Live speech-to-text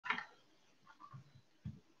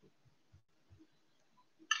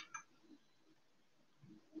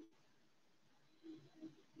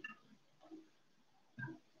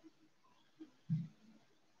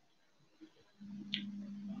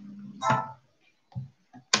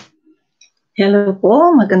Hello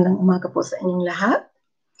po, magandang umaga po sa inyong lahat.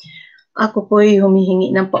 Ako po ay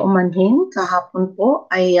humihingi ng paumanhin. Kahapon po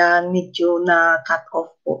ay medyo na-cut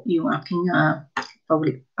off po yung aking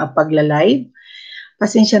pagla-live.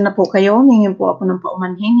 Pasensya na po kayo, hingin po ako ng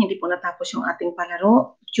paumanhin. Hindi po natapos yung ating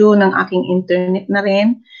palaro. Due ng aking internet na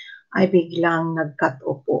rin, ay biglang nag-cut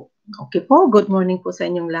off po. Okay po, good morning po sa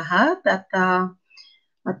inyong lahat at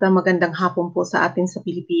magandang hapon po sa atin sa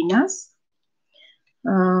Pilipinas.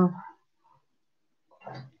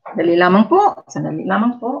 Sandali lamang po.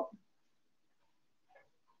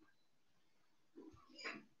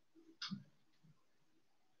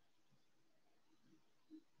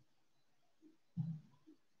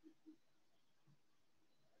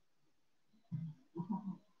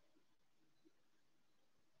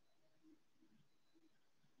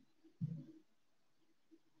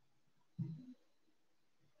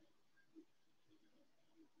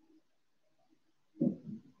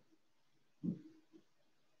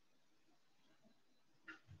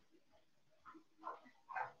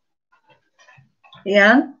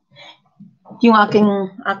 Ayan. Yung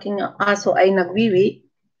aking aso ay nagwiwi.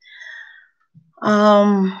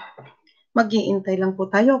 Mag-iintay lang po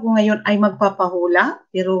tayo. Ako ngayon ay magpapahula,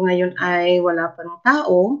 pero ngayon ay wala pa ng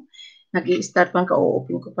tao. Nag-i-start pang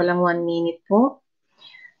ka-open ko pa lang 1 minute po.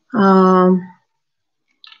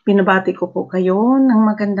 Pinabati ko po kayo ng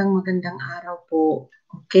magandang araw po.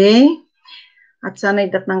 Okay? At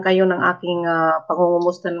sana'y datnang kayo ng aking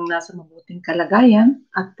pangungumusta ng nasa mabuting kalagayan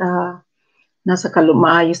at nasa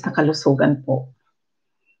maayos na kalusugan po.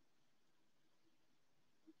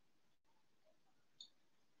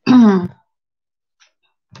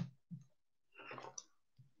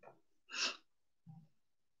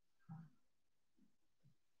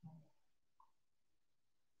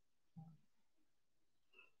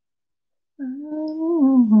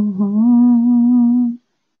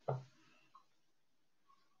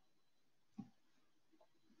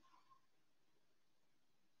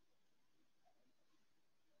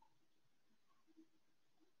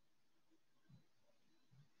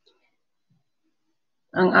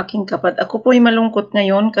 Ang aking kapatid, ako po ay malungkot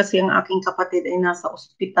ngayon kasi ang aking kapatid ay nasa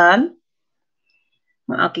ospital.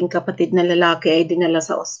 Ang aking kapatid na lalaki ay dinala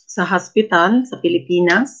sa hospital sa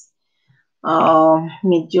Pilipinas.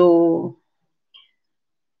 Medyo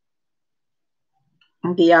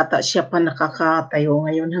hindi yata siya pa nakakatayo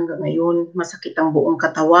hanggang ngayon. Masakit ang buong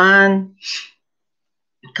katawan.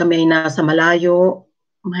 Kami ay nasa malayo.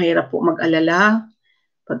 Mahirap po mag-alala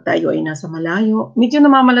pag tayo ay nasa malayo. Medyo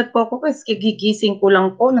namamalat po ako kasi gigising ko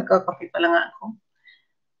lang po. Nagkakape pa lang ako.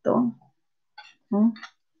 Ito.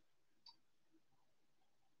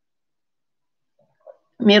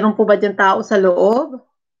 Meron po ba dyan tao sa loob?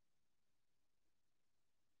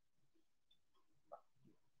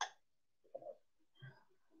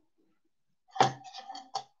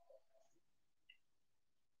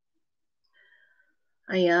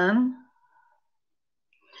 Ayan.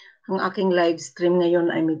 Ang aking live stream ngayon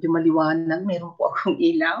ay medyo maliwanag. Meron po akong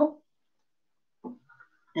ilaw.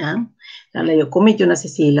 Ayan. Lalayo ko, medyo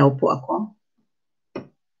nasisilaw po ako.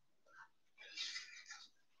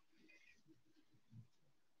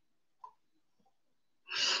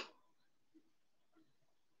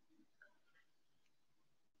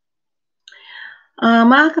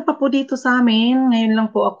 Maaga pa po dito sa amin. Ngayon lang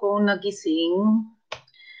po ako nagising.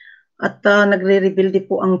 At nagre-rebuild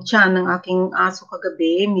po ang tiyan ng aking aso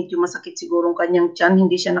kagabi. Medyo masakit siguro ang kanyang tiyan.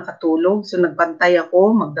 Hindi siya nakatulog. So nagbantay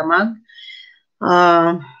ako, magdamag.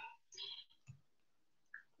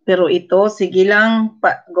 Pero ito, sige lang,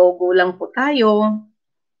 go lang po tayo.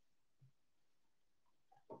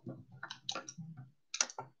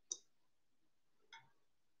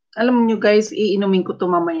 Alam nyo guys, iinumin ko ito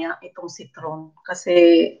mamaya, itong citron. Kasi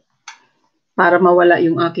para mawala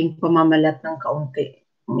yung aking pamamalat ng kaunti.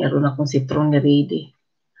 Meron akong citron na ready.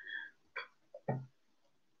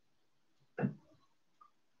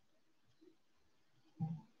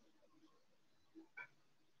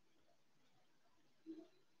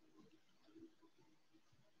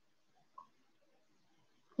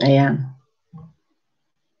 Ayan.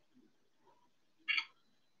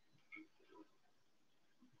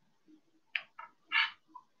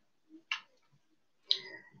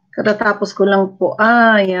 Katatapos ko lang po,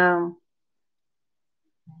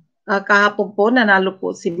 kahapon po, nanalo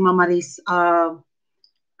po si Mama Riz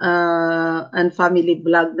and family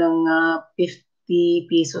vlog ng 50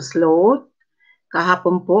 pesos load.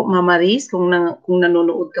 Kahapon po, Mama Riz, kung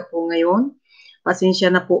nanonood ka po ngayon, pasensya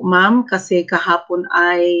na po ma'am kasi kahapon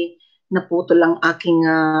ay naputo lang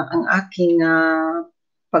ang aking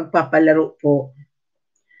pagpapalaro po.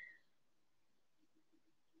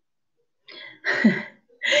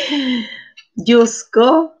 Diyos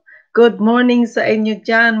ko, good morning sa inyo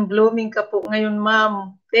dyan. Blooming ka po ngayon,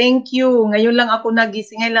 ma'am. Thank you. Ngayon lang ako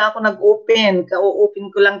nagising, ngayon lang ako nag-open.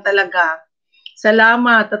 Ka-open ko lang talaga.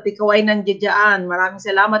 Salamat at ikaw ay nandiyan. Maraming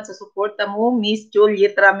salamat sa suporta mo, Miss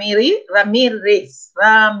Juliet Ramirez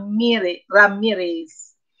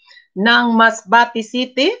ng Masbate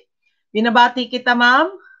City. Binabati kita,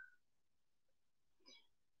 ma'am.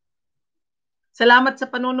 Salamat sa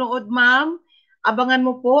panonood, ma'am. Abangan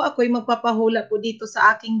mo po, ako'y magpapahula po dito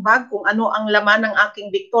sa aking bag kung ano ang laman ng aking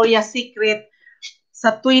Victoria's Secret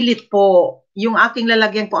sa toilet po. Yung aking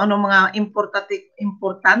lalagyan po ano mga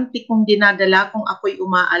importante kong dinadala kung ako'y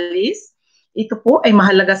umaalis. Ito po ay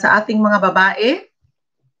mahalaga sa ating mga babae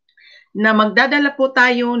na magdadala po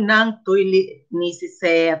tayo ng toilet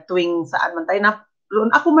necessaire tuwing saan man tayo.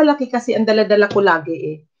 Ako malaki kasi ang dala-dala ko lagi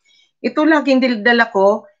eh. Ito laging dala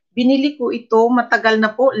ko. Binili ko ito, matagal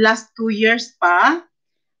na po, last 2 years pa.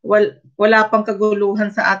 Wala pang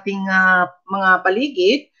kaguluhan sa ating mga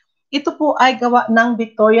paligid. Ito po ay gawa ng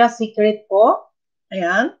Victoria's Secret po.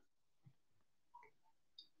 Ayan.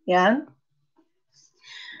 Ayan.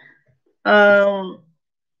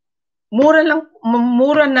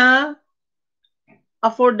 Mura na,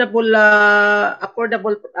 affordable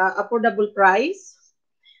price.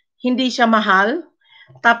 Hindi siya mahal.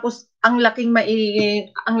 Tapos ang laki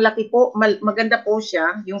po, maganda po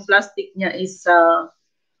siya. Yung plastic niya is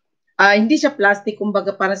hindi siya plastic,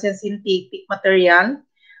 kumbaga para sa synthetic material.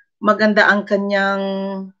 Maganda ang kanyang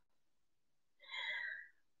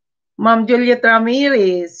Ma'am Juliet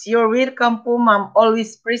Ramirez. You're welcome po, ma'am.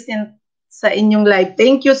 Always present sa inyong live.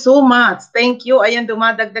 Thank you so much. Thank you. Ayan,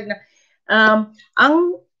 dumadagdag na.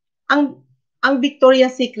 Ang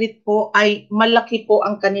Victoria's Secret po ay malaki po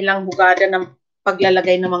ang kanilang bugada ng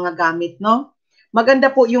paglalagay ng mga gamit, no? Maganda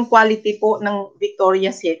po yung quality po ng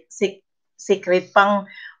Victoria's Secret. Pang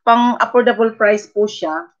affordable price po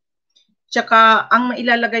siya. Tsaka ang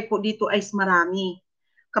mailalagay po dito ay marami.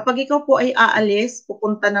 Kapag ikaw po ay aalis,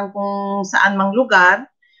 pupunta ng kung saan mang lugar,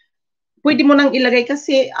 pwede mo nang ilagay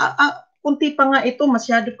kasi kunti pa nga ito,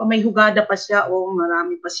 masyado pa may hugada pa siya o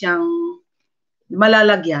marami pa siyang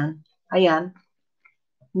malalagyan. Ayan.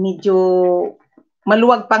 Medyo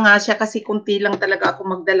maluwag pa nga siya kasi kunti lang talaga ako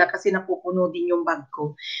magdala kasi napupuno din yung bag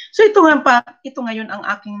ko. So ito ngayon ang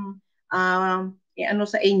aking ano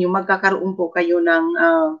sa inyo, magkakaroon po kayo ng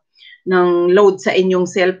load sa inyong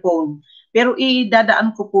cellphone. Pero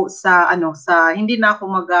idadaan ko po sa hindi na ako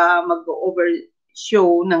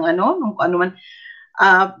mag-overshow ng ng ano man.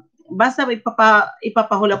 Basta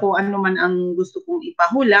ipapahula ko ano man ang gusto kong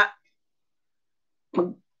ipahula.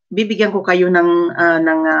 Bibigyan ko kayo ng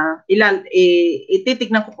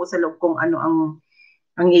ititignan ko po sa loob kung ano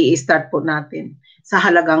ang i-start po natin sa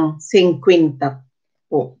halagang 50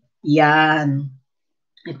 po. Yan.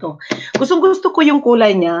 Ito. Gusto ko yung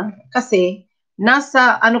kulay niya kasi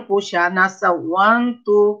nasa po siya, nasa 1,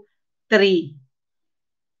 2, 3.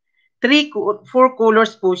 4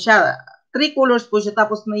 colors po siya. 3 colors po siya,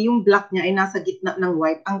 tapos na yung black niya ay nasa gitna ng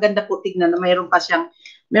white. Ang ganda po tignan na meron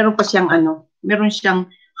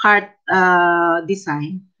siyang heart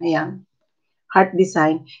design. Ayan. Heart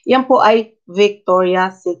design. Yan po ay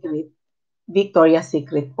Victoria's Secret. Victoria's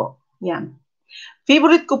Secret po. Yan.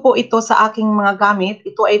 Favorite ko po ito sa aking mga gamit.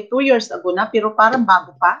 Ito ay 2 years ago na, pero parang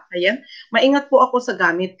bago pa. Ayan. Maingat po ako sa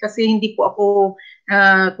gamit kasi hindi po ako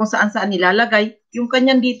kung saan-saan nilalagay. Yung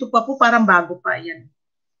kanyan dito pa po parang bago pa. Ayan.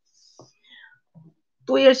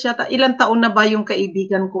 2 years yata. Ilang taon na ba yung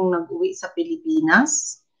kaibigan kong nag-uwi sa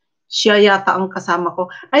Pilipinas? Siya yata ang kasama ko.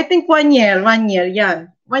 I think 1 year. 1 year, yan.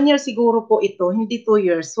 1 year siguro po ito. Hindi 2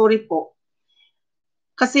 years. Sorry po.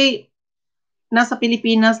 Kasi nasa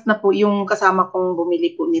Pilipinas na po yung kasama kong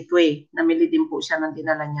bumili po nito eh. Namili din po siya ng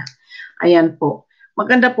dinala niya. Ayan po.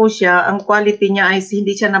 Maganda po siya. Ang quality niya ay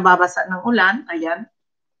hindi siya nababasa ng ulan. Ayan.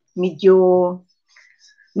 Medyo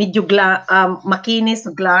makinis,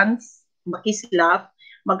 glance, makislap.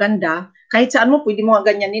 Maganda. Kahit saan mo, pwede mo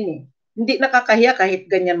ganyanin eh. Hindi nakakahiya kahit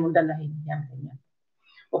ganyan mo dalahin. Yan, ganyan.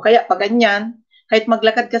 O kaya pag ganyan, kahit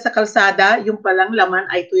maglakad ka sa kalsada, yung palang laman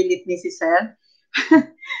ay toilet necessaire.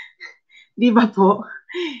 Di ba po?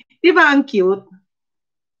 Di ba ang cute?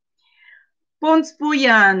 Pons po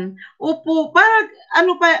yan. Opo,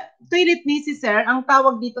 toilet necessaire, ang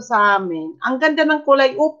tawag dito sa amin. Ang ganda ng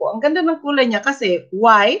kulay, opo. Ang ganda ng kulay niya kasi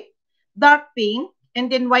white, dark pink,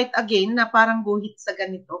 and then white again na parang guhit sa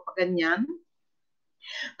ganito, pag ganyan.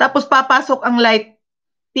 Tapos papasok ang light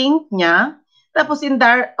pink niya, tapos in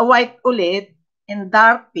dark white ulit, and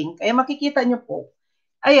dark pink. Kaya makikita nyo po.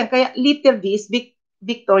 Ayan, kaya letter D is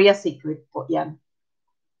Victoria's Secret po. Yan.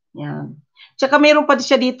 Yan. Tsaka mayroon pa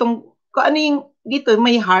siya ditong, dito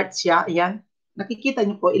may heart siya. Ayan. Nakikita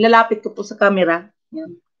niyo po, ilalapit ko po sa camera.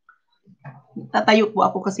 Yan. Tatayo po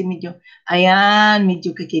ako kasi medyo, ayan,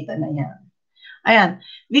 medyo kikita na yan. Ayan,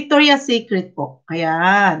 Victoria's Secret po.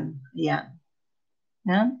 Ayan, ayan.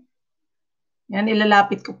 Yan. Yan,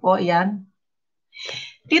 ilalapit ko po, ayan.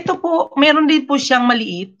 Dito po, meron din po siyang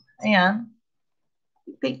maliit. Ayan.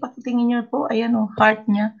 Pakitingin niyo po, ayan o, heart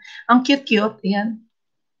niya. Ang cute-cute, ayan.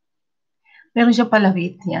 Meron siya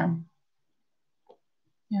palawit, yan.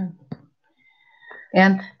 Yan.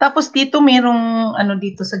 Ayan. Tapos dito merong ano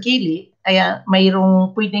dito sa gilid, ayan,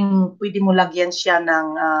 mayroong pwede mo lagyan siya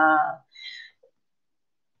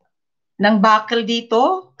ng buckle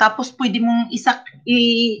dito, tapos pwede mong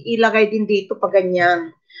ilagay din dito pa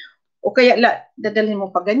ganyan. O kaya dadalhin mo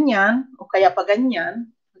pa ganyan, o kaya pa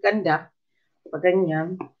ganyan, maganda. Pa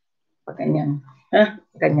ganyan, pa ganyan. Ha?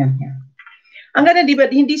 Ganyan yan. Ang ganda, di ba?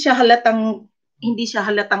 Hindi siya halatang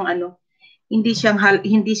ano, hindi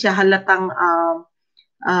siya halatang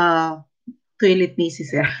toilet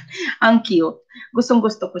necessaire. Ang cute.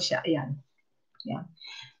 Gustong-gusto ko siya. Ayan. Ayan.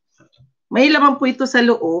 May laman po ito sa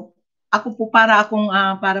loob. Ako po para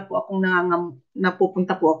po akong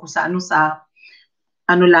napupunta po ako sa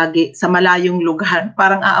lagi sa malayong lugar.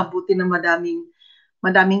 Parang aabutin ng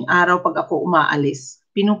madaming araw pag ako umaalis.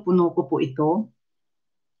 Pinupuno ko po ito.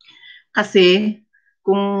 Kasi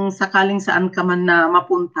kung sakaling saan ka man na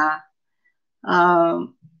mapunta,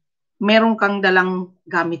 meron kang dalang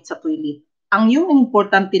gamit sa toilet. Yung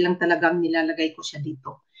importante lang talagang nilalagay ko siya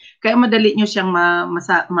dito. Kaya madali nyo siyang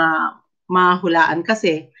mahulaan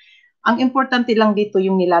kasi ang importante lang dito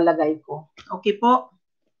yung nilalagay ko. Okay po?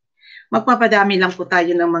 Magpapadami lang po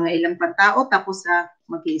tayo ng mga ilang pantao tapos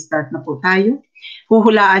mag-i-start na po tayo.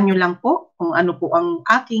 Huhulaan nyo lang po kung ano po ang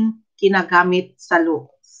aking kinagamit sa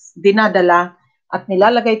loob. Dinadala at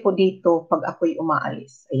nilalagay po dito pag ako'y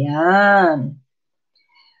umaalis. Ayan.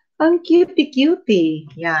 Ang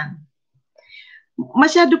cutie-cutie. Yan.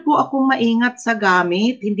 Masyado po akong maingat sa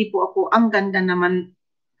gamit. Hindi po ako, ang ganda naman.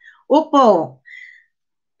 Opo.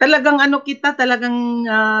 Talagang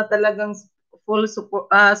talagang full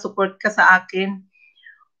support ka sa akin.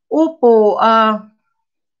 Opo.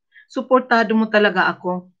 Suportado mo talaga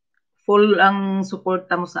ako. Full ang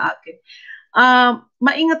suporta mo sa akin.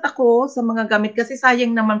 Maingat ako sa mga gamit kasi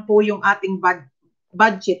sayang naman po yung ating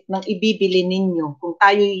budget ng ibibili ninyo kung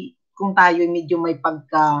tayo medyo may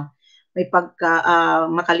pagka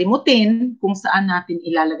makalimutin kung saan natin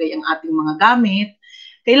ilalagay ang ating mga gamit.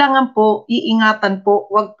 Kailangan po iingatan po,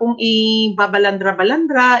 wag pong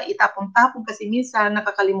ibabalandra-balandra, itapon-tapon kasi minsan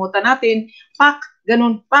nakakalimutan natin,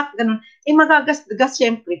 ganun. Magagasgas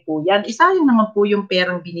syempre po yan. Isayang naman po yung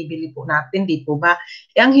perang binibili po natin, di po ba?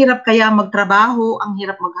 Ang hirap kaya magtrabaho, ang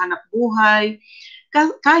hirap maghanap buhay.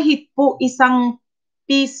 Kahit po isang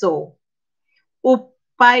piso o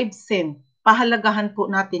 5 cent, pahalagahan po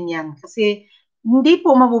natin yan. Kasi hindi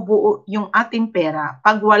po mabubuo yung ating pera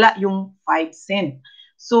pag wala yung 5 cent.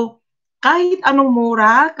 So, kahit anong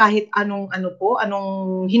mura, kahit anong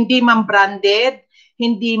hindi man branded,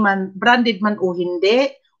 hindi man branded man o hindi,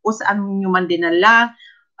 o saan nyo man dinala,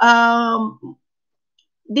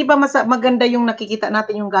 di ba maganda yung nakikita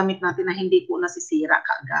natin yung gamit natin na hindi po nasisira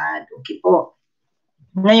kaagad. Okay po.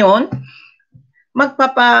 Ngayon,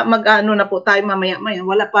 mag-ano na po tayo mamaya-maya.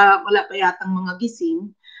 Wala pa yatang mga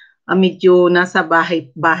gising. Medyo nasa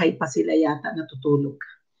bahay pa sila yata natutulog.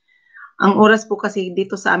 Ang oras po kasi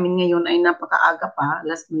dito sa amin ngayon ay napakaaga pa,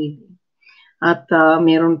 last week. At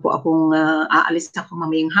meron po akong aalis ako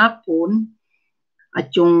mamayang hapon.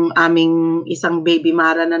 At yung aming isang baby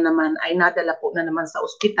Mara na naman ay nadala po na naman sa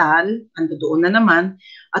ospital. Ando doon na naman.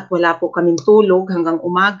 At wala po kaming tulog hanggang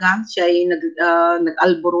umaga. Siya ay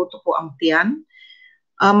nag-alboroto po ang tiyan.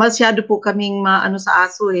 Masyado po kaming maano sa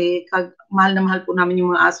aso eh. Mahal na mahal po namin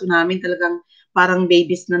yung mga aso namin. Talagang parang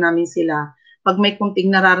babies na namin sila. Pag may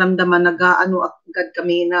kunting nararamdaman, agad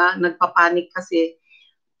kami na nagpapanik kasi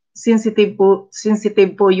sensitive po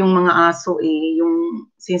yung mga aso eh. Yung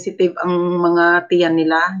sensitive ang mga tiyan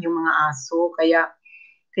nila, yung mga aso. Kaya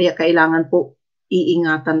kailangan po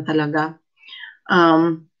iingatan talaga.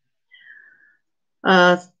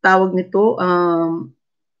 Tawag nito,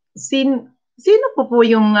 sino po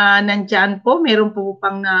yung nandyan po? Meron po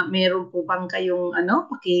bang kayong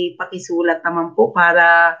pakisulat naman po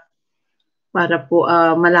para po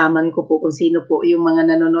malaman ko po kung sino po yung mga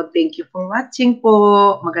nanonood. Thank you for watching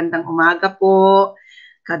po. Magandang umaga po.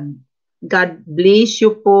 God bless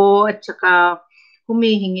you po. At saka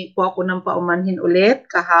humihingi po ako ng paumanhin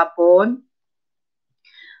ulit kahapon.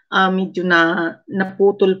 Medyo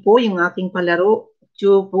naputol po yung aking palaro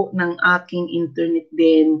due po ng aking internet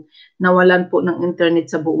din. Nawalan po ng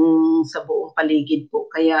internet sa buong paligid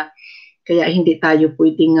po. Kaya Kaya hindi tayo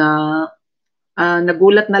pwedeng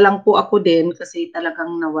nagulat na lang po ako din kasi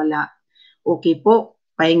talagang nawala. Okay po,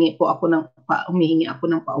 humihingi ako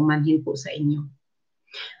ng paumanhin po sa inyo.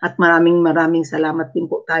 At maraming salamat din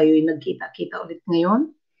po tayo nagkita-kita ulit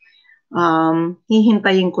ngayon.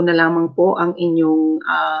 Hihintayin ko na lamang po ang inyong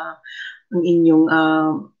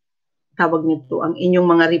tawag nito, ang inyong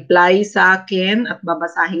mga reply sa akin at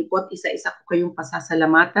babasahin ko at isa-isa ko kayong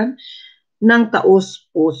pasasalamatan ng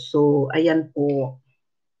taos-puso. Ayan po.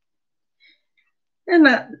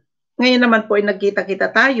 Ngayon naman po ay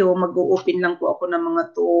nagkita-kita tayo. Mag-open lang po ako ng mga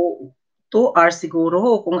 2 hours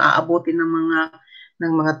siguro kung aabutin ng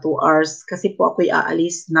mga 2 hours kasi po ako'y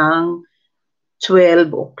aalis ng 12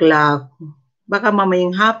 o'clock. Baka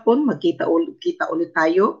mamayang hapon kita ulit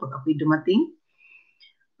tayo pag ako'y dumating.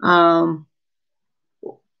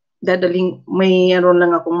 Mayroon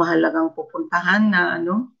lang akong mahalagang pupuntahan na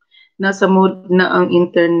nasa mood na ang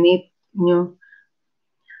internet nyo.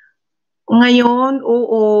 Ngayon,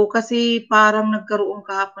 oo, kasi parang nagkaroon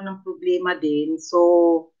kahapon ng problema din.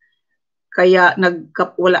 So, kaya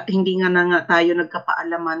hindi nga tayo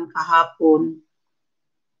nagkapaalaman kahapon.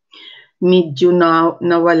 Medyo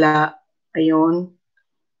nawala. Ayun.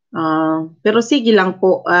 Pero sige lang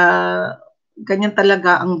po. Ganyan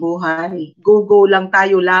talaga ang buhay. Go lang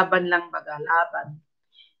tayo. Laban lang baga.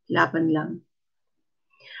 Laban lang.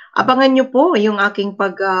 Abangan nyo po yung aking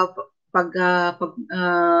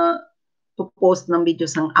post ng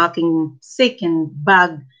videos ng aking second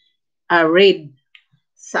bag raid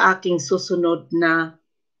sa aking susunod na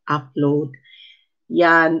upload.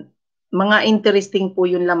 Yan. Mga interesting po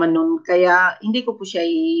yung laman nun. Kaya hindi ko po siya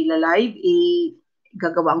i-live.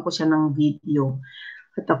 Gagawaan ko siya ng video.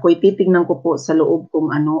 At ako'y titignan ko po sa loob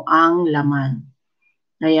kung ano ang laman.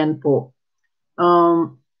 Ayan po.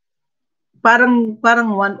 Parang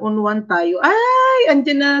one-on-one tayo. Ay,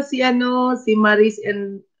 andyan na si Maris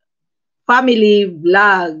and Family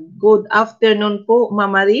Vlog. Good afternoon po,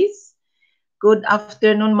 Ma'am Maris. Good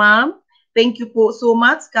afternoon, Ma'am. Thank you po so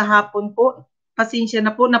much. Kahapon po, pasensya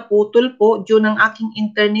na po, naputol po. Due ng aking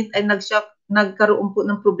internet ay nagkaroon po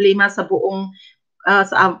ng problema sa buong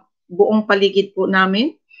paligid po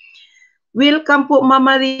namin. Welcome po, Ma'am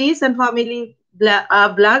Maris and Family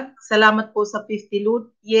Vlog. Salamat po sa 50 loot.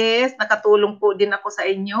 Yes, nakatulong po din ako sa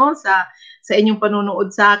inyo, sa inyong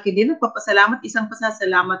panunood sa akin din. Nagpapasalamat, isang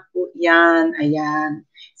pasasalamat po yan. Ayan,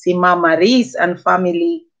 si Ma'am Maris and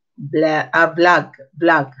Family Vlog.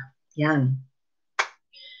 Yan.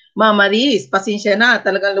 Ma'am Maris, pasensya na.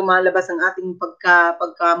 Talagang lumalabas ang ating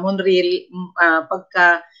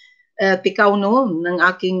tikaw noon ng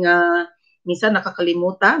aking minsan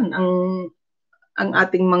nakakalimutan ang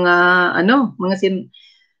ating mga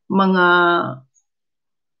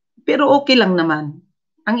pero okay lang naman.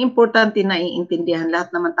 Ang importante na iintindihan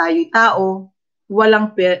lahat naman tayo'y tao,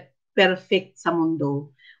 walang perfect sa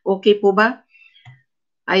mundo. Okay po ba?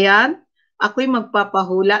 Ayan, ako'y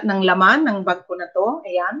magpapahula ng laman ng bag ko na to.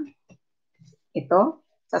 Ayan. Ito,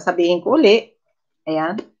 sasabihin ko uli.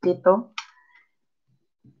 Ayan, dito.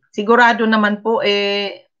 Sigurado naman po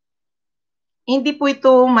hindi po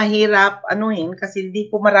ito mahirap kasi hindi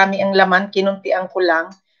po marami ang laman, kinuntian ko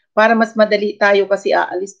lang para mas madali tayo kasi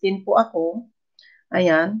aalis din po ako.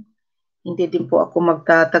 Ayan. Hindi din po ako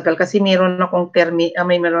magtatagal kasi meron akong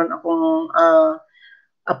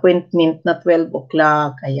appointment na 12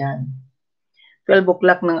 o'clock. Ayan. 12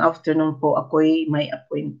 o'clock ng afternoon po ako'y may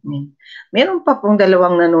appointment. Meron pa pong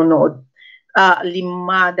dalawang nanonood. 5,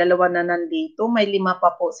 2 na nandito. May 5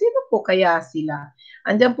 pa po. Sino po kaya sila?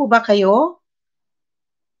 Andyan po ba kayo?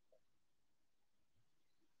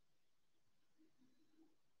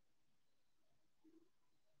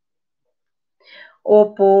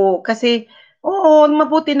 Opo, kasi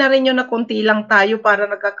mabuti na rin yun na konti lang tayo para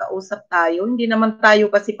nagkakausap tayo. Hindi naman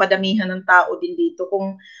tayo kasi padamihan ng tao din dito.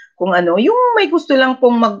 Kung yung may gusto lang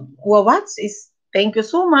pong mag-watch is thank you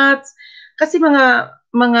so much. Kasi mga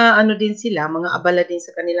din sila, mga abala din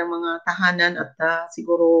sa kanilang mga tahanan at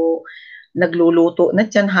siguro nagluluto na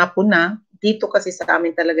dyan hapon na. Dito kasi sa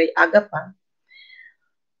amin talaga'y aga pa.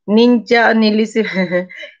 Ninja ni Lizel.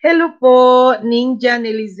 Hello po, Ninja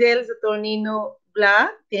ni Lizel sa Tornino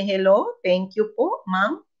Vlog. Hello, thank you po,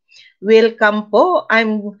 ma'am. Welcome po.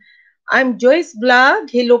 I'm Joyce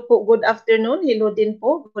Vlog. Hello po, good afternoon. Hello din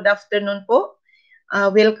po, good afternoon po.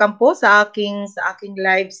 Welcome po sa aking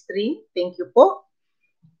live stream. Thank you po.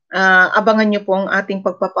 Abangan niyo po ang ating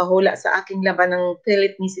pagpapahula sa aking laban ng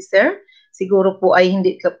toilet Necessaire. Siguro po ay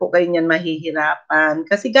hindi po kayo niyan mahihirapan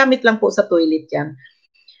kasi gamit lang po sa toilet yan.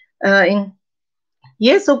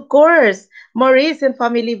 Yes, of course. Maurice and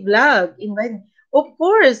Family Vlog. Of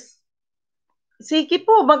course. Sige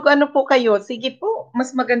po, mag-ano po kayo. Sige po,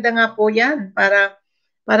 mas maganda nga po yan para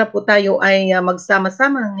po tayo ay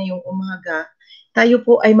magsama-sama ngayong umaga. Tayo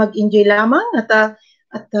po ay mag-enjoy lamang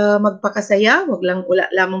at magpakasaya. Wala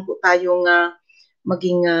lamang po tayong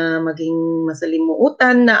maging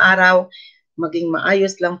masalimuutan na araw. Maging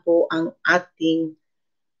maayos lang po ang ating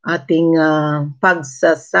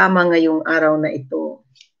pagsasama ngayong araw na ito.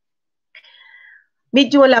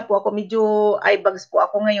 Medyo wala po ako, medyo eyebags po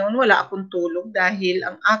ako ngayon, wala akong tulog dahil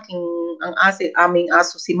aming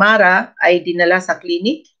aso si Mara ay dinala sa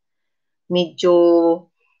clinic. Medyo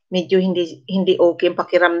hindi okay ang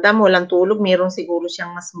pakiramdam, walang tulog, meron siguro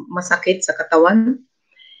siyang masakit sa katawan.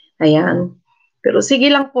 Ayan. Pero sige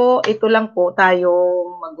lang po, ito lang po tayo,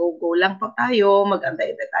 mag-go lang po tayo,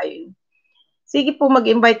 mag-antay-antay tayo. Sige po,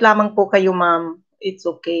 mag-invite lamang po kayo, ma'am. It's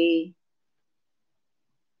okay.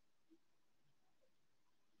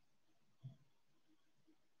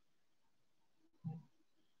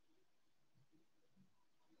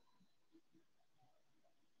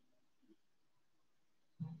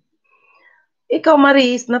 Ikaw,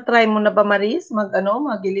 Maris, na-try mo na ba, Maris?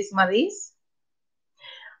 Magilis, Maris?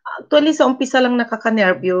 Actually, sa umpisa lang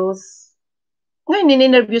nakaka-nervyos. Ngayon,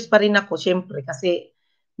 nininervyos pa rin ako, syempre, kasi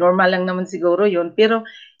normal lang naman siguro yun. Pero,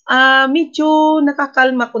 medyo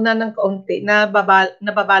nakakalma ko na ng kaunti,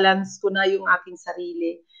 nababalance ko na yung aking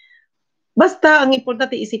sarili. Basta, ang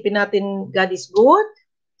importante, isipin natin, God is good.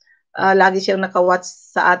 Lagi siyang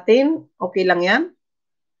nakawatch sa atin. Okay lang yan.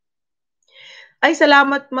 Ay,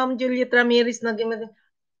 salamat, Ma'am Juliet Ramirez.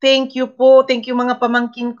 Thank you po. Thank you, mga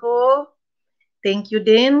pamangkin ko. Thank you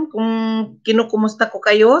din kung kinukumusta ko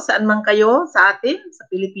kayo, saan man kayo sa atin, sa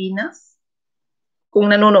Pilipinas. Kung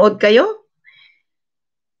nanonood kayo.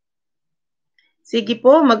 Sige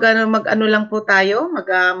po, mag-ano lang po tayo,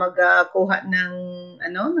 magkuha ng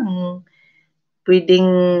pwedeng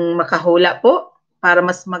makahula po para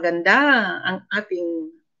mas maganda ang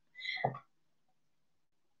ating.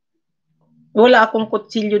 Wala akong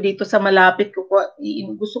kutsilyo dito sa malapit ko.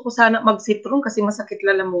 Gusto ko sana mag-sipron kasi masakit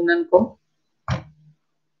lalamunan ko.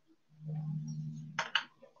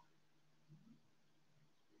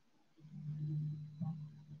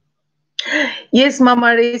 Yes,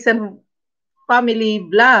 Mama Raisin family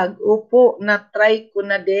vlog. Opo, na-try ko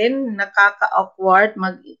na din. Nakaka-awkward.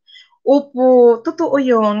 Opo, totoo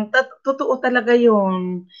yun. Totoo talaga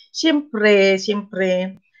yun. Siyempre.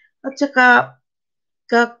 At saka,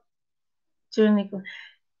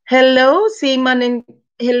 hello,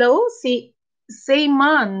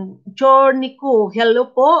 Seyman Jornico. Hello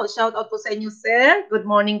po. Shout out po sa inyo, sir. Good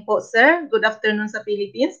morning po, sir. Good afternoon sa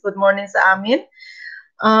Philippines. Good morning sa amin.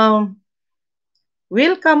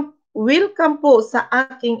 Welcome po sa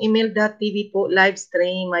aking email.tv po live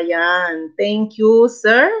stream. Ayan. Thank you,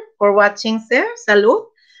 sir, for watching, sir. Salute.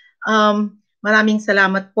 Maraming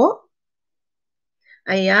salamat po.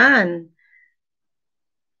 Ayan.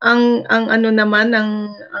 Ang ano naman,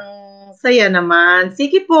 ang saya naman.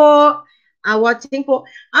 Sige po. Watching po.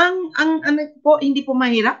 Ang ano po, hindi po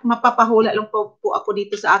mahirap. Mapapahula lang po ako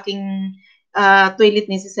dito sa aking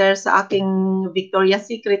toilet necessaire sa aking Victoria's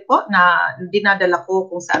Secret po na dinadala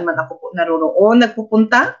ko kung saan man ako po naroon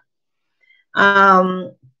nagpupunta.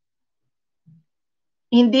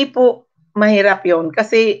 Hindi po mahirap yon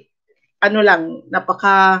kasi ano lang,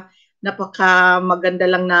 napaka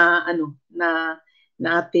maganda lang na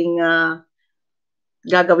na ating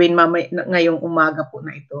gagawin ngayong umaga po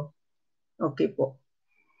na ito. Okay po.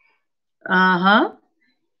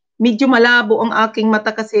 Medyo malabo ang aking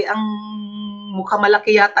mata kasi ang mukha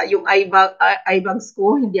malaki yata yung eyebags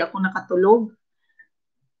ko. Hindi ako nakatulog.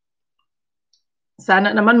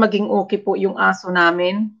 Sana naman maging okay po yung aso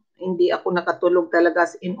namin. Hindi ako nakatulog talaga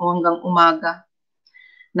hanggang umaga.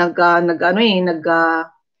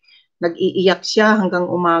 Nag-iiyak siya hanggang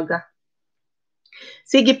umaga.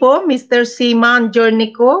 Sige po, Mr. Siman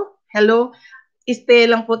Jornico. Hello. Stay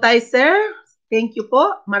lang po tayo, sir. Thank you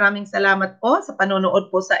po. Maraming salamat po sa panonood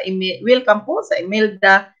po sa email. Welcome po sa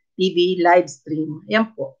Imelda TV live stream.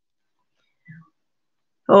 Yan po.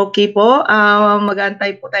 Okay po.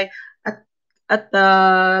 Mag-aantay po tayo. At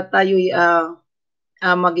tayo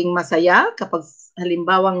maging masaya kapag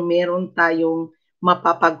halimbawang meron tayong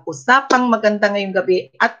mapapag-usapang maganda ngayong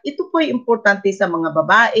gabi. At ito po ay importante sa mga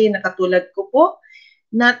babae na katulad ko po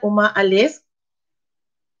na umaalis.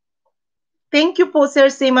 Thank you po,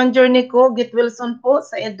 Sir Simon Jornico. Get Wilson po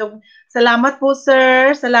sa Edog. Salamat po,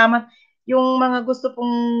 sir. Salamat. Yung mga gusto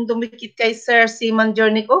pong dumikit kay Sir Simon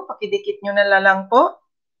Jornico, pakidikit nyo na lang po.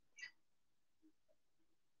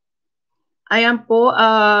 Ayan po,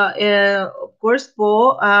 of course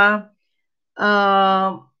po,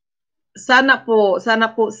 Sana po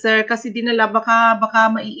sir, kasi dinala baka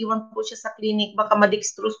maiiwan po siya sa clinic, baka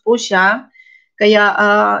ma-dextrose po siya. Kaya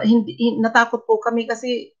natakot po kami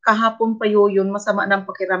kasi kahapon pa yun, masama ng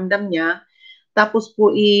pakiramdam niya. Tapos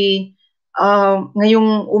po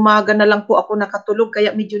ngayong umaga na lang po ako nakatulog,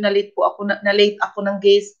 kaya medyo na-late po ako, na-late ako ng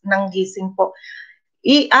gising po.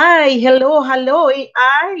 hello, hello,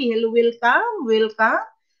 welcome.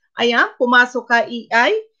 Ayan, pumasok ka,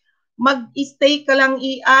 mag-stay ka lang,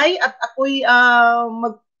 at ako'y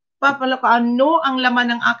magpapalaka ano ang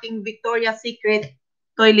laman ng aking Victoria's Secret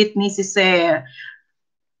toilet Necessaire.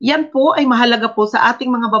 Yan po ay mahalaga po sa ating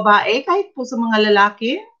mga babae, kahit po sa mga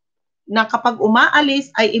lalaki, na kapag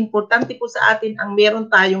umaalis ay importante po sa atin ang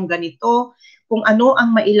meron tayong ganito, kung ano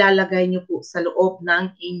ang mailalagay nyo po sa loob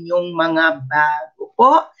ng inyong mga bago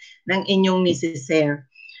po, ng inyong necessaire.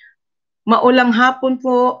 Maulang hapon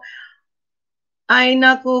po. Ay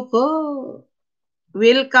naku po.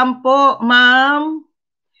 Welcome po, ma'am.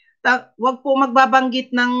 Wag po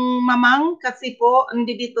magbabanggit ng mamang kasi po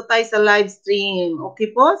hindi dito tayo sa live stream.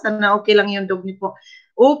 Okay po? Sana okay lang yung dog niyo po.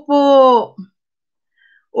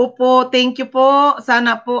 Opo, thank you po.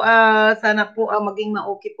 Sana po maging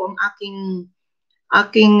ma-okay po ang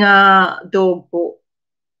aking dog po.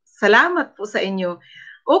 Salamat po sa inyo.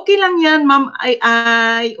 Okay lang yan, ma'am.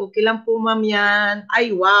 Okay lang po, ma'am, yan.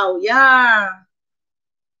 Ay, wow, yeah.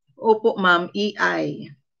 Opo, ma'am,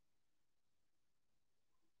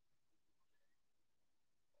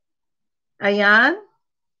 Ayan.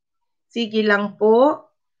 Sige lang po.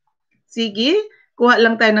 Sige, kuha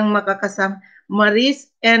lang tayo ng makakasama. Maris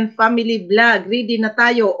and Family Vlog. Ready na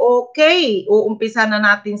tayo. Okay, uumpisa na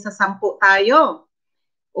natin sa 10 tayo.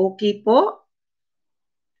 Okay po.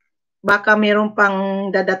 Baka meron pang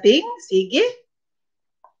dadating. Sige.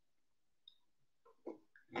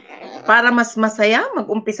 Para mas masaya,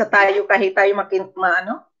 mag-umpisa tayo kahit tayo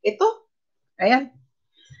ito. Ayan.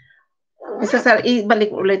 Ibalik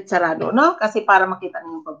ulit sarado, no? Kasi para makita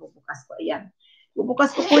niyo yung pagbubukas ko. Ayan.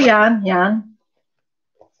 Bubukas ko po yan. Yan.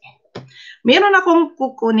 Meron akong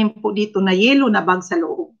kukunin po dito na yellow na bag sa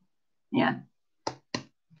loob. Ayan.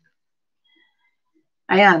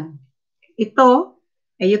 Ayan. Ito,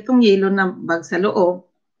 ay itong yellow na bag sa loob.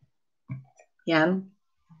 Ayan.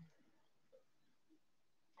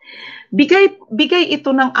 Bigay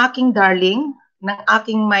ito ng aking darling, ng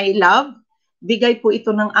aking my love. Bigay po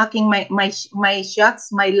ito ng aking my shots,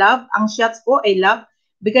 my love. Ang shots po ay love.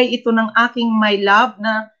 Bigay ito ng aking my love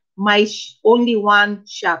na my only one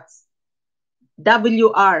shots.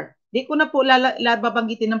 WR. Di ko na po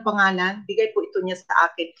babanggitin ng pangalan. Bigay po ito niya sa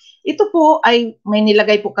akin. Ito po ay may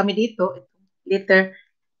nilagay po kami dito. Letter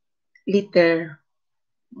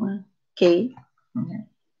K.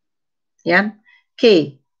 Yan. K.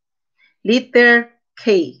 Letter K.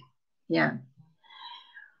 Yan.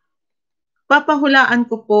 Papahulaan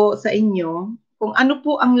ko po sa inyo kung ano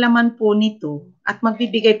po ang laman po nito at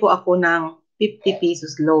magbibigay po ako ng 50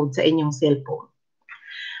 pesos load sa inyong cellphone.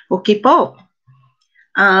 Okay po.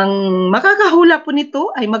 Ang makakahula po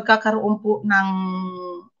nito ay magkakaroon po ng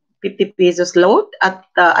 50 pesos load at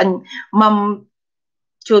Ma'am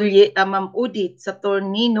Ma'am Udit sa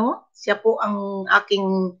Tornino, siya po ang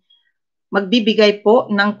aking magbibigay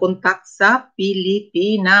po ng kontak sa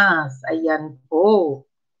Pilipinas. Ayan po.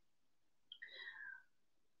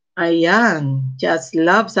 Ayan. Just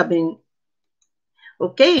love. Sabi.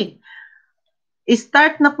 Okay.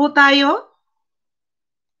 Start na po tayo.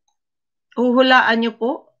 Uhulaan nyo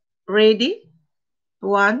po. Ready?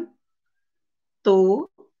 1, 2,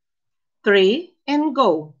 3, and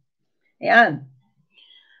go. Ayan.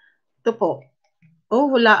 Ito po.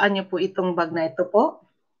 Uhulaan nyo po itong bag na ito po.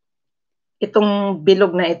 Itong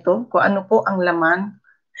bilog na ito. Kung ano po ang laman.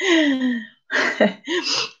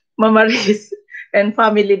 Mamaris and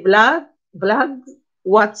Family Vlog.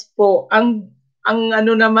 Watch po. Ang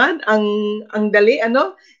ano naman, ang dali,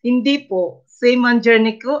 hindi po. Same ang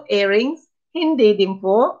journey ko, earrings, hindi din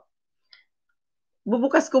po.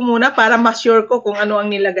 Bubukas ko muna para ma-sure ko kung ano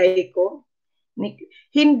ang nilagay ko.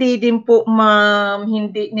 Hindi din po, ma'am,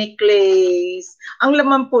 hindi necklace. Ang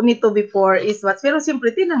laman po nito before is watch. Pero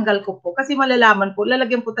siyempre, tinanggal ko po kasi malalaman po,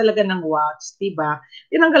 lalagyan po talaga ng watch, diba?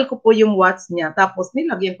 Tinanggal ko po yung watch niya. Tapos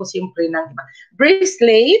nilagyan ko siyempre ng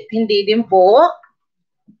bracelet, hindi din po.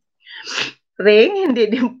 Ring, hindi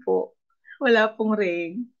din po. Wala pong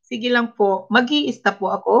ring. Sige lang po, mag-i-stop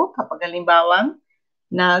po ako kapag halimbawang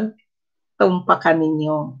nagtumpakan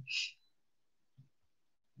ninyo.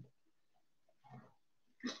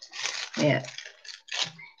 Ayan.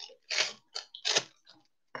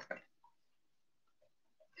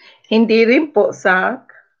 Hindi rin po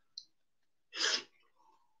sak.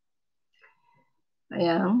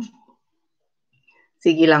 Ayan.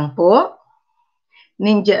 Sige lang po.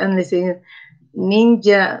 Ninja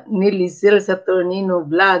ni Lizel sa Tornino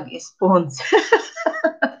Vlog sponsor.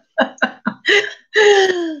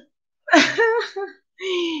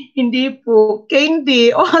 Hindi po. Candy.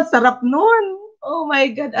 Oh, ang sarap nun. Oh my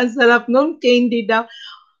God, ang sarap nun. Candy daw.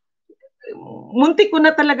 Muntik ko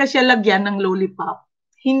na talaga siya lagyan ng lollipop.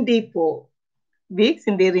 Hindi po. Vicks,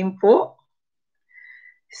 hindi rin po.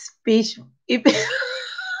 Speech.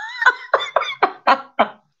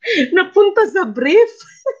 Napunta sa brief.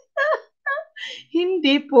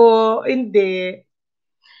 Hindi po. Hindi.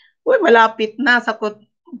 Uy, malapit na sa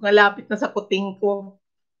kuting ko.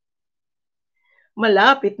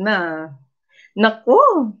 Malapit na.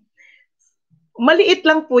 Nako. Maliit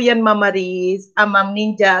lang po yan, Ma'am Maris. Ma'am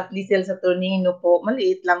Ninja at Lizel sa Tornino po.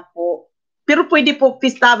 Maliit lang po. Pero pwede po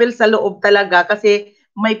fish towel sa loob talaga kasi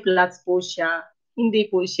may plots po siya.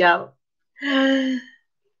 Hindi po siya.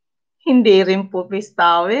 Hindi rin po fish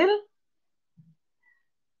towel.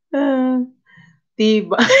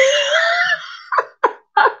 Diba?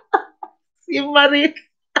 Si Maris.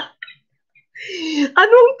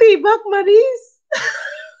 Anong tibak, Maris?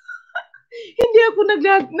 Hindi ako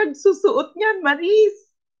nagsusuot niyan, Maris.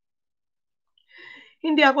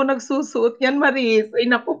 Hindi ako nagsusuot niyan, Maris. Ay,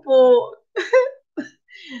 naku po.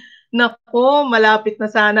 Nako, malapit na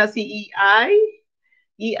sana si EI.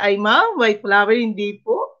 EI, ma'am. White flower, hindi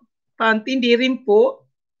po. Panty, hindi rin po.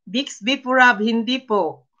 Bixby Purab, hindi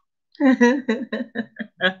po.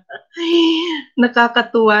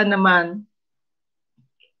 Nakakatuwa naman.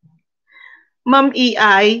 Ma'am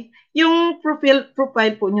EI, yung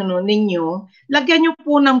profile po nyo, no, ninyo, lagyan nyo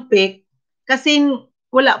po ng pic kasi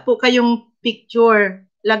wala po kayong picture.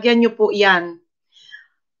 Lagyan nyo po yan.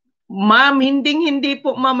 Ma'am, hindi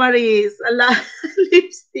po, Ma'am Maris. Ala,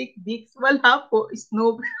 lipstick, Vicks, wala po.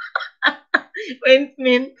 Snow.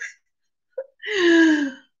 Ointment.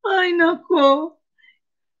 Ay, nako.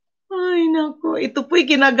 Ay, nako. Ito po'y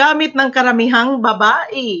ginagamit ng karamihang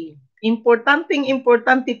babae. Importante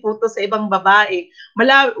po to sa ibang babae.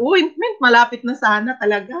 Ointment, malapit na sana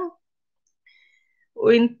talaga.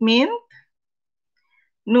 Ointment.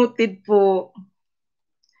 Noted po.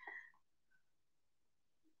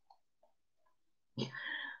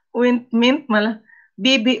 Ointment,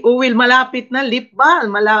 BB oil, malapit na. Lip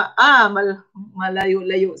balm,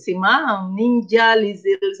 malayo-layo si ma'am. Ninja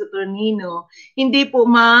Lizel sa Tornino. Hindi po,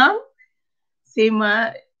 ma'am. Si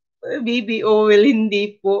BB oil,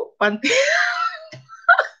 hindi po.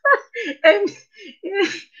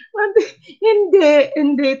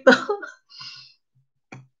 Hindi to.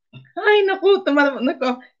 Ay, naku,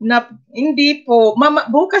 hindi po.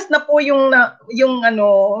 Bukas na po yung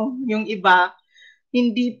iba.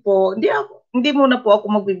 Hindi po. Hindi muna po ako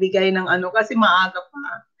magbibigay ng kasi maaga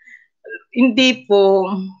pa. Hindi po.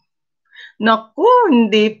 Naku,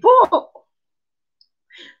 hindi po.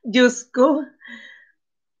 Diyos ko.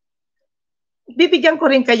 Bibigyan ko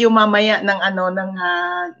rin kayo mamaya ng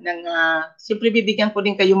siyempre bibigyan ko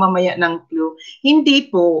rin kayo mamaya ng clue. Hindi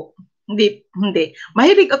po. Hindi.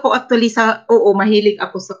 Mahilig ako actually mahilig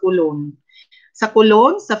ako sa cologne. Sa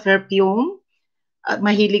cologne, sa perfume,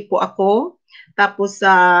 mahilig po ako. Tapos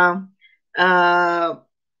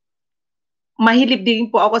mahilig din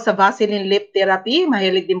po ako sa Vaseline lip therapy.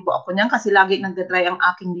 Mahilig din po ako niyan kasi lagi nagda-dry ang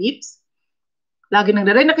aking lips. Lagi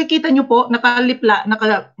nagda-dry. Nakikita niyo po, naka-lip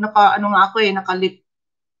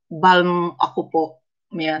balm ako po.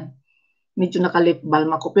 Ayan. Medyo naka-lip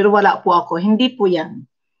balm ako. Pero wala po ako. Hindi po yan.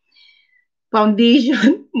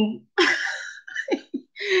 Foundation.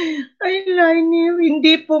 Eyeliner.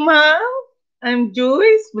 Hindi po, ma'am. I'm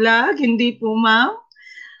Joyce Vlog. Hindi po, ma'am.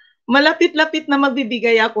 Malapit-lapit na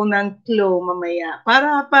magbibigay ako ng clue mamaya.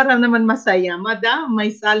 Para naman masaya. Madam,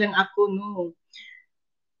 may salang ako, no.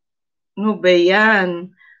 No ba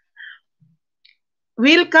yan?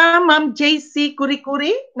 Welcome, Ma'am JC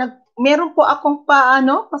Kuri-Kuri. Meron po akong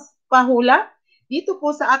pahula. Dito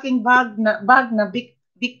po sa aking bag na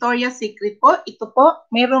Victoria's Secret po. Ito po,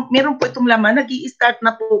 meron po itong laman. Nag-i-start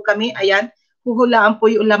na po kami. Ayan, huhulaan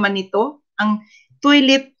po yung laman nito. Ang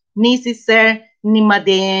toilet Necessaire ni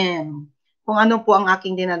Madam. Kung ano po ang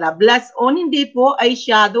aking dinala. Blush on, hindi po.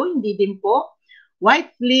 Eyeshadow, hindi din po.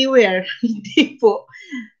 White flower, hindi po.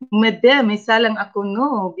 Madam, isa lang ako,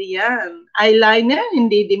 no. Biyan. Eyeliner,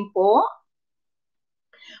 hindi din po.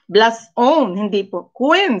 Blush on, hindi po.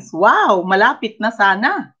 Queens, wow, malapit na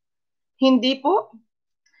sana. Hindi po.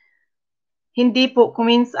 Hindi po,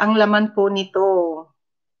 Queens, ang laman po nito.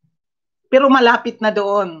 Pero malapit na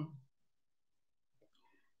doon.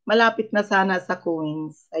 Malapit na sana sa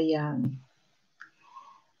Queens. Ayan.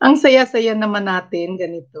 Ang saya-saya naman natin,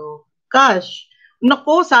 ganito. Gosh,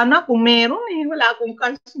 Nako, sana kung meron eh. Wala akong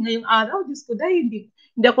cash ngayong araw. Diyos ko dahil hindi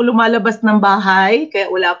ako lumalabas ng bahay, kaya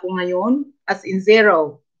wala ako ngayon. As in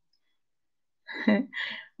zero.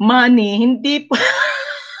 Money, hindi pa.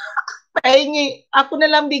 Pahingi. Ako na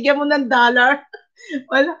lang bigyan mo ng dollar.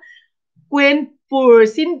 Wala.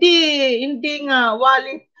 Purse. Hindi nga.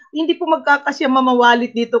 Wallet. Hindi po magkakasya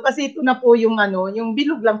mamawalit dito kasi ito na po yung yung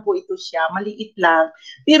bilog lang po ito siya. Maliit lang.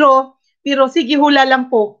 Pero sige, hula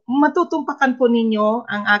lang po. Matutumpakan po ninyo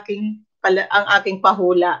ang aking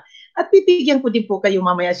pahula. At bibigyan ko din po kayo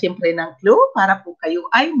mamaya siyempre ng clue para po kayo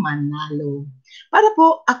ay manalo. Para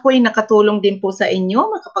po ako'y nakatulong din po sa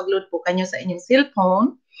inyo, makapag-load po kayo sa inyong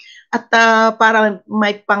cellphone. At para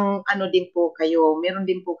may pang din po kayo, meron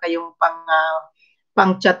din po kayong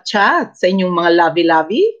pang chat-chat sa inyong mga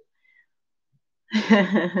lovey-lovey.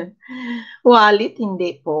 Wallet,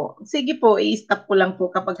 hindi po. Sige po, i-stop ko lang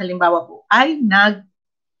po kapag halimbawa po ay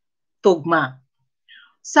nagtugma.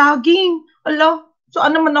 Saging. Ala,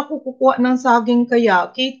 saan naman ako kukuha ng saging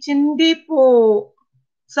kaya? Kitchen, hindi po.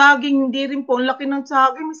 Saging, hindi rin po. Ang laki ng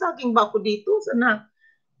saging. May saging ba ako dito? Sana?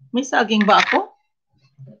 May saging ba ako?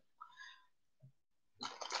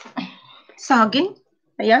 Saging?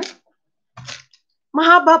 Ayan.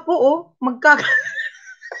 Mahaba po, oh.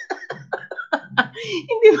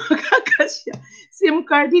 Hindi magkakasya. SIM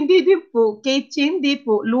card, hindi din po. Kitchen, hindi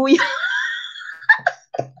po. Luya.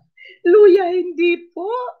 Luya, hindi po.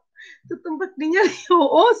 Tutumbak din niya.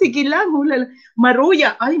 Oo, sige lang. Hula.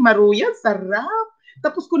 Maruya. Ay, maruya. Sarap.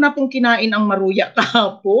 Tapos ko na pong kinain ang maruya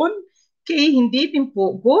kahapon. Okay, hindi din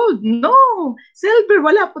po. Gold. No. Silver,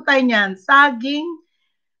 wala po tayo niyan. Saging.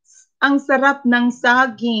 Ang sarap ng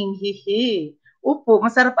saging. Hihi. Opo,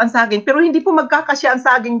 masarap ang saging. Pero hindi po magkakasya ang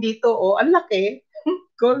saging dito. Oh, ang laki.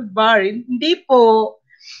 Gold bar. Hindi po.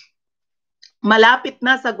 Malapit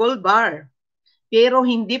na sa gold bar. Pero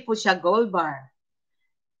hindi po siya gold bar.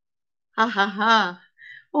 Ha, ha, ha.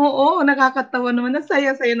 Oo, nakakatawa naman.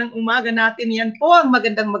 Nasaya-saya ng umaga natin. Yan po ang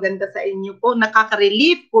magandang-maganda sa inyo po.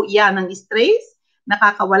 Nakaka-relieve po yan ng stress.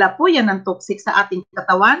 Nakakawala po yan ng toxic sa ating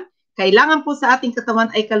katawan. Kailangan po sa ating katawan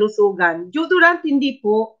ay kalusugan. Deodorant, hindi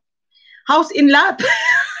po. House in lot.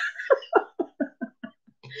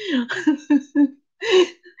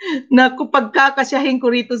 Naku, pagkakasyahin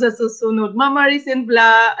ko rito sa susunod. Mama Riz in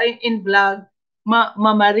vlog.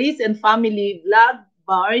 Mama Riz and family vlog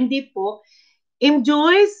bar. Hindi po.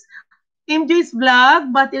 Joyce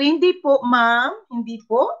vlog. But hindi po, ma'am. Hindi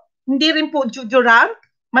po. Hindi rin po deodorant.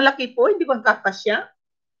 Malaki po. Hindi ko kakasya.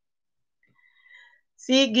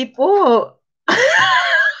 Sige po.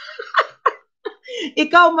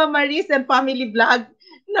 Ikaw, Mama Riz and family vlog,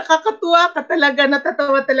 nakakatuwa ka talaga,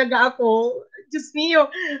 natatawa talaga ako. Diyos mio.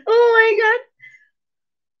 Oh my God.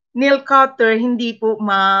 Nail cutter, hindi po,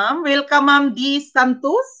 ma'am. Welcome, Ma'am D.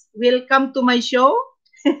 Santos. Welcome to my show.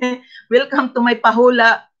 Welcome to my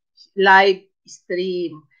Pahula live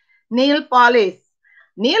stream. Nail polish.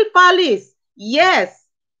 Nail polish. Yes.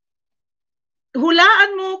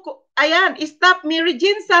 Hulaan mo. Ayan, stop Mary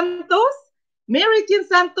Jean Santos. Mary Jean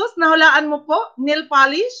Santos, nahulaan mo po, nail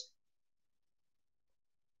polish.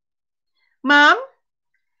 Ma'am,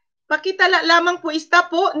 pakita lamang po,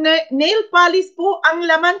 stop po, nail polish po, ang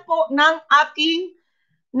laman po ng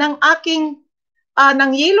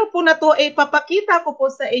yellow po na to, papakita ko po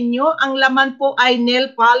sa inyo, ang laman po ay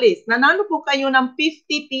nail polish. Nanalo po kayo ng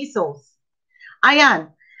 50 pesos. Ayan,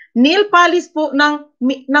 nail polish po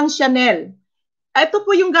ng Chanel. Ito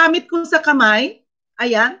po yung gamit ko sa kamay.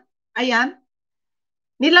 Ayan, ayan.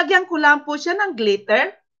 Nilagyan ko lang po siya ng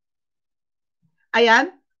glitter.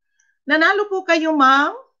 Ayan. Nanalo po kayo,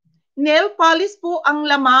 ma'am. Nail polish po ang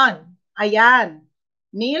laman. Ayan.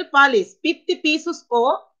 Nail polish. 50 pesos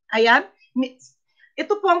po. Ayan.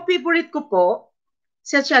 Ito po ang favorite ko po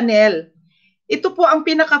sa Chanel. Ito po ang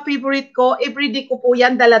pinaka-favorite ko. Everyday ko po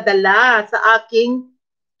yan dala-dala sa aking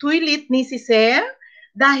toilet Necessaire.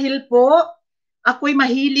 Dahil po, ako'y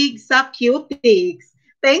mahilig sa cutics.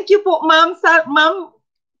 Thank you po, ma'am. Ma'am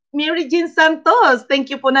Mary Jean Santos,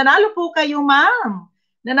 thank you po. Nanalo po kayo, ma'am.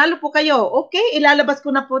 Nanalo po kayo. Okay, ilalabas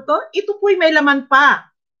ko na po to. Ito po'y may laman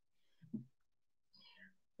pa.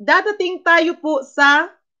 Dadating tayo po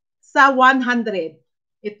sa 100.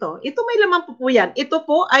 Ito may laman po yan. Ito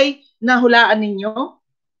po ay nahulaan ninyo.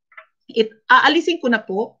 Aalisin ko na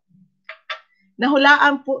po.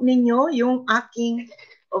 Nahulaan po ninyo yung aking,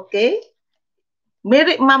 okay?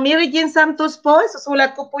 Mary Jean Santos po,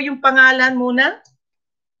 susulat ko po yung pangalan muna.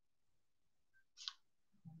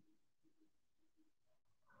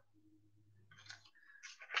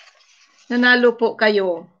 Nanalo po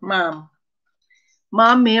kayo, ma'am.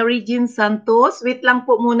 Ma'am Mary Jean Santos. Wait lang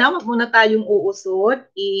po muna. Wag muna tayong uusod.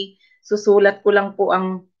 Susulat ko lang po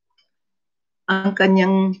ang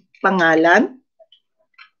kanyang pangalan.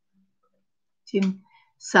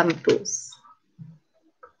 Santos.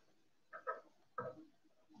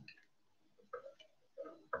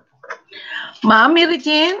 Ma'am Mary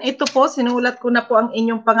Jane, ito po, sinulat ko na po ang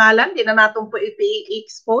inyong pangalan. Di na natin po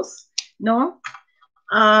i-expose, no?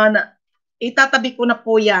 Itatabi ko na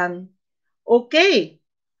po yan. Okay.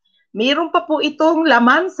 Mayroon pa po itong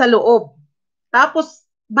laman sa loob. Tapos,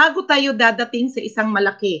 bago tayo dadating sa isang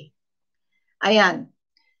malaki. Ayan.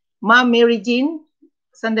 Ma'am Mary Jean,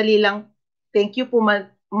 sandali lang. Thank you po,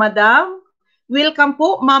 Madam. Welcome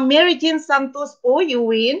po, Ma'am Mary Jean Santos po. You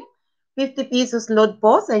win 50 pesos load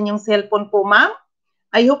po sa inyong cellphone po, ma'am.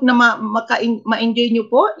 I hope na ma-enjoy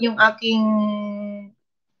nyo po yung aking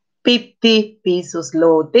 50 pesos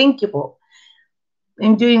load. Thank you po.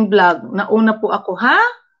 Enjoying vlog. Nauna po ako, ha?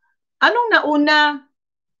 Anong nauna?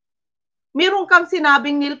 Meron kang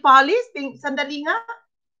sinabing nail polish? Sandali nga.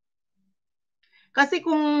 Kasi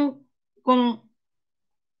kung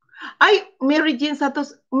ay, Mary Jean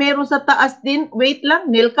Santos, meron sa taas din. Wait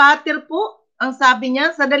lang, nail cutter po. Ang sabi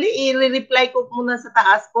niya, sandali, i-reply ko muna sa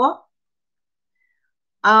taas po.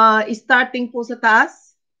 Starting po sa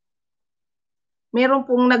taas. Meron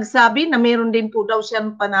pong nagsabi na meron din po daw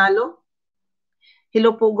siyang panalo.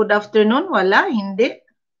 Hello po, good afternoon. Wala, hindi.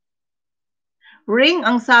 Ring,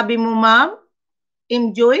 ang sabi mo, ma'am.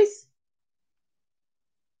 M. Joyce.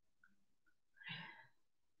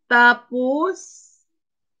 Tapos,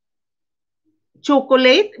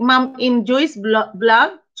 chocolate. Ma'am M. Joyce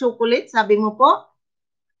vlog. Chocolate, sabi mo po.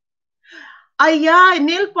 Ayan,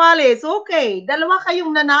 nail polish. Okay, dalawa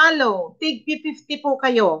kayong nanalo. Tig 50 po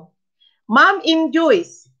kayo. Ma'am M.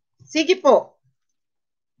 Joyce. Sige po.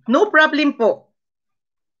 No problem po.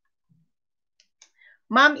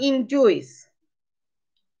 Ma'am M. Joyce.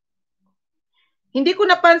 Hindi ko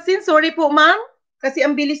napansin. Sorry po, ma'am. Kasi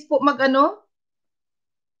ang bilis po mag-ano.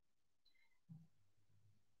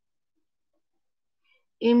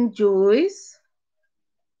 M. Joyce.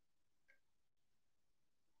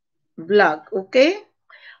 Vlog. Okay?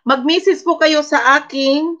 Mag-message po kayo sa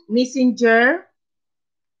aking messenger.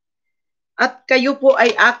 At kayo po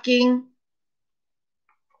ay aking...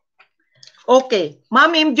 Okay.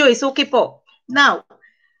 Ma'am M. Joyce, okay po. Now,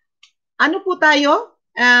 ano po tayo?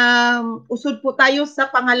 Usod po tayo sa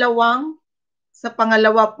pangalawa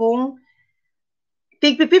pong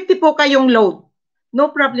tig 50 po kayong load. No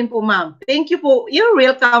problem po, ma'am. Thank you po. You're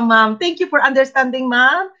welcome, ma'am. Thank you for understanding,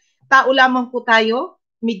 ma'am. Tao lamang po tayo.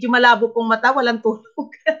 Medyo malabo pong mata, walang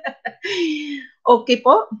tulog. Okay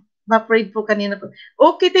po. Ma-afraid po kanina po.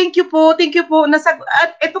 Okay, thank you po. Thank you po.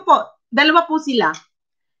 Ito po, dalawa po sila.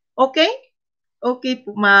 Okay? Okay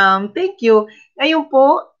po, ma'am. Thank you. Ngayon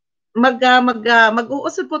po,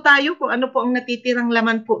 mag-uusod po tayo kung ano po ang natitirang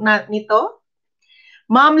laman po nito.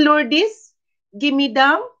 Ma'am Lourdes,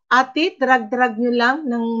 Gimidam, ate, drag-drag nyo lang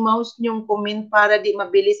ng mouse nyong comment para di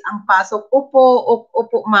mabilis ang pasok.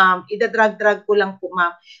 Opo, ma'am. Ida-drag-drag ko lang po,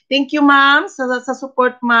 ma'am. Thank you, ma'am, sa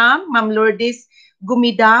support, ma'am. Ma'am Lourdes,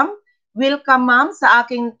 Gumidam. Welcome, ma'am, sa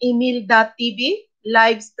aking email.tv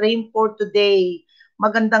live stream for today.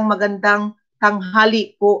 Magandang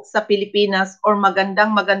tanghali po sa Pilipinas or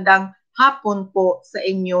magandang hapon po sa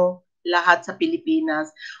inyo lahat sa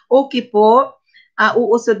Pilipinas. Okay po.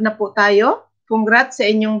 Uusod na po tayo. Congrats sa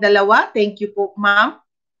inyong dalawa. Thank you po, ma'am.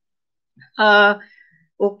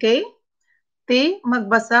 Okay.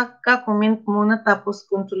 Magbasa ka, comment muna, tapos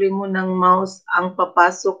kontrolin mo ng mouse ang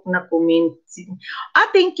papasok na comment.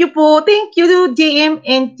 Thank you po. Thank you, JM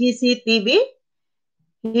and GCTV.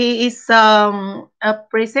 He is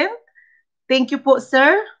present. Thank you po,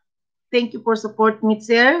 sir. Thank you for support me,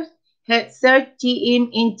 sir. Sir GM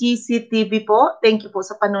and GCTV po. Thank you po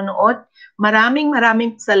sa panonood. Maraming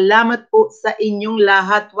salamat po sa inyong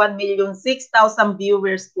lahat. 1,006,000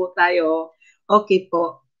 viewers po tayo. Okay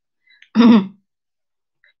po.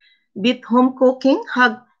 Bit home cooking,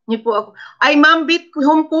 hug niyo po ako. Ay, ma'am, bit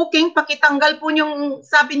home cooking, pakitanggal po yung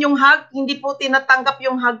sabi niyong hug. Hindi po tinatanggap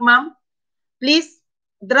yung hug, ma'am. Please,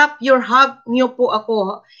 drop your hug niyo po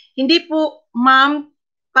ako. Hindi po, ma'am,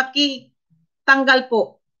 pakitanggal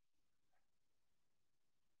po.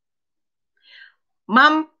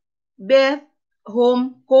 Ma'am Beth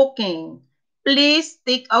home cooking. Please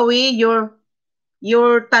take away your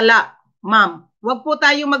tala, ma'am. Huwag po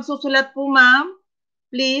tayo magsusulat po, ma'am.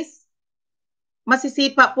 Please.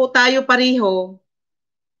 Masisipa po tayo pareho.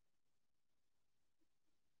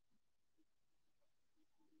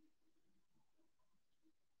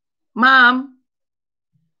 Ma'am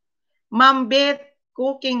Beth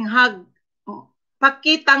cooking hug.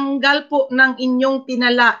 Pakitanggal po ng inyong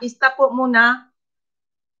tinala. Stop po muna.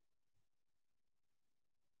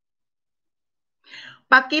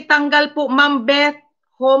 Pakitanggal po, Ma'am Beth,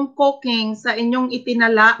 home cooking sa inyong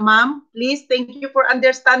itinala, ma'am. Please, thank you for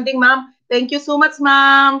understanding, ma'am. Thank you so much,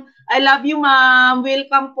 ma'am. I love you, ma'am.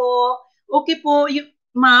 Welcome po. Okay po,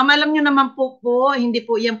 ma'am, alam nyo naman po, hindi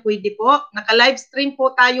po yan pwede po. Naka-live stream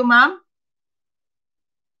po tayo, ma'am.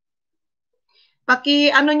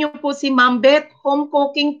 Ano nyo po si Ma'am Beth, home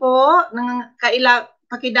cooking po,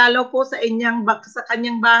 pakidalaw po sa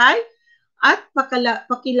kanyang bahay. At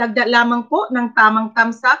pakilagda lamang po ng tamang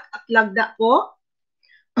tamsak at lagda po.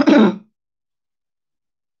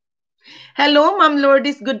 Hello, Ma'am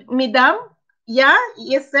Lourdes, good madam. Yeah,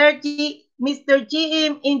 yes sir, Mr.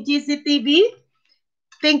 GM in GCTV.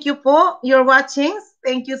 Thank you po, you're watching.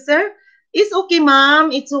 Thank you sir. It's okay ma'am,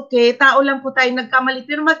 it's okay. Tao lang po tayo nagkamali,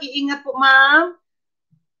 pero mag-iingat po ma'am.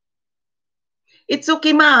 It's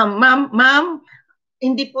okay ma'am. Ma'am,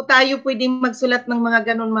 hindi po tayo pwedeng magsulat ng mga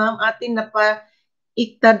ganun, ma'am. Atin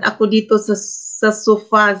napaiktad ako dito sa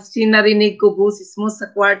sofa. Sinarinig ko busis mo sa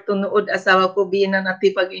kwarto nood. Asawa ko, binan at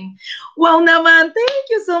ipagin. Wow naman. Thank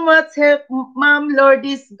you so much, Ma'am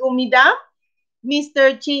Lourdes Gumida.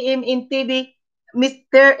 Mr. GM in TV.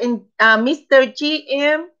 Mr.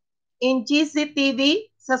 GM in GCTV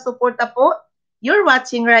sa suporta po. You're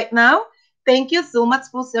watching right now. Thank you so much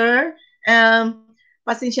po, sir.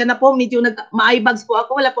 Pasensya na po, medyo ma-eyebags po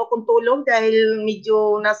ako, wala po akong tulog dahil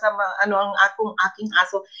medyo nasa ang aking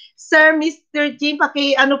aso. Sir, Mr. Jim,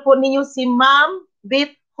 ano po ninyo si Ma'am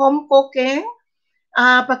Beth home cooking.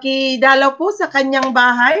 Pakidalaw po sa kanyang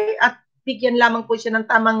bahay at bigyan lamang po siya ng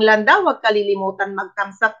tamang landa, huwag kalilimutan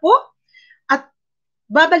magtamsak po. At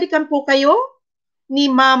babalikan po kayo ni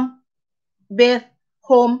Ma'am Beth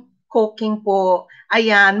home cooking po.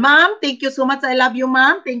 Ayan, ma'am, thank you so much. I love you,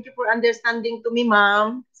 ma'am. Thank you for understanding to me,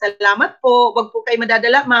 ma'am. Salamat po. Wag po kayo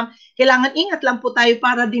madadala, ma'am. Kailangan ingat lang po tayo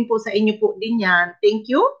para din po sa inyo po din yan. Thank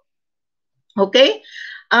you. Okay?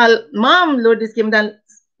 Ma'am, Lourdes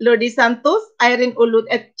Santos, Irene Ulud,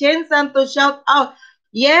 at Chen Santos, shout out.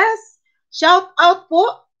 Yes, shout out po,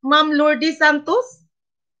 Ma'am Lourdes Santos,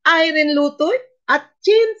 Irene Lutoy, at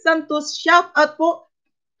Chen Santos, shout out po,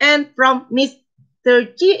 and from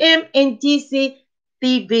Mr. GM and GC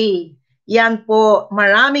TV. Yan po.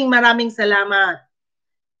 Maraming salamat.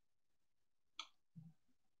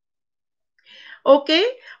 Okay?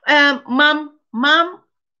 Ma'am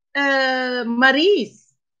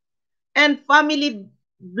Maris and family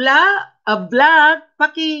vlog,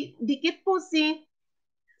 pakidikit po si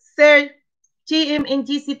Sir GM and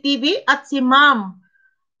GC TV at si Ma'am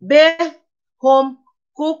Beth home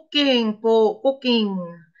cooking po.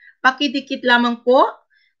 Pakidikit lamang po.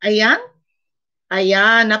 Ayan.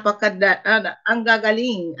 Ayan, ang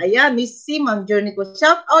gagaling. Ayan, Miss Simon Journey ko.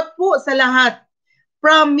 Shout out po sa lahat.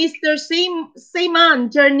 From Mr.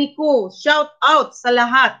 Simon Journey ko. Shout out sa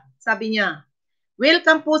lahat, sabi niya.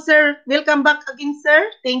 Welcome po, sir. Welcome back again,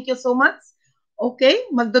 sir. Thank you so much. Okay,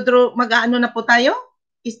 mag-ano na po tayo?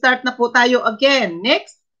 I-start na po tayo again.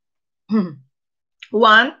 Next. 1,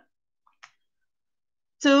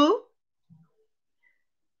 2,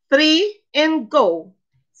 3, and go.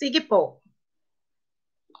 Sige po.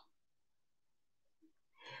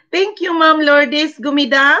 Thank you, Ma'am Lourdes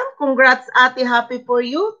Gumida. Congrats, ate. Happy for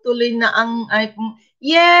you. Tuloy na ang...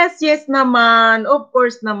 Yes naman. Of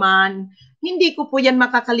course naman. Hindi ko po yan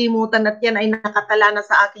makakalimutan at yan ay nakatala na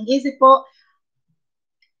sa aking isip po.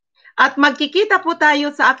 At magkikita po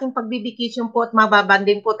tayo sa aking pagbibikisyon po at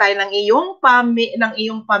mababanding po tayo ng iyong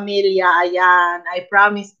pamilya. Ayan. I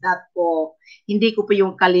promise that po. Hindi ko po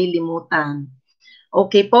yung kalilimutan.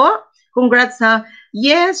 Okay po? Congrats ha.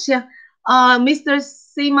 Yes, Mr.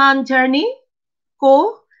 Simon Journey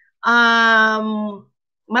ko.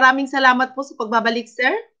 Maraming salamat po sa pagbabalik,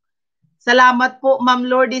 sir. Salamat po, Ma'am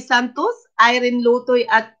Lourdes Santos, Irene Lutoy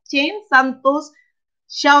at Chen Santos.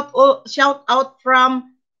 Shout out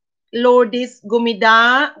from Lourdes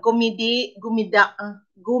Gumida,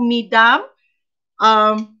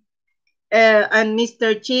 and Mr.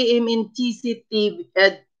 GM in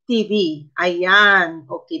TV. Ayan,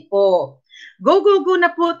 okay po. Go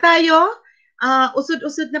na po tayo.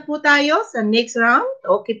 Usod-usod na po tayo sa next round.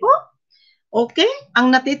 Okay po? Okay?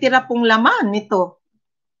 Ang natitira pong laman nito.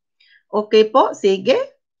 Okay po? Sige.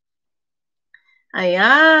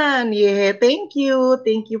 Ayan. Yeah, thank you.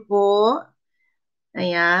 Thank you po.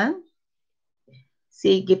 Ayan.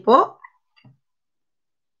 Sige po.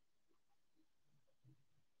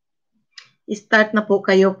 Start na po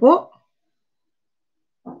kayo po.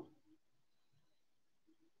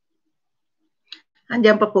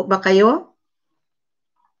 Andiyan pa po ba kayo?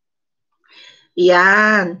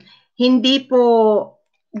 Yan. Hindi po,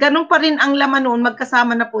 ganun pa rin ang laman noon.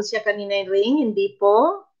 Magkasama na po siya kanina yung ring. Hindi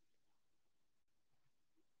po.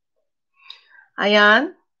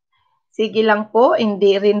 Ayan. Sige lang po,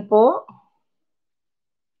 hindi rin po.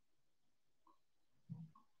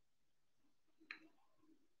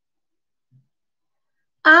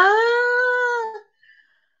 Ah!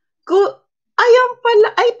 Ayan pala.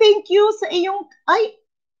 Ay, thank you sa iyong... Ay,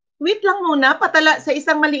 wait lang muna. Sa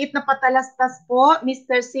isang maliit na patalastas po,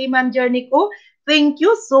 Mr. Seaman Journey ko. Thank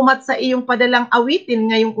you so much sa iyong padalang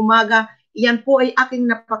awitin ngayong umaga. Iyan po ay aking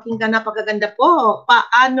napakinggan, napakaganda po.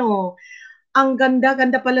 Paano? Ang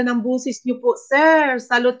ganda-ganda pala ng busis niyo po, sir.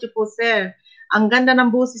 Salute niyo po, sir. Ang ganda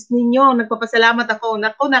ng busis ninyo. Nagpapasalamat ako.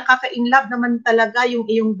 Naku, nakaka-inlove naman talaga yung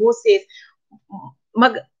iyong busis.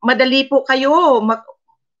 Madali po kayo.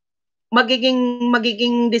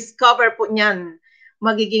 Magiging discover po niyan.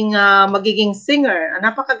 Magiging singer.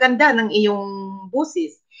 Napakaganda ng iyong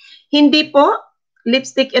busis. Hindi po.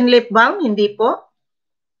 Lipstick and lip balm, hindi po.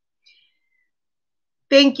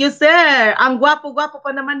 Thank you, sir. Ang gwapo-gwapo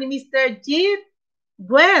pa naman ni Mr. Jeep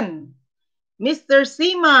Gwen. Mr.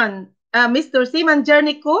 Seaman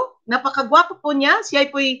Journey ko, napakagwapo po niya.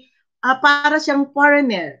 Siya po'y para siyang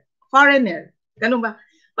foreigner. Ganun ba?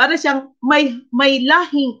 Para siyang may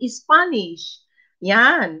lahing Spanish.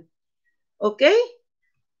 Yan. Okay?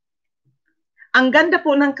 Ang ganda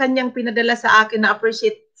po ng kanyang pinadala sa akin, na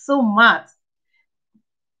appreciate so much.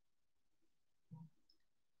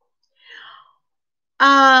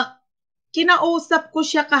 Kinausap ko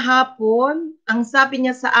siya kahapon. Ang sabi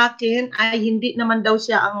niya sa akin ay hindi naman daw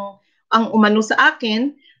siya ang umano sa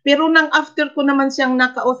akin. Pero nang after ko naman siyang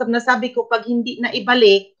nakausap, na sabi ko pag hindi na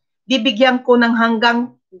ibalik, bibigyan ko ng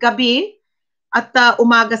hanggang gabi at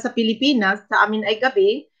umaga sa Pilipinas, sa amin ay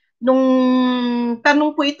gabi. Nung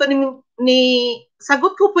tanong po ito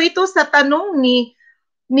sagot ko po ito sa tanong ni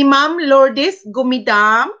Ma'am Lourdes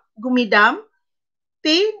Gumidam,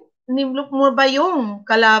 nimlok mo ba yung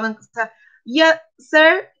kalaban sa... Yeah,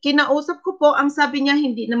 sir, kinausap ko po, ang sabi niya,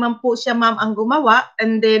 hindi naman po siya ma'am ang gumawa.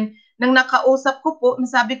 And then, nang nakausap ko po,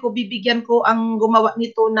 sabi ko, bibigyan ko ang gumawa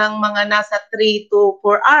nito ng mga nasa 3 to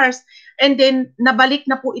 4 hours. And then, nabalik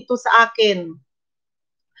na po ito sa akin.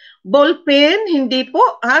 Ballpen, hindi po.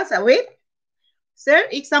 Wait. Sir,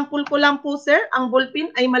 example ko lang po, sir. Ang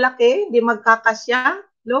ballpen ay malaki, hindi magkakasya.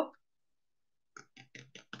 Look.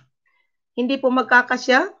 Hindi po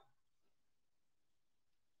magkakasya.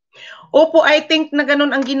 Opo, I think na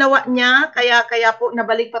ganun ang ginawa niya, kaya po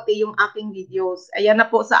nabalik pati yung aking videos. Ayan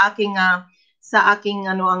na po sa aking ang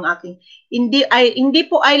aking. Hindi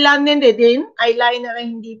po eyeliner din, eyeliner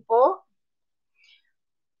hindi po.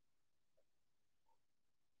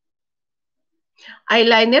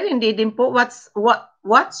 Eyeliner hindi din po,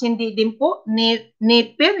 watch hindi din po,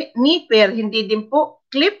 nipper hindi din po,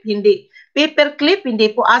 clip hindi, paper clip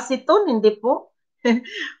hindi po, acetone hindi po.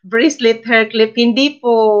 Bracelet, hair clip hindi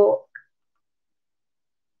po.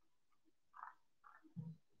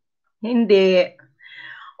 Hindi.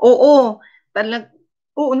 Oo,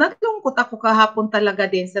 nalungkot ako kahapon talaga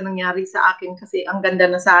din sa nangyari sa akin kasi ang ganda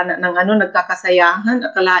na sana ng nagkakasayahan.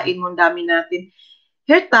 Akalain mo ang dami natin.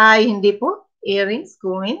 Hair tie, hindi po. Earrings,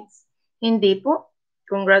 coins, hindi po.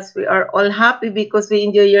 Congrats, we are all happy because we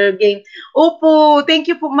enjoy your game. Opo, thank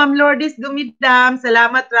you po Ma'am Lourdes Gumidam.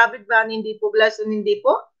 Salamat, Rabbit Van, hindi po. Blushon, hindi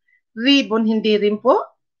po. Ribbon, hindi rin po.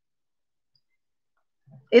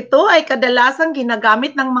 Ito ay kadalasang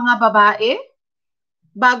ginagamit ng mga babae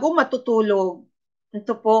bago matutulog.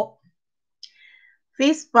 Ito po.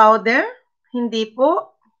 Face powder, hindi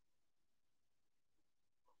po.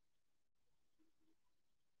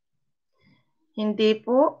 Hindi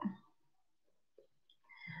po.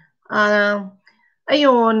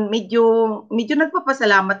 Ayun, medyo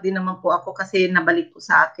nagpapasalamat din naman po ako kasi nabalik po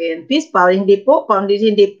sa akin. Face powder, hindi po.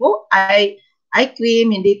 Foundation, hindi po. Eye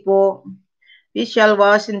cream, hindi po. Facial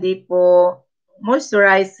wash, hindi po.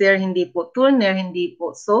 Moisturizer, hindi po. Toner, hindi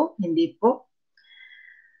po. Soap, hindi po.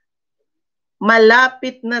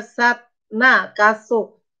 Malapit na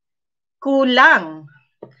kaso kulang.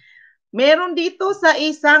 Meron dito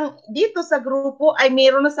sa grupo ay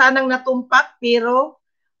meron na sanang natumpak pero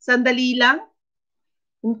sandali lang.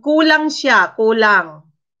 Kulang siya, kulang.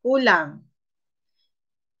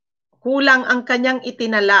 Kulang ang kanyang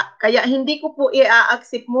itinala. Kaya hindi ko po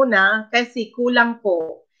i-accept muna kasi kulang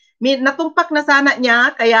po. Natumpak na sana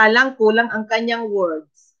niya, kaya lang kulang ang kanyang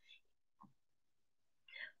words.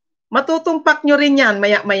 Matutumpak nyo rin yan,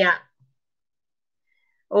 maya-maya.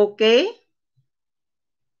 Okay?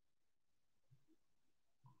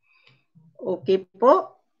 Okay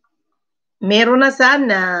po. Meron na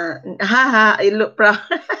sana.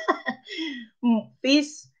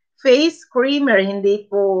 Face creamer, hindi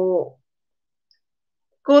po.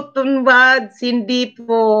 Cotton buds, hindi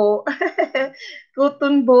po.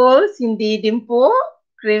 Cotton balls, hindi din po.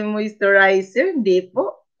 Cream moisturizer, hindi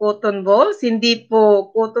po. Cotton balls, hindi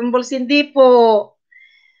po. Cotton balls, hindi po.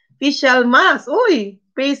 Facial mask, uy.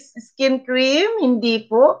 Face skin cream, hindi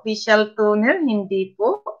po. Facial toner, hindi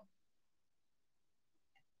po.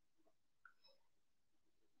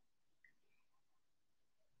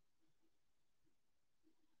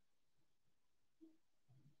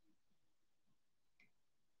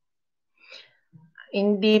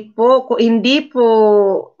 Hindi po, hindi po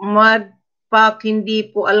mudpack, hindi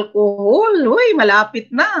po alcohol. Uy, malapit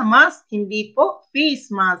na. Mask, hindi po. Face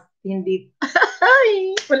mask, hindi.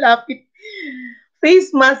 Ay, malapit.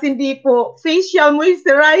 Face mask, hindi po. Facial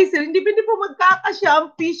moisturizer, hindi po magkakasya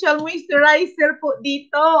ang facial moisturizer po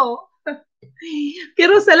dito.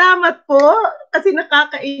 Pero salamat po kasi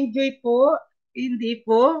nakaka-enjoy po. Hindi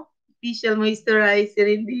po. Facial moisturizer,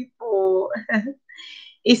 hindi po.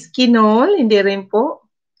 Iskinol, hindi rin po.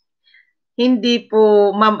 Hindi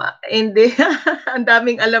po, Ma'am, hindi. Ang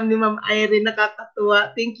daming alam ni Ma'am Irene,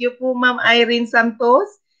 nakakatuwa. Thank you po, Ma'am Irene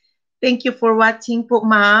Santos. Thank you for watching po,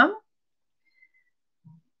 Ma'am.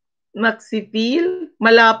 Maxipil,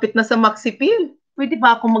 malapit na sa Maxipil. Pwede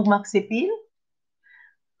ba ako mag-Maxipil?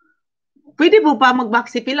 Pwede po ba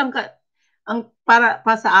mag-Maxipil ang para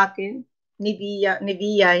pa sa akin? Nivea,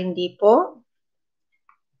 hindi po.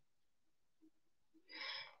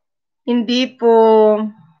 Hindi po.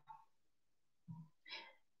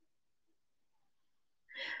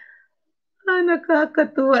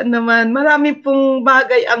 Nakakatuwa naman. Marami pong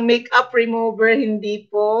bagay ang makeup remover,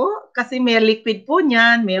 hindi po. Kasi may liquid po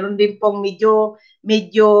niyan. Meron din pong medyo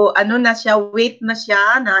ano na siya, weight na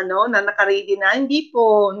siya, na naka-ready na. Hindi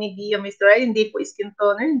po Nivea Moisturizer, hindi po skin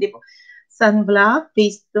toner, hindi po sunblock,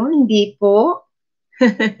 face tone, hindi po.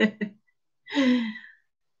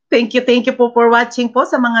 Thank you po for watching po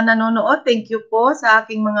sa mga nanonood. Thank you po sa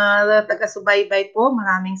aking mga taga-subaybay po.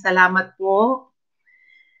 Maraming salamat po.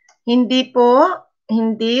 Hindi po,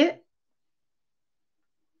 hindi.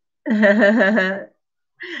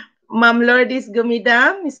 Ma'am Lourdes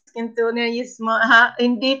Gumidam, skin toner is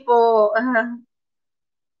hindi po.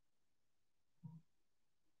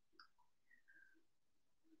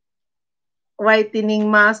 Whitening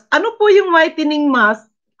mask. Ano po yung whitening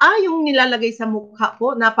mask? Yung nilalagay sa mukha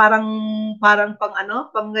po na parang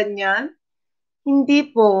pang ganyan. Hindi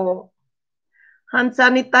po. Hand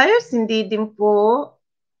sanitizers, hindi din po.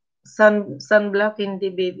 Sunblock,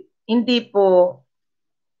 hindi baby. Hindi po.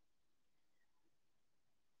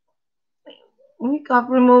 Makeup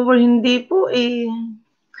remover, hindi po eh.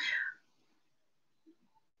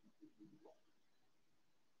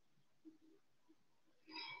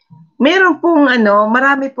 Meron pong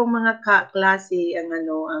marami pong mga klase ang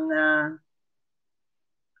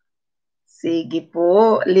sige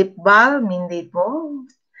po, lip balm, hindi po.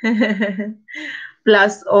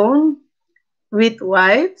 Plus on, with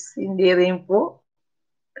wipes, hindi rin po.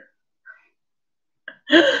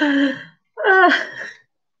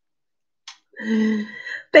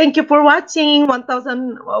 Thank you for watching.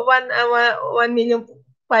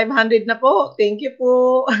 1,000,000,500 na po. Thank you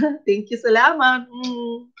po. Thank you, salamat.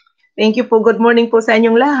 Thank you po. Good morning po sa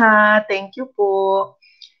inyong lahat. Thank you po.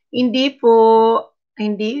 Hindi po.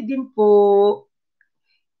 Hindi din po.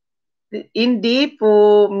 Hindi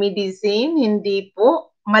po medicine. Hindi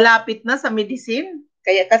po. Malapit na sa medicine.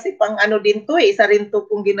 Kaya kasi pang din to eh. Isa rin to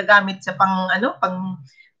kung ginagamit sa pang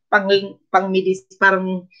medicine.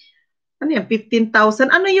 Parang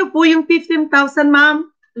 15,000. Ano yun po yung 15,000, ma'am?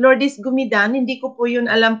 Lourdes Gumidan, hindi ko po yun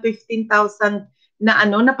alam 15,000 na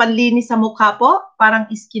na panlinis sa mukha po? Parang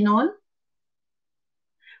iskinol?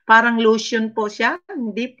 Parang lotion po siya?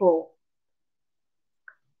 Hindi po.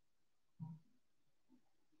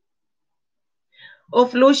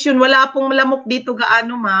 Off lotion, wala pong lamok dito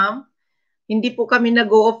gaano, ma'am. Hindi po kami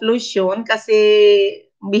nag-o-off lotion kasi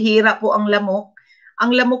bihira po ang lamok.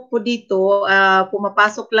 Ang lamok po dito,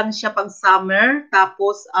 pumapasok lang siya pag summer,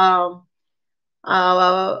 tapos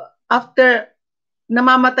after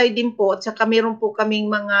namamatay din po, at saka meron po kaming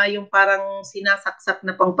mga yung parang sinasaksak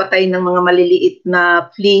na pangpatay ng mga maliliit na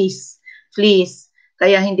fleas.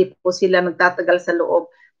 Kaya hindi po sila nagtatagal sa loob.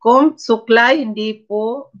 Kung suklay, hindi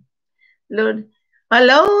po. Lord.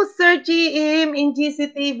 Hello, Sir GM in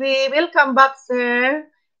GCTV. Welcome back, sir.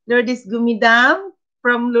 Lourdes Gumidam.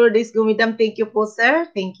 From Lourdes Gumidam, thank you po, sir.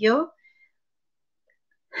 Thank you.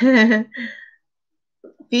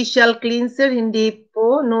 Facial cleanser, hindi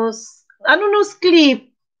po. Nose clip?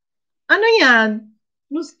 Ano yan?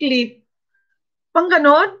 Nose clip? Pang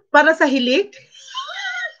ganon? Para sa hilik?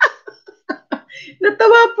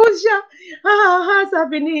 Natawa po siya. Ha, ha, ha,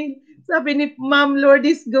 sabi ni Ma'am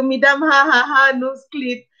Lourdes Gumidam, ha, ha, ha, nose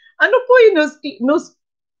clip. Ano po yung nose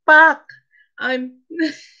pack?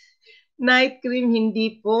 Night cream,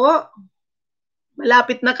 hindi po.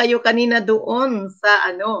 Malapit na kayo kanina doon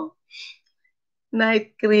sa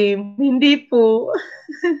night cream. Hindi po.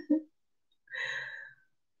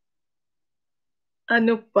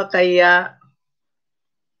 Ano pa kaya?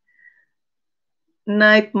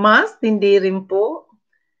 Night mask, hindi rin po.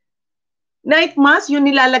 Night mask, yun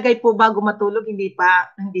nilalagay po bago matulog, hindi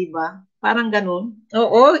pa, hindi ba? Parang ganun.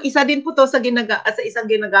 Oo, isa din po to sa isang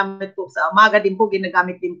ginagamit po sa umaga din po,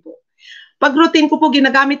 ginagamit din po. Pag routine ko po,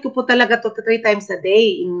 ginagamit ko po talaga to 3 times a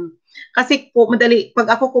day. Kasi po, madali, pag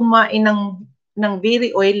ako kumain ng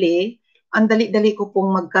very oily, ang dali-dali ko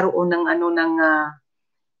pong magkaroon ng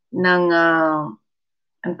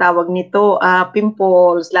ang tawag nito,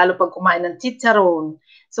 pimples, lalo pag kumain ng chicharon.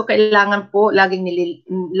 So, kailangan po, lagi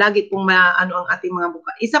pong ang ating mga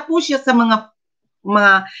buka. Isa po siya sa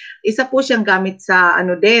isa po siyang gamit sa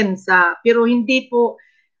pero hindi po,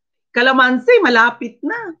 kalamansi, malapit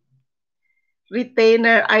na.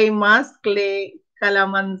 Retainer eye mask,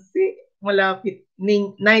 kalamansi, malapit.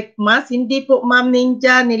 Night mask, hindi po, Ma'am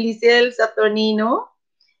Ninja, Nilisel Saturnino.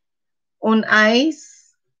 On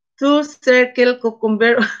ice, 2 circle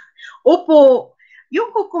cucumber. Opo,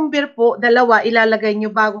 yung cucumber po, 2 ilalagay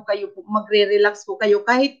nyo bago kayo magre-relax po kayo.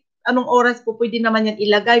 Kahit anong oras po, pwede naman yan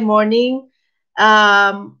ilagay, morning,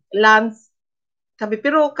 lunch, sabi.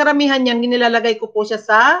 Pero karamihan yan, nilalagay ko po siya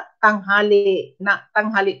sa tanghali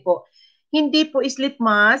po. Hindi po sleep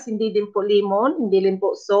mask, hindi din po lemon, hindi din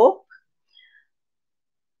po soap.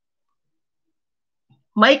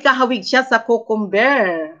 May kahawig siya sa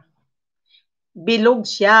cucumber. Bilog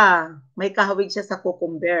siya. May kahawig siya sa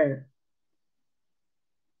cucumber.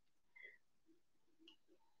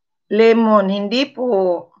 Lemon, hindi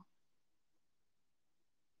po.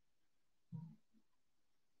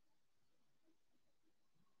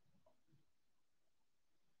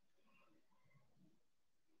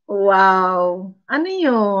 Wow. Ano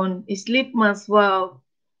yun? Sleep mask, wow.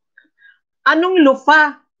 Anong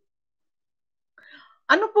lufa?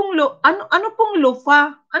 Ano pong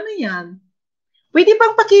lufa? Ano yan? Pwede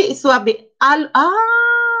bang paki-swabe?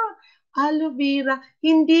 Aloe vera.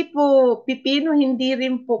 Hindi po. Pipino, hindi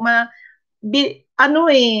rin po.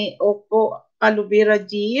 Opo, aloe vera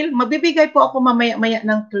gel. Magbibigay po ako mamaya-maya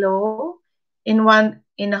ng clue in 1.5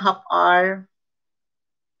 hour.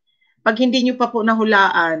 Pag hindi nyo pa po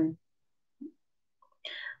nahulaan.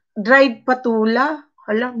 Dried patula.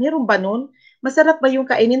 Hala, meron ba nun? Masarap ba yung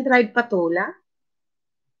kainin dried patula?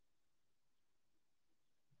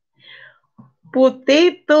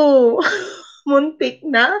 Potato. Muntik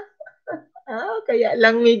na. Kaya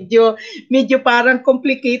lang medyo parang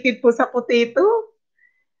complicated po sa potato.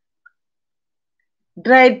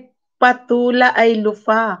 Dried patula ay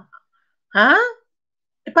lufa. Ha?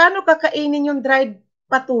 Paano kakainin yung dried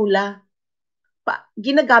patula?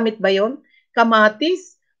 Ginagamit ba yon?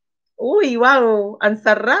 Kamatis? Uy, wow, ang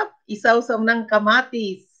sarap. Isawsaw ng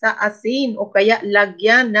kamatis sa asin o kaya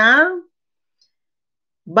lagyan ng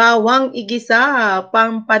bawang igisa,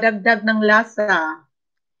 pampadagdag ng lasa.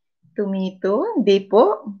 Tomato? Hindi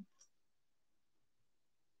po.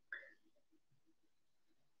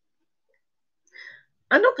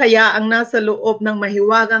 Ano kaya ang nasa loob ng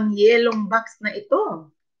mahiwagang yelong box na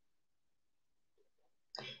ito?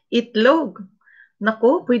 Itlog.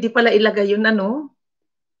 Naku, pwede pala ilagay yun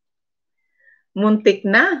muntik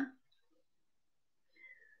na.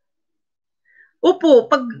 Opo,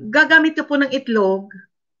 pag gagamit ka po ng itlog,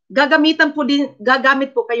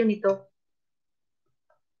 gagamit po kayo nito.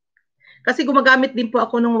 Kasi gumagamit din po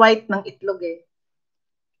ako ng white ng itlog eh.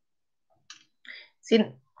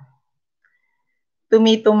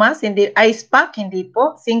 Tomato mask, hindi. Ice pack, hindi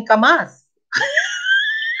po. Singkamas.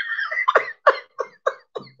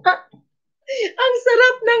 Ang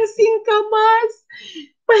sarap ng singkamas.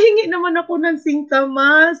 Pahingi naman ako ng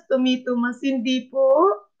singkamas. Tomato mask, hindi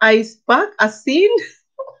po. Ice pack, asin.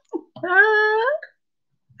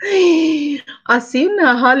 Asin,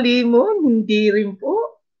 limon, hindi rin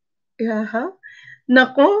po.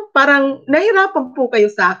 Nako, parang nahirapan po kayo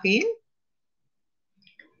sa akin.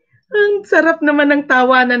 Ang sarap naman ng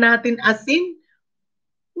tawanan natin, asin.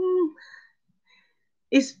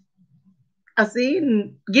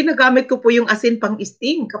 Asin. Ginagamit ko po yung asin pang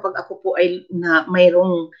steam kapag ako po ay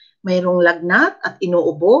mayroong lagnat at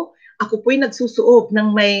inuubo. Ako po ay nagsusuob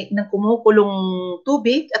ng kumukulong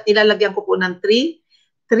tubig at ilalagyan ko po ng 3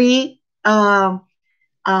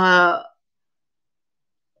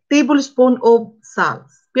 tablespoon of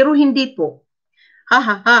salt. Pero hindi po.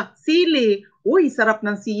 Sili. Uy, sarap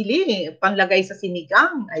ng sili. Panlagay sa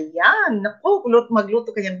sinigang. Ayan. Naku,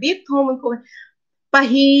 magluto kanyang bithom.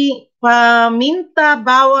 paminta,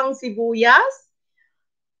 bawang, sibuyas.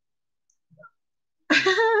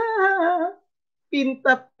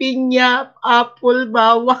 Pinta, pinya, apple,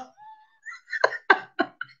 bawang.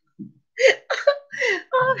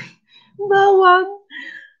 Ay, bawang.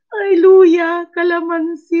 Ay, luya,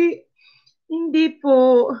 kalamansi. Hindi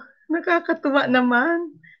po. Nakakatuwa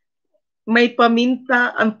naman. May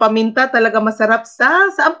paminta. Ang paminta talaga masarap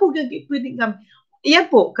saan po pwedeng gamit?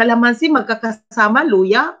 Iyan po, kalamansi magkakasama,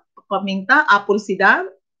 luya, paminta, apple cider,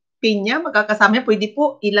 pinya, magkakasama. Pwede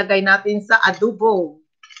po ilagay natin sa adobo.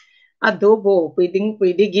 Adobo,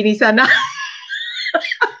 pwede ginisa na.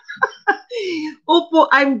 Opo,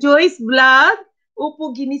 I'm Joyce Vlog.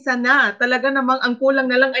 Opo, ginisa na. Talaga namang ang kulang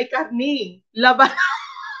na lang ay karni. Laban.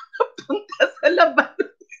 Punta sa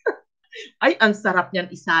labanos. Ay, ang sarap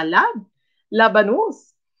niyan isalad.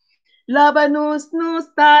 Labanos. Labanos,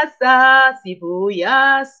 mustasa,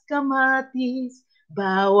 sibuyas, kamatis,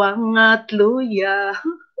 bawang at luya.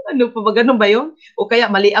 Ano pa ba? Ganun ba yun? O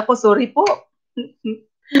kaya mali ako, sorry po.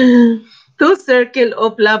 Two circle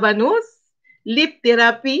of labanos. Lip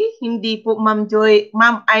therapy, hindi po Ma'am Joy.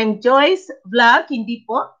 Ma'am, I'm Joyce Vlog, hindi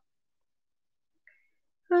po.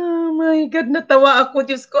 Oh my God, natawa ako.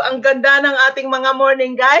 Diyos ko, ang ganda ng ating mga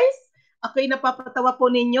morning, guys. Ako'y napapatawa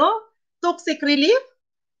po ninyo. Toxic relief.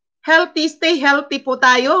 Healthy, stay healthy po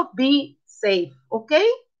tayo. Be safe. Okay?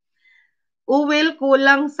 Uwil,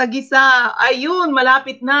 kulang sa gisa. Ayun,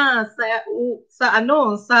 malapit na sa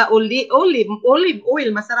olive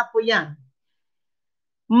oil. Masarap po yan.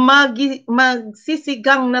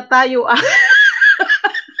 Magsisigang na tayo.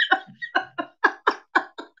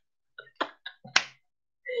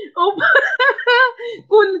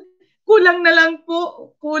 Kulang na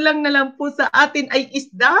lang po sa atin ay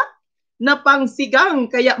isda na pangsigang.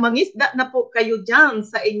 Kaya mangisda na po kayo dyan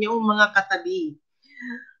sa inyong mga katabi.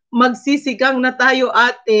 Magsisigang na tayo,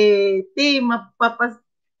 ate.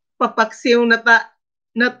 Papaksiw na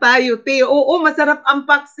tayo, te. Oo, masarap ang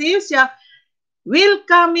paksiw siya.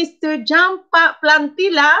 Welcome, Mr. Jam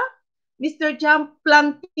Plantila. Mr. Jam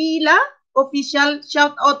Plantila, official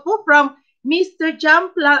shout out po from Mr.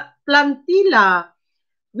 Jam Plantila.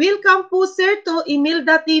 Welcome po, sir, to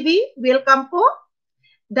Imelda TV. Welcome po.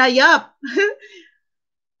 Dayap.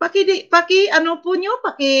 Pakilapit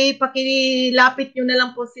nyo na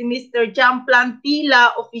lang po si Mr. Jam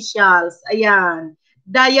Plantila Officials. Ayan.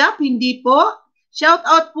 Dayap, hindi po. Shout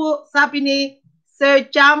out po, sabi ni Sir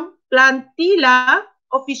Jam Plantila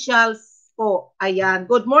Officials po. Ayan.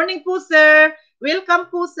 Good morning po, sir. Welcome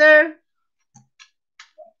po, sir.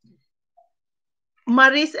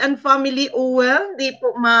 Maris and Family Oil, di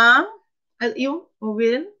po, ma'am. Yung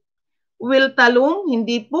Will talong,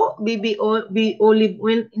 hindi po. Olive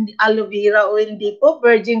oil, hindi, aloe vera oil, hindi po.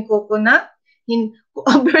 Virgin coconut,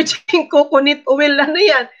 virgin coconut oil, ano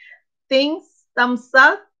yan? Thumbs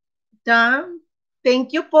up.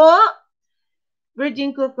 Thank you po.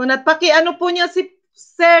 Virgin coconut. Ano po niya si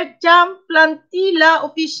Sir Jam Plantila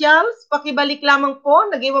Officials. Pakibalik lamang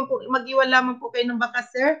po. Mag-iwan lamang po kayo ng baka,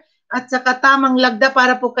 sir. At saka tamang lagda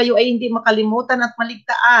para po kayo ay hindi makalimutan at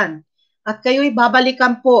maligtaan. At kayo'y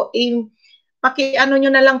babalikan po. Paki-ano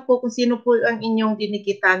nyo na lang po kung sino po ang inyong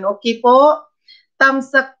dinikitan. Okay po?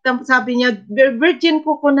 Sabi niya, virgin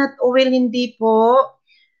coconut oil, hindi po.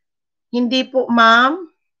 Hindi po, ma'am.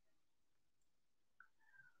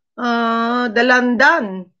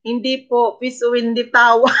 Dalandan. Hindi po. Fish oil, hindi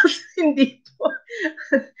tawas. Hindi po.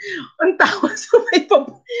 Ang tawas.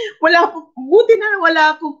 Wala po. Buti na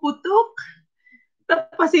wala akong putok.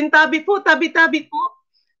 Pasintabi po. Tabi-tabi po.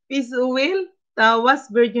 Fish oil.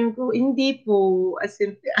 Tawas, virgin ko, hindi po.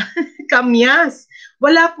 Kamyas.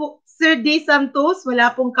 Wala po, Sir D. Santos,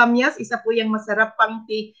 wala pong kamyas. Isa po yung masarap pang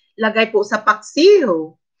lagay po sa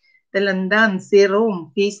paksiw. Talandan,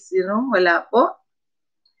 serum, fish serum, wala po.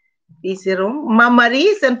 Fish serum. Ma'am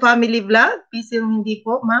Maris and Family Vlog, fish serum, hindi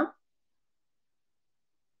po, ma'am.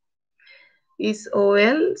 Fish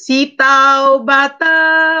oil. Sitaw,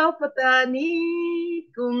 bataw, patani,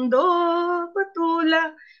 kundo,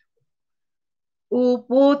 patula.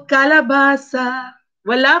 Upot, kalabasa.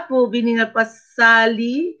 Wala po,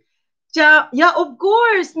 biningapasali. Yeah, of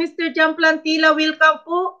course, Mr. Jam Plantila, welcome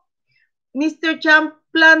po. Mr. Jam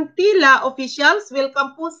Plantila Officials,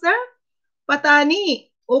 welcome po, sir.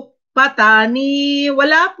 Patani. Patani.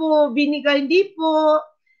 Wala po, binigay, hindi po.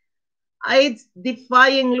 AIDS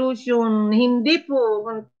defying lotion, hindi po.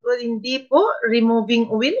 Hindi po.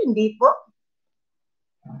 Removing oil, hindi po.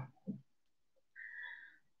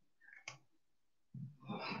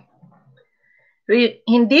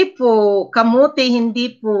 Hindi po. Kamuti,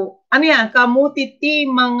 hindi po. Ano yan? Kamuti tea,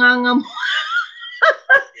 mangangam.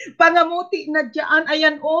 pangamuti na dyan.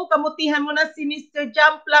 Ayan, kamutihan mo na si Mr.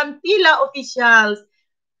 Jam Plantila Officials.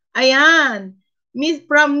 Ayan. Miss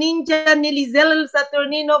from Ninja ni Lizelle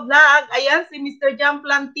Saturnino Vlog. Ayan, si Mr. Jam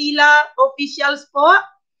Plantila Officials po.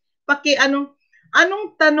 Anong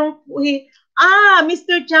tanong po?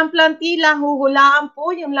 Mr. Jam Plantila, huhulaan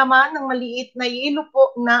po yung laman ng maliit na yelo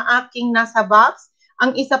po na aking nasa box.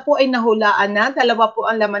 Ang isa po ay nahulaan na, dalawa po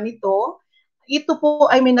ang laman nito. Ito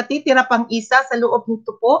po ay may natitira pang isa sa loob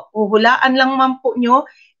nito po. Huhulaan lang man po nyo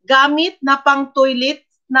gamit na pang toilet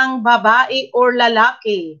ng babae or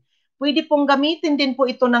lalaki. Pwede pong gamitin din po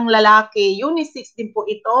ito ng lalaki. Unisex din po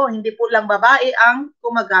ito. Hindi po lang babae ang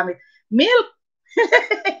gumagamit. Milk.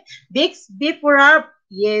 Bix, beef wrap.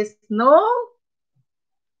 Yes, no?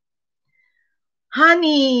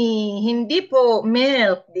 Honey. Hindi po.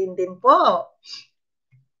 Milk din po.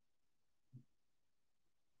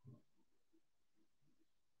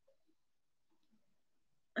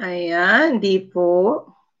 Ayan, di po.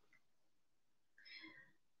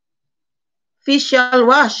 Facial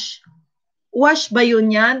wash. Wash ba yun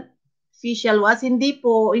yan? Facial wash? Hindi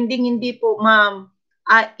po, ma'am.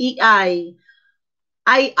 Ay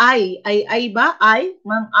ba?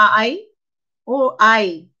 Ma'am, O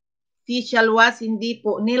ay. Facial wash, hindi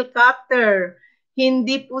po. Nail cutter.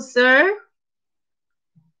 Hindi po, sir.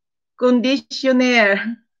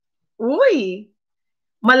 Conditioner. Uy.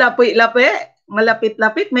 Malapit-lapit.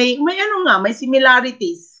 May may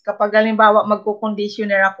similarities. Kapag halimbawa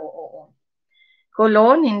magko-conditioner ako, oo.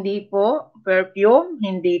 Cologne, hindi po. Perfume,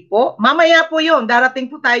 hindi po. Mamaya po yun. Darating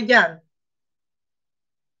po tayo dyan.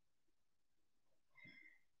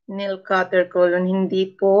 Nail cutter, cologne,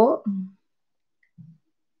 hindi po.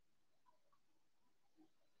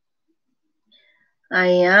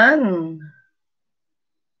 Ayan.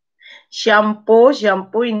 Shampoo,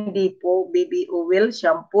 hindi po. Baby oil,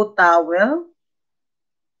 shampoo, towel.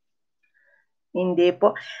 Hindi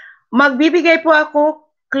po. Magbibigay po ako,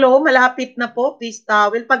 Chloe, malapit na po, please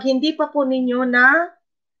towel. Pag hindi pa po ninyo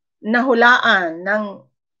nahulaan ng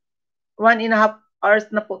 1.5 hours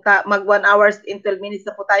na po, mag 1 hours and 12 minutes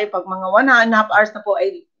na po tayo. Pag mga 1.5 hours na po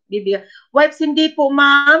ay bibigyan. Wipes, hindi po,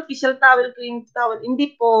 ma'am. Facial towel, cream towel,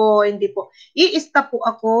 hindi po. I-stop po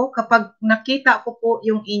ako kapag nakita ko po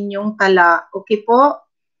yung inyong tala. Okay po?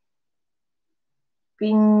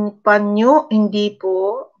 Panyo, hindi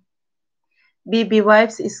po. BB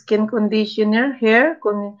wipes, skin conditioner, hair,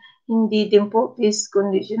 hindi din po. Face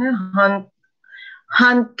conditioner,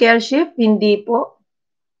 hand kerchief, hindi po.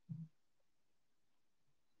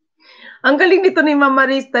 Ang galing nito ni Ma'am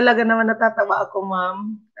Maris, talaga naman natatawa ako,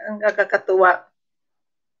 ma'am. Ang kakatuwa.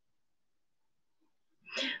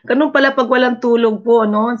 Ganun pala pag walang tulog po,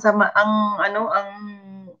 no?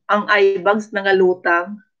 Ang eye bags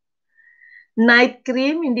nangalutang. Night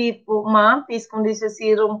cream, hindi po, ma'am. Face conditioner,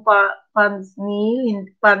 serum pants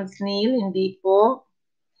nail, hindi po.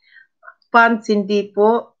 Pants, hindi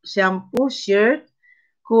po. Shampoo, shirt,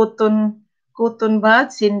 cotton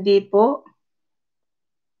buds, hindi po.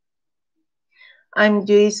 I'm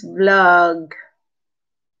Joyce Vlog.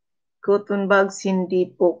 Cotton bags, hindi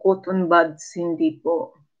po. Cotton buds, hindi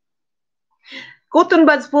po. Cotton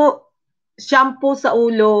buds po, shampoo sa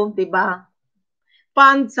ulo, di ba?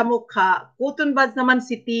 Pants sa mukha. Cotton buds naman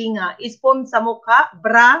si tinga. Spoon sa mukha.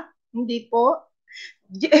 Bra, hindi po.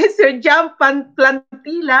 Sir Jam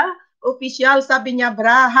Plantila, official, sabi niya,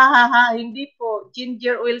 bra, hindi po.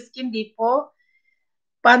 Ginger oil skin, hindi po.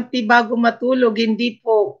 Panty bago matulog, hindi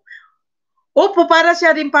po. Opo, para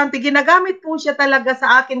siya rin panty. Ginagamit po siya talaga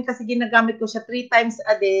sa akin kasi ginagamit ko siya 3 times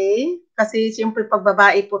a day. Kasi siyempre pag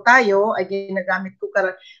babae po tayo, ay ginagamit ko.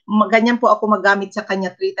 Ganyan po ako magamit sa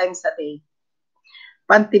kanya 3 times a day.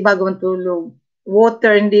 Panty bago matulog.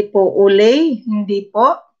 Water, hindi po. Olay, hindi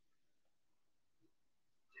po.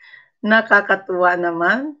 Nakakatuwa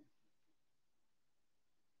naman.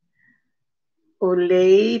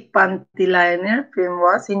 Olay, panty liner, cream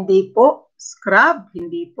wash, hindi po. Scrub,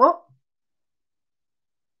 hindi po.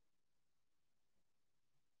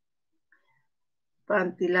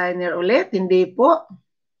 Panty liner ulit, hindi po.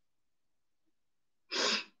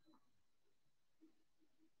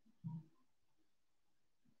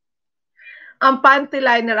 Ang panty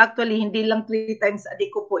liner, actually, hindi lang 3 times a day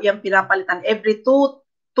ko po yung pinapalitan. Every 2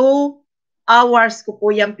 hours ko po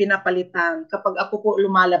yung pinapalitan kapag ako po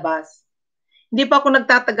lumalabas. Hindi pa ako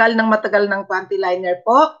nagtatagal ng matagal ng panty liner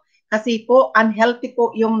po. Kasi po, unhealthy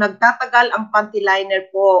po yung nagtatagal ang panty liner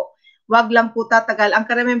po. Wag lang po tatagal. Ang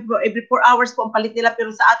karamihan po, every 4 hours po ang palit nila.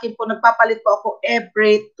 Pero sa akin po, nagpapalit po ako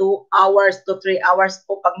every 2 hours to 3 hours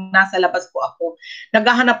po pag nasa labas po ako.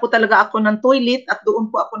 Naghahanap po talaga ako ng toilet at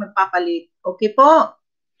doon po ako nagpapalit. Okay po?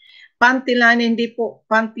 Pantyline, hindi po.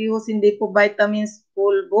 Pantyhose, hindi po. Vitamins,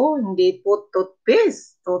 pulbo, hindi po.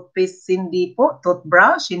 Toothpaste, hindi po.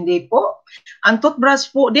 Toothbrush, hindi po. Ang toothbrush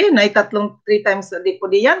po din ay 3 times a day po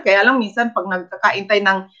diyan. Kaya lang minsan pag nagkakain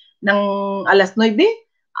tayo ng alas 9,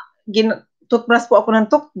 toothbrush po ako ng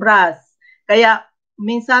toothbrush. Kaya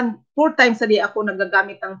minsan 4 times a day ako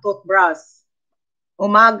nagagamit ng toothbrush.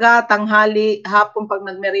 Umaga, tanghali, hapon pag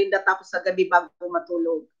nagmerienda, tapos sa gabi bago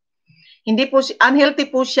matulog. Hindi po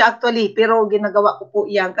unhealthy po siya actually, pero ginagawa ko po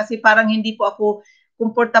yan kasi parang hindi po ako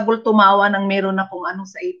comfortable tumawa ng meron akong ano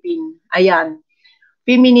sa ipin. Ayan.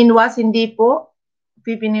 Feminine wash, hindi po.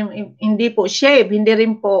 Feminine, hindi po. Shave, hindi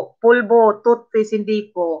rin po. Pulbo, toothpaste, hindi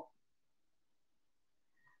po.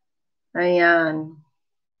 Ayan.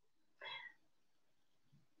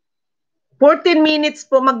 14 minutes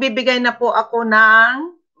po, magbibigay na po ako ng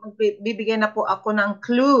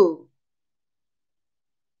clue.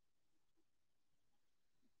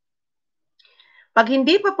 Pag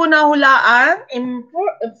hindi pa po nahulaan, in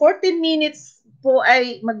 14 minutes po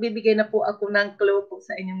ay magbibigay na po ako ng clue po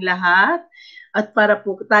sa inyong lahat. At para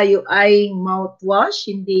po tayo ay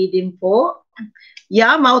mouthwash, hindi din po.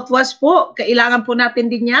 Yeah, mouthwash po. Kailangan po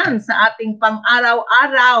natin din yan sa ating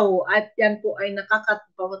pang-araw-araw. At yan po ay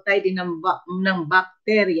nakakapatay din ng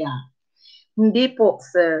bakterya. Hindi po,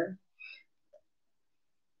 sir.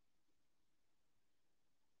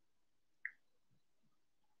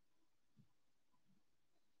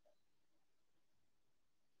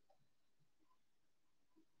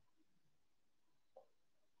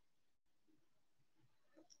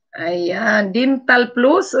 Ayan, Dental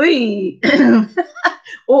Plus. Uy!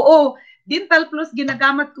 Oo, Dental Plus,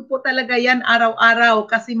 ginagamit ko po talaga yan araw-araw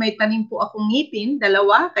kasi may tanim po akong ngipin,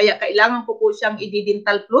 2, kaya kailangan ko po siyang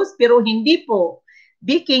i-Dental Plus, pero hindi po.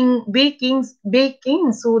 Baking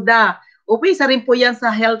soda. Okay, isa rin po yan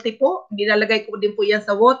sa healthy po. Nilalagay ko din po yan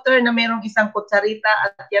sa water na merong 1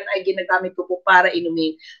 kutsarita at yan ay ginagamit ko po para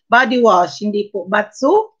inumin. Body wash, hindi po.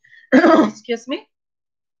 Batso, excuse me.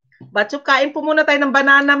 Batso, kain po muna tayo ng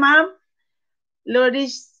banana, ma'am.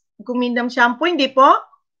 Loris Gumindam shampoo, hindi po?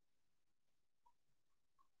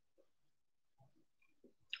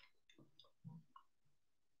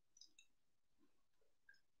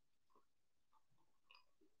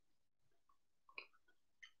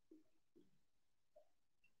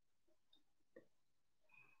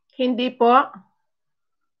 Hindi po.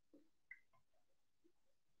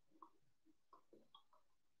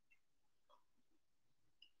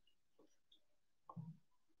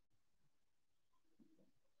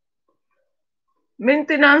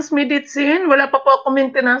 Maintenance medicine. Wala pa po ako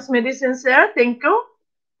maintenance medicine, sir. Thank you.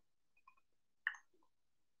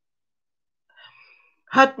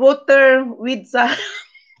 Hot water with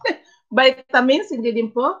vitamins. Hindi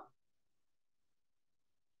din po.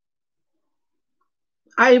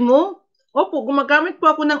 IMO. Opo, gumagamit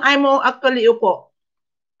po ako ng IMO. Actually, opo.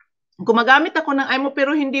 Gumagamit ako ng IMO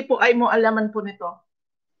pero hindi po IMO alaman po nito.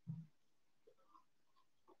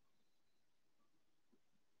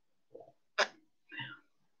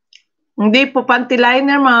 Hindi po panty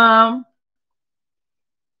liner, ma'am.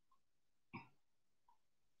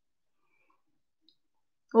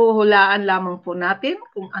 Huhulaan lamang po natin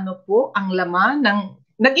kung ano po ang laman ng...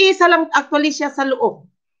 Nag-iisa lang actually siya sa loob.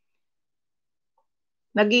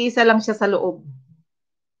 Nag-iisa lang siya sa loob.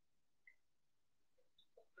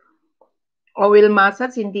 Oil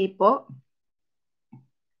massage, hindi po.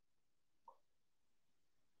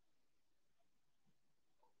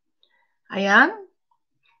 Ayan.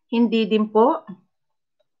 Hindi din po.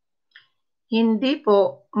 Hindi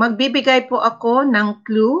po. Magbibigay po ako ng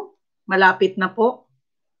clue. Malapit na po.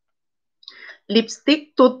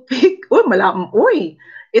 Lipstick, toothpick. Uy, uy.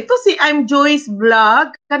 Ito si I'm Joy's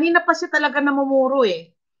Vlog. Kanina pa siya talaga namumuro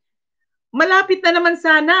eh. Malapit na naman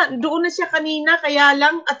sana. Doon na siya kanina. Kaya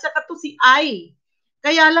lang, at saka to si I.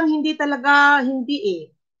 Kaya lang hindi talaga, hindi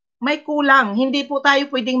eh. May kulang. Hindi po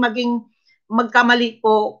tayo pwedeng magkamali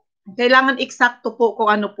po. Kailangan eksakto po kung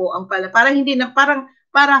ano po ang pala. Para hindi na,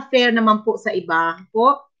 para fair naman po sa iba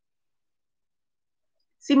po.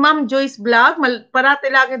 Si Ma'am Joyce Vlog,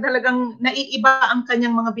 parati lagi talagang naiiba ang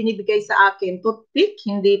kanyang mga binibigay sa akin. Toothpick,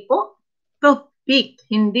 hindi po. Toothpick,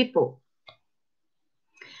 hindi po.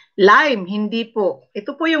 Lime, hindi po.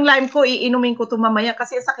 Ito po yung lime ko, iinumin ko ito mamaya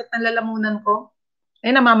kasi sakit ng lalamunan ko.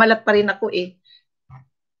 Eh, namamalat pa rin ako eh.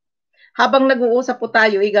 Habang nag-uusap po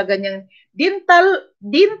tayo, igaganyan.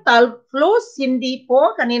 Dental floss, hindi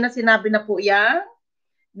po. Kanina sinabi na po yan.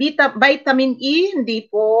 Vitamin E, hindi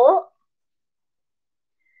po.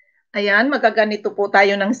 Ayan, magaganito po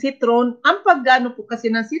tayo ng citron. Ang paggano po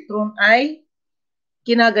kasi ng citron ay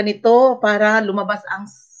kinaganito para lumabas ang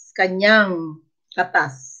kanyang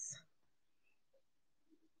katas.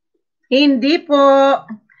 Hindi po.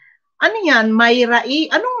 Ano yan? Mayra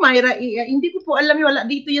E? Anong Mayra E? Hindi ko po alam. Wala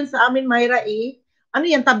dito yan sa amin, Mayra E. Ano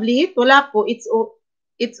yan? Tablet? Wala po. It's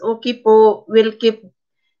okay po. We'll keep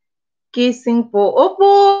kissing po.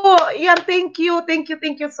 Opo! Yan, thank you. Thank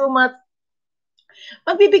you so much.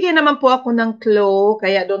 Magbibigay naman po ako ng clue,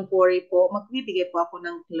 kaya don't worry po. Magbibigay po ako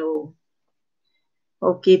ng clue.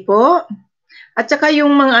 Okay po? At saka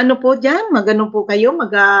yung mga ano po dyan, magano po kayo,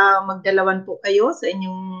 magdalawan po kayo sa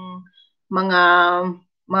inyong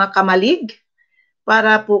mga kamalig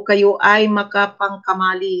para po kayo ay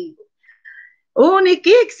makapangkamalig.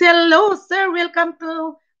 Nikix, hello sir, welcome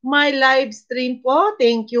to my live stream po.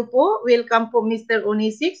 Thank you po. Welcome po Mr.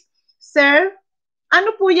 Unisix. Sir,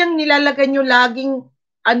 ano po yung nilalagay nyo laging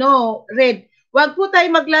red? Wag po tayo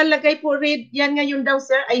maglalagay po red. Yan ngayon daw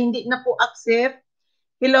sir ay hindi na po accept.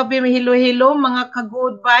 Hello, mga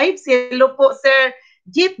ka-good vibes. Hello po, Sir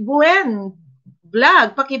Jit Buen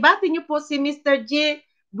Vlog. Pakibati niyo po si Mr. Jit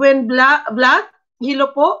Buen Vlog.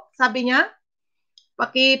 Hello po, sabi niya.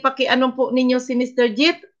 Paki-ano po ninyo si Mr.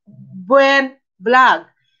 Jit Buen Vlog.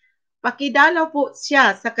 Pakidalaw po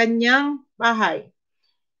siya sa kanyang bahay.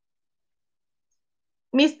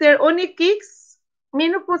 Mr. Unikix,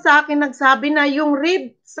 mino po sa akin nagsabi na yung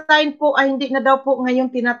red sign po ay hindi na daw po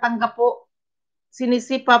ngayon tinatanggap po.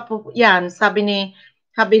 Sinisipa po yan, sabi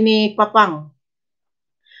ni Papang.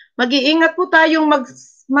 Mag-iingat po tayong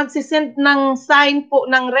magsisend ng sign po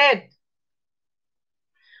ng red.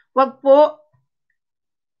 Wag po.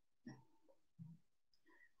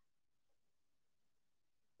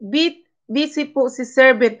 Busy po si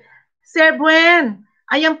Sir Bet. Sir Buen,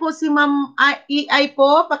 ayan po si Ma'am EI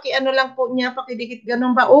po, pakiano lang po niya, pakidikit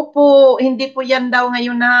ganun ba? Opo, hindi po yan daw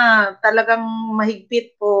ngayon na talagang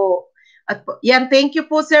mahigpit po. At po, yan, thank you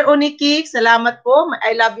po Sir Unikix. Salamat po.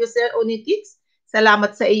 I love you Sir Unikix.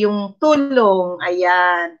 Salamat sa iyong tulong.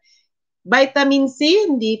 Ayan. Vitamin C,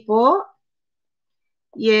 hindi po.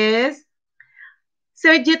 Yes.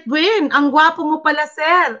 Sir Jitwin, ang gwapo mo pala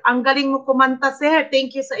sir. Ang galing mo kumanta sir.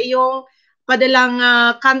 Thank you sa iyong padalang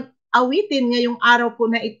awitin ngayong araw po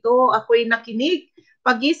na ito. Ako'y nakinig.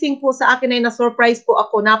 Pagising po sa akin ay na-surprise po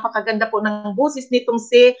ako. Napakaganda po ng boses nitong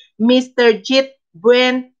si Mr.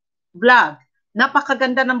 Jitwin Vlog.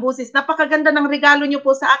 Napakaganda ng boses. Napakaganda ng regalo niyo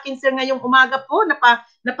po sa akin, sir, ngayong umaga po.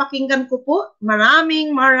 Napakinggan ko po.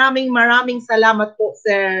 Maraming salamat po,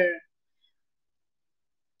 sir.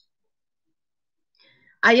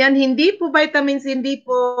 Ayan, hindi po vitamins, hindi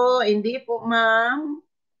po, ma'am.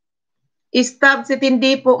 Stop sit,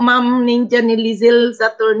 hindi po, ma'am, Ninja ni Lizelle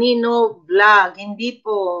Saturnino Vlog, hindi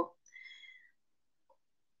po.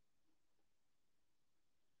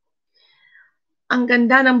 Ang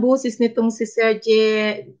ganda ng boses nitong si Sir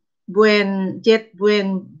Jet Buen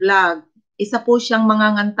Vlog. Isa po siyang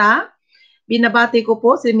manganganta. Binabati ko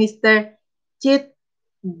po si Mr. Jet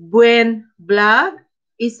Buen Vlog.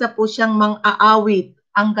 Isa po siyang mang-aawit.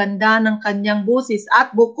 Ang ganda ng kanyang boses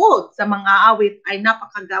at bukod sa mang-aawit ay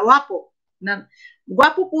napakagwapo.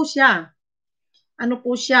 Gwapo po siya. Ano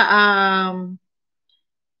po siya?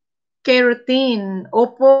 Keratin.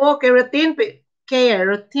 Opo, keratin.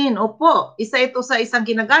 Keratin. Opo, isa ito sa isang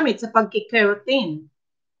ginagamit sa pagkikeratin.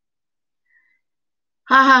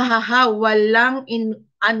 Ha, walang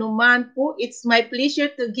anuman po. It's my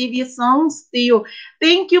pleasure to give you songs to you.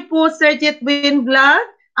 Thank you po, Sir Jetwin Vlog.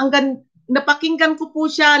 Napakinggan ko po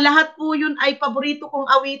siya. Lahat po yun ay paborito kong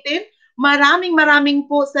awitin. Maraming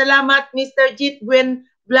po salamat, Mr. Jetwin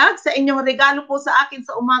Vlog, sa inyong regalo po sa akin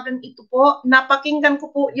sa umagang ito po. Napakinggan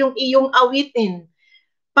ko po yung iyong awitin.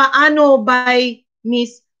 Paano by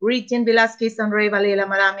Miss Regine Velasquez and Ray Valela.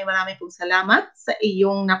 Maraming po salamat sa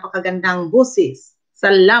iyong napakagandang boses.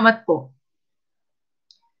 Salamat po.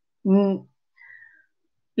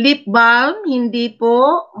 Lip balm, hindi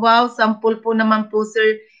po. Wow, sample po naman po,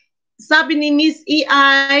 sir. Sabi ni Miss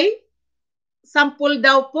EI, sample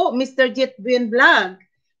daw po, Mr. Jetwin Vlog.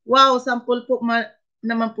 Wow, sample po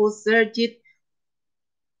naman po, Sir Jit.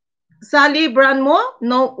 Sally brand mo?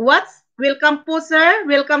 No, what's? Welcome po, sir.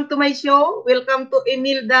 Welcome to my show. Welcome to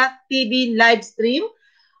Emilda TV live stream.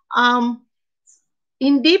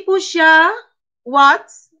 Hindi po siya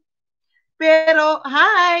what's, pero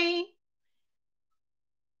hi.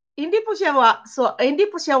 Hindi po siya what's.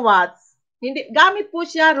 Hindi, gamit po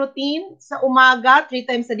siya routine sa umaga, 3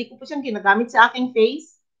 times a day ko po siyang ginagamit sa aking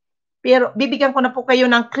face. Pero bibigyan ko na po kayo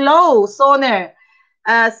ng close, Soner.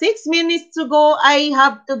 6 minutes to go, I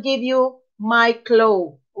have to give you my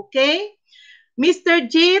clue. Okay? Mr.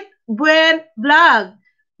 Jit Buen Vlog,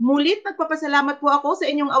 mulit nagpapasalamat po ako sa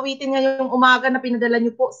inyong awitin ngayong umaga na pinadala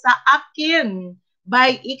niyo po sa akin.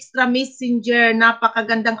 by Extra Messenger.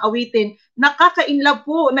 Napakagandang awitin. Nakaka-inlove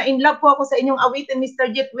po. Na-inlove po ako sa inyong awitin,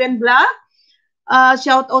 Mr. Jetwen Bla.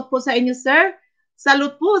 Shout out po sa inyo, sir.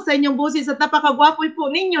 Salute po sa inyong busis at napakagwapo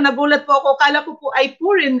po ninyo. Nagulat po ako. Kala ko po ay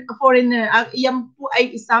foreigner. Iyan po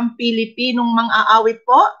ay isang Pilipinong mang-aawit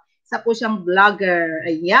po. Isa po siyang vlogger.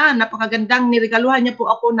 Ayan, napakagandang niregaluhan niya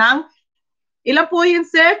po ako ng ilan po yun,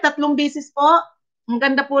 sir? 3 beses po. Ang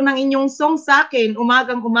ganda po ng inyong song sa akin.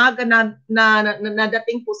 Umagang-umaga na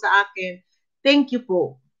dating po sa akin. Thank you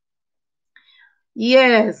po.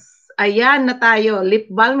 Yes. Ayan na tayo. Lip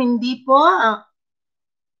balm, hindi po.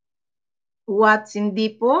 Watch,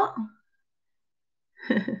 hindi po.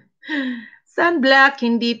 Sunblock,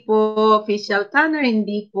 hindi po. Facial toner,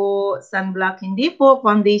 hindi po. Sunblock, hindi po.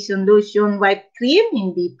 Foundation, lotion, white cream,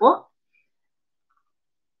 hindi po.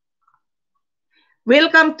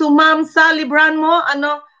 Welcome to Ma'am Sally Branmo.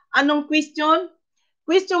 Anong question?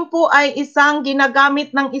 Question po ay isang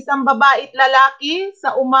ginagamit ng isang babae at lalaki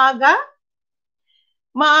sa umaga.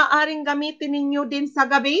 Maaaring gamitin ninyo din sa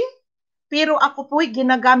gabi. Pero ako po ay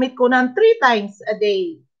ginagamit ko ng 3 times a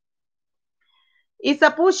day. Isa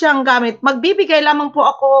po siyang gamit. Magbibigay lamang po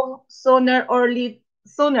ako sooner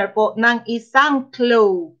po ng isang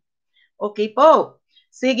clue. Okay po.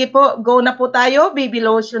 Sige po, go na po tayo. Baby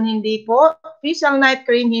lotion, hindi po. Facial night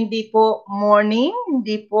cream, hindi po. Morning,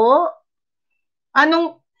 hindi po.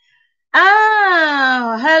 Anong?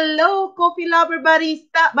 Hello, coffee lover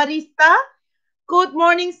barista. Good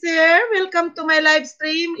morning, sir. Welcome to my live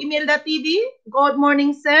stream, Imelda TV. Good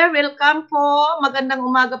morning, sir. Welcome po. Magandang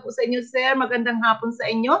umaga po sa inyo, sir. Magandang hapon sa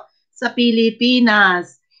inyo sa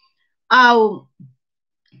Pilipinas.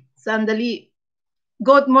 Sandali.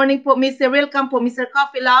 Good morning po, Mr. Welcome po, Mr.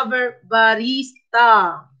 Coffee Lover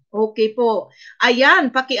Barista. Okay po.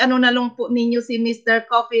 Ayan, paki-ano na lang po ninyo si Mr.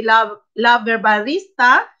 Coffee Lover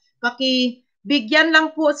Barista. Paki-bigyan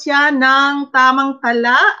lang po siya ng tamang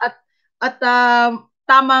tala at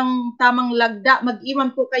tamang lagda.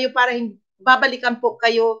 Mag-iwan po kayo para babalikan po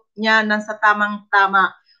kayo niya nang sa tamang-tama.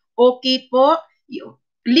 Okay po.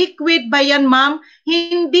 Liquid ba yan, ma'am?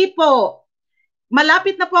 Hindi po.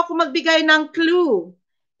 Malapit na po ako magbigay ng clue.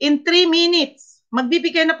 In 3 minutes,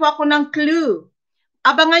 magbibigay na po ako ng clue.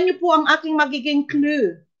 Abangan niyo po ang aking magiging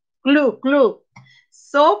clue. Clue.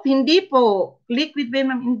 Soap, hindi po. Liquid ba,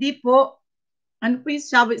 ma'am? Hindi po. Ano po yung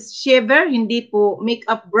shaver? Hindi po.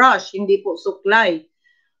 Makeup brush? Hindi po. Suklay.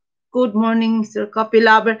 Good morning, Mr. Coffee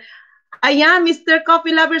Lover. Ayan, Mr.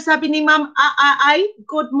 Coffee Lover, sabi ni Ma'am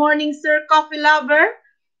Good morning, Sir Coffee Lover.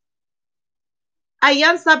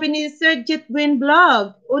 Ayan, sabi ni Sir Jetwin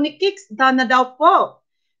Vlog. Unikix, na daw po.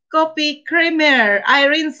 Coffee Creamer.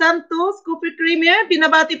 Irene Santos, Coffee Creamer.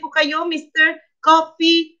 Binabati po kayo, Mr.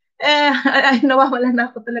 Coffee. Nawawala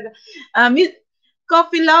na ako talaga.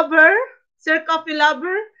 Coffee Lover. Sir Coffee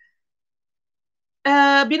Lover.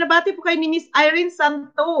 Binabati po kayo ni Miss Irene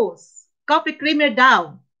Santos. Coffee Creamer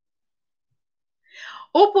daw.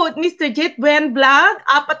 Opo, Mr. Jetwen Vlog,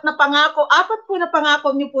 4 po na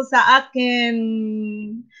pangako niyo po sa akin.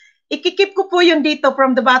 Ikikip ko po yun dito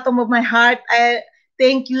from the bottom of my heart.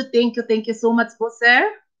 Thank you so much po,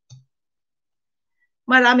 sir.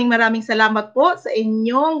 Maraming salamat po sa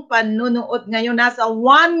inyong panunood ngayon. Nasa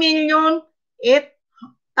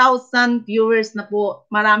 1,008,000 viewers na po.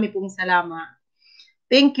 Marami pong salamat.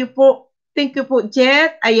 Thank you po,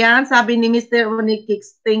 Jet. Ayan, sabi ni Mr.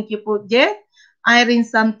 Unikix. Thank you po, Jet. Irene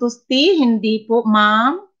Santos T, hindi po,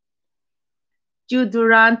 ma'am.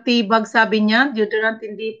 Deodorant, tibag, sabi niya. Deodorant,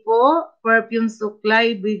 hindi po. Perfume,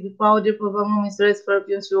 suklay, baby powder, moisturizer,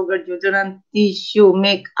 perfume, sugar, deodorant, tissue,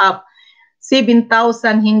 makeup.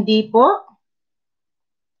 7,000, hindi po.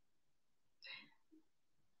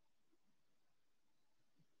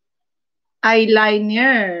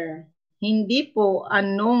 Eyeliner, hindi po.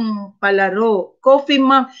 Anong palaro? Coffee,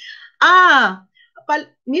 ma'am.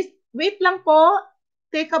 Wait lang po.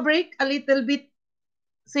 Take a break a little bit.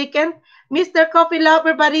 Second. Mr. Coffee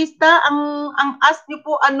Lover Barista, ang ask niyo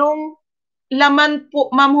po anong laman po,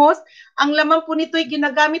 ma'am host. Ang laman po nito ay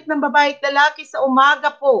ginagamit ng babae at lalaki sa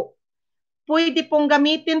umaga po. Pwede pong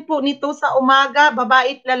gamitin po nito sa umaga,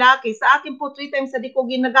 babae at lalaki. Sa akin po 3 times sa di ko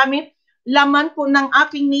ginagamit. Laman po ng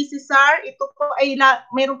aking Necessaire. Ito po ay,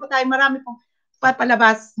 meron po tayo marami pong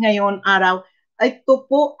papalabas ngayon araw. Ito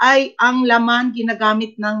po ay ang laman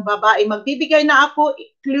ginagamit ng babae. Magbibigay na ako,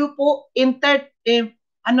 clue po, 20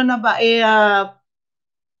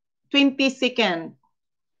 seconds.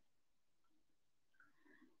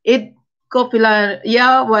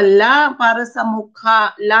 Wala, para sa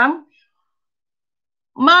mukha lang.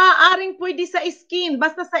 Maaaring pwede sa skin,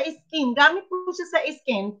 basta sa skin. Gamit po siya sa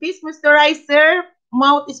skin. Face moisturizer,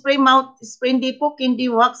 mouth spray, hindi po, candy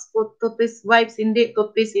wax po, toothpaste wipes, hindi,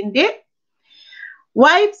 toothpaste, hindi.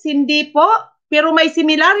 Wipes, hindi po, pero may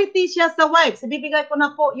similarity siya sa wipes. Ibibigay ko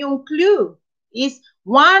na po yung clue is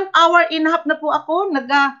 1 hour and a half na po ako,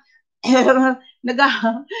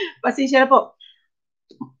 pasensya na po.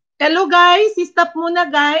 Hello guys, stop muna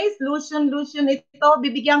guys. Lotion ito.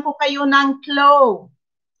 Bibigyan ko kayo ng clue.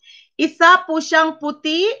 Isa po siyang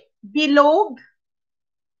puti, bilog.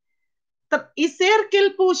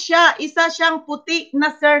 I-circle po siya. Isa siyang puti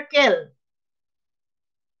na circle.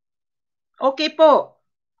 Okay po.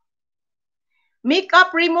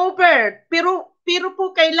 Makeup remover. Pero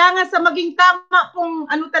po kailangan sa maging tama kung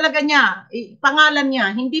ano talaga niya, pangalan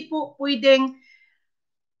niya. Hindi po pwedeng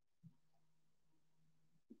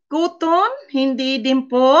cotton, hindi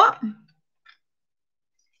din po.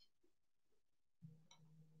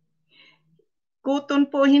 Cotton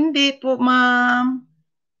po, hindi po, ma'am.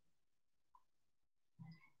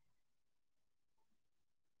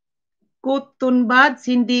 Cotton buds,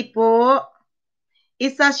 hindi po.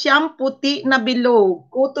 Isa siyang puti na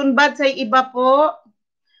bilog. Cotton buds ay iba po.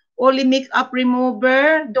 Only makeup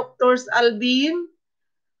remover, Doctor's Alvin.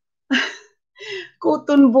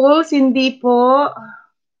 Cotton balls, hindi po.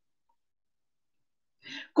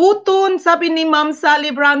 Cotton, sabi ni Ma'am Sally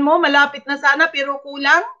Branmo, malapit na sana pero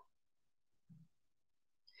kulang.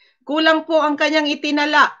 Kulang po ang kanyang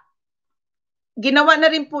itinala. Ginawa na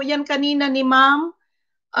rin po yan kanina ni Ma'am.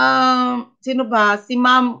 Sino ba? Si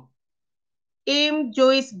Ma'am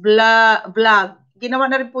Joyce Vlog. Ginawa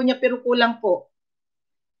na rin po niya pero kulang po.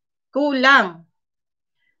 Kulang.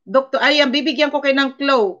 Doktor, ayan, bibigyan ko kayo ng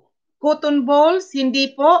clue. Cotton balls,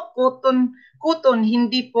 hindi po. Cotton,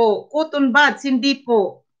 hindi po. Cotton buds, hindi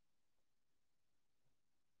po.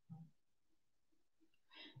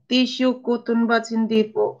 Tissue, cotton buds, hindi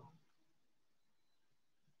po.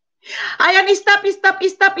 Ayan, stop.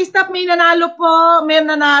 May nanalo po. May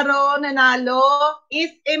nanalo.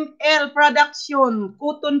 SML Production,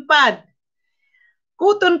 cotton pad.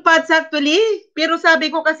 Cotton pads actually, pero sabi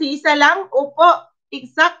ko kasi isa lang. Opo,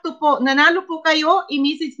 eksakto po. Nanalo po kayo.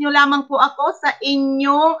 I-message nyo lamang po ako sa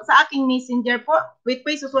aking messenger po. Wait,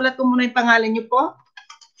 susulat ko muna yung pangalan nyo po.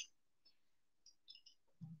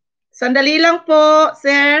 Sandali lang po,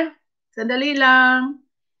 sir. Sandali lang.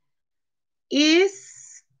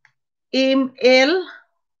 SML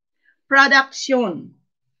Production.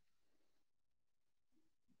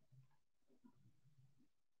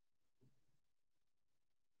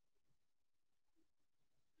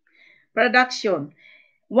 Production.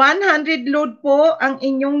 100 load po ang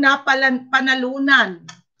inyong panalunan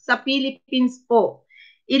sa Philippines po.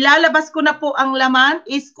 Ilalabas ko na po ang laman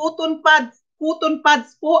is cotton pads. Cotton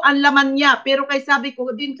pads po ang laman niya. Pero kay sabi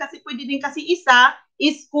ko din kasi pwede din kasi isa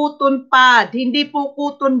is cotton pad. Hindi po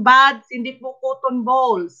cotton buds, hindi po cotton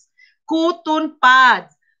balls. Cotton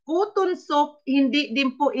pads. Cotton soap, hindi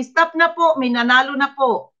din po. Stop na po. May nanalo na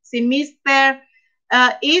po. Si Mr.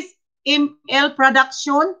 SML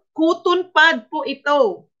Production. Cotton pad po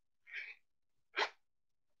ito.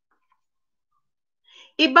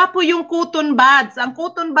 Iba po yung cotton buds. Ang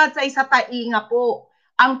cotton buds ay sa tainga po.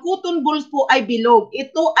 Ang cotton balls po ay bilog.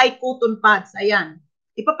 Ito ay cotton pads. Ayan.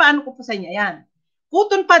 Ipapaano ko po sa inyo. Ayan.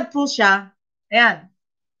 Cotton pad po siya. Ayan.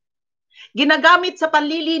 Ginagamit sa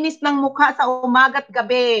panlilinis ng mukha sa umaga at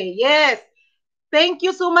gabi. Yes. Thank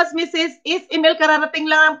you so much, Mrs. Email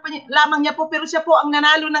kararating lamang niya po. Pero siya po ang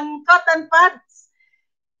nanalo ng cotton pads.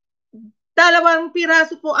 2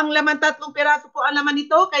 piraso po ang laman, 3 piraso po ang laman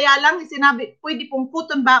nito. Kaya lang sinabi, pwede pong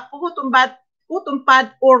cotton pad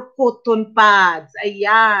or cotton pads.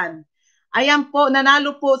 Ayan. Ayan po,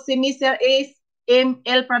 nanalo po si Mr.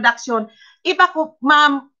 SML Production. Iba ko,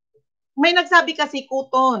 ma'am, may nagsabi kasi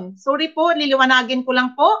cotton. Sorry po, liliwanagin ko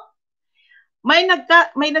lang po. May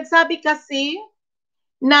nagsabi kasi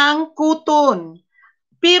ng cotton.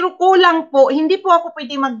 Pero kulang po, hindi po ako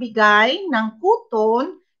pwede magbigay ng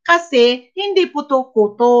cotton kasi hindi po to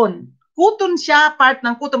cotton. Cotton siya, part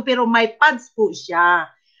ng cotton, pero may pads po siya.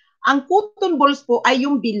 Ang cotton balls po ay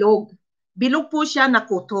yung bilog. Bilog po siya na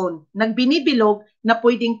cotton. Nagbinibilog na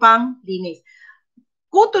pwedeng pang linis.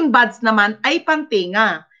 Cotton buds naman ay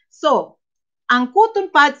pantinga. So, ang cotton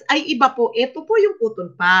pads ay iba po. Ito po yung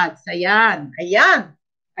cotton pads. Ayan.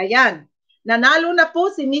 Nanalo na po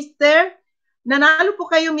si Mr. Nanalo po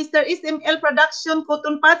kayo, Mr. SML Production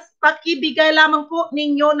Cotton Pads. Pakibigay lamang po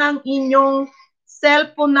ninyo ng inyong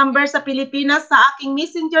cellphone number sa Pilipinas sa aking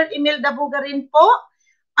messenger email dabuga rin po.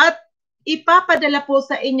 At ipapadala po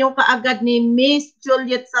sa inyo kaagad ni Miss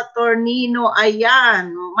Juliet Saturnino.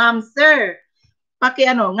 Ayan, ma'am, sir.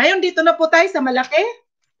 Ngayon dito na po tayo sa malaki.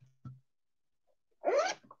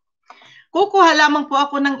 Kukuha lamang po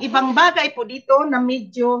ako ng ibang bagay po dito na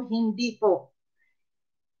medyo hindi po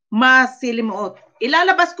masilimuot.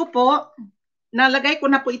 Ilalabas ko po, nalagay ko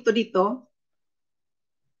na po ito dito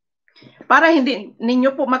para hindi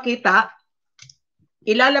ninyo po makita.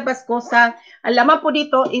 Ilalabas ko sa, alaman po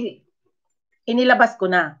dito, inilabas ko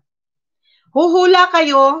na. Huhula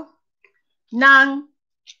kayo ng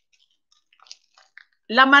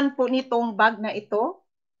laman po nitong bag na ito.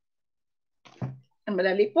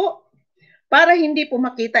 Madali po. Para hindi po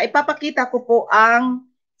makita, ipapakita ko po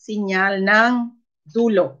ang sinyal ng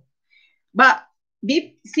dulo.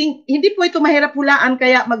 Hindi po ito mahirap hulaan,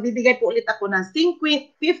 kaya magbibigay po ulit ako ng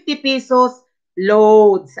 50 pesos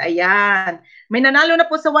loads. Ayan. May nanalo na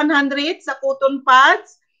po sa 100 sa cotton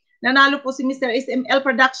pads. Nanalo po si Mr. SML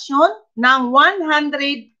Production ng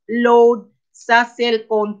 100 load sa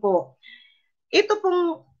cellphone po. Ito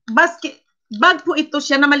pong bag po ito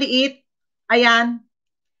siya na maliit. Ayan.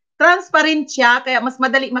 Transparent siya, kaya mas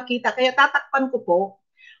madali makita. Kaya tatakpan ko po.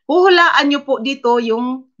 Huhulaan nyo po dito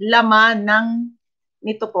yung laman ng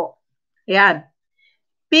nito po. Ayan.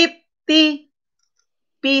 50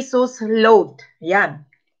 pesos load. Ayan.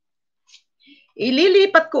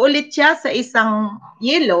 Ililipat ko ulit siya sa isang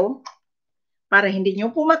yellow para hindi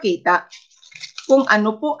nyo po makita kung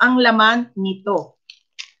ano po ang laman nito.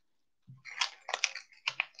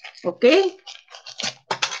 Okay?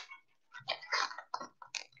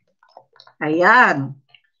 Ayan.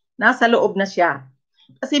 Nasa loob na siya.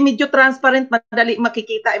 Kasi medyo transparent, madali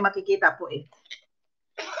makikita, makikita po eh.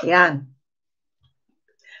 Ayan.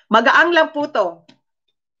 Magaang lang po to.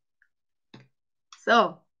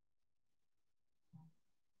 So,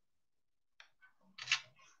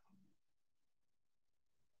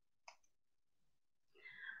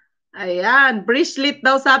 ayan. Bracelet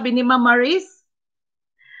daw sabi ni Mama Riz.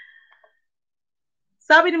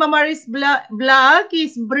 Sabi ni Mama Riz vlog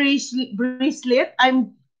is bracelet.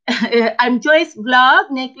 I'm Joyce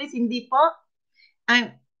vlog. Necklace, hindi po.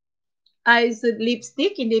 I said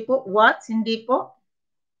lipstick, hindi po. What? Hindi po.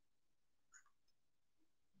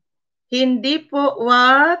 Hindi po.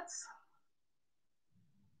 What?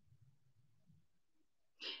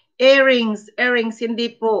 Earrings,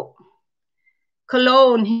 hindi po.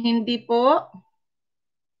 Cologne, hindi po.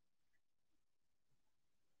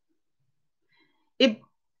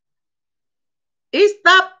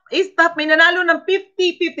 Stop. May nanalo ng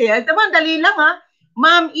 50-50. Ito man, dali lang ha.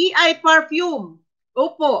 Ma'am, EI perfume.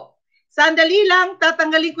 Opo. Sandali lang,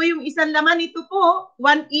 tatanggalin ko yung isang laman. Ito po,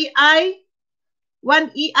 1 EI.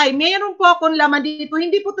 Meron po akong laman dito.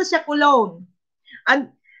 Hindi po to siya cologne.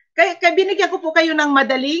 Kaya binigyan ko po kayo ng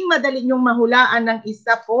madaling yung mahulaan ng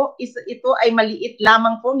isa po. Ito ay maliit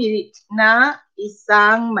lamang po na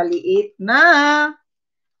isang maliit na.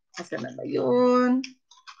 Asa na ba yun?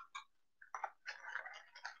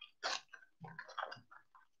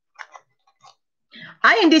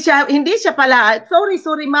 Ay, hindi siya pala.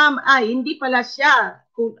 Sorry, ma'am. Ay, hindi pala siya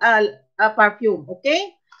perfume,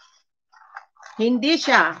 okay? Hindi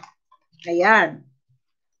siya. Ayan.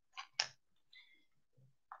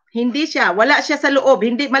 Hindi siya. Wala siya sa loob.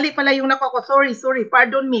 Hindi, mali pala yung nakuha ko. Sorry.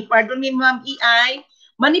 Pardon me, ma'am EI.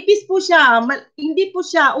 Manipis po siya. Hindi po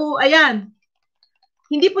siya. Oh, ayan.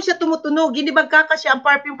 Hindi po siya tumutunog. Hindi magkakasya ang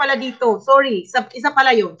perfume pala dito. Sorry. Isa pala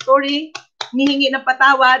yun. Sorry. Nihingi ng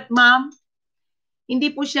patawad, ma'am. Hindi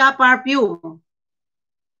po siya perfume.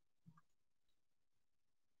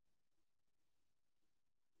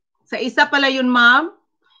 Sa isa pala yun, ma'am.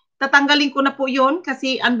 Tatanggalin ko na po yun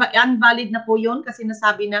kasi unvalid na po yun kasi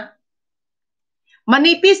nasabi na.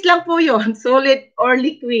 Manipis lang po yun. Solid or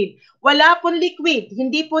liquid. Wala pong liquid.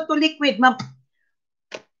 Hindi po to liquid.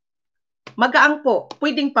 Magaang po.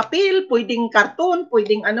 Pwedeng papel, pwedeng karton,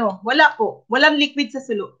 pwedeng ano. Wala po. Walang liquid sa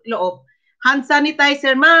loob. Hand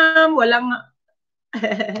sanitizer, ma'am. Walang...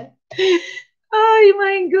 Ay,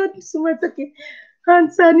 my God. Sumasakit.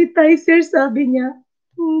 Hand sanitizer, sabi niya.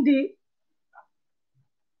 Hindi.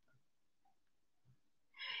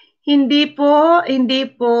 Hindi po.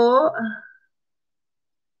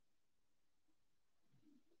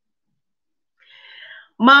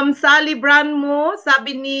 Ma'am Sally Brand mo,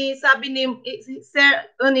 sabi ni Sir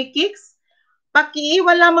Kicks,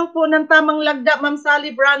 pakiiwan lamang po ng tamang lagda, Ma'am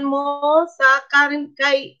Sally Brand mo, sa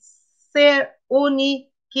kay Sir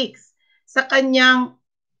Kicks, sa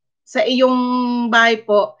iyong bahay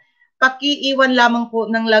po. Pakiiwan lamang po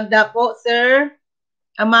ng lagda po, sir.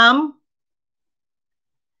 Ma'am.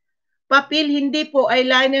 Papel, hindi po.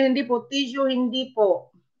 Eyeliner, hindi po. Tissue, hindi po.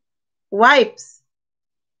 Wipes.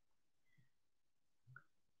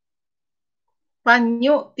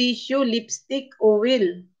 Panyo, tissue, lipstick,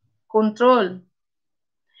 oil. Control.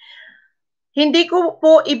 Hindi ko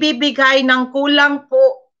po ibibigay ng kulang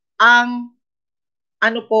po ang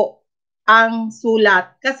ang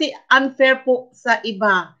sulat kasi unfair po sa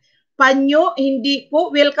iba. Panyo, hindi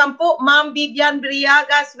po. Welcome po, Ma'am Vivian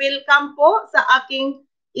Briagas. Welcome po sa aking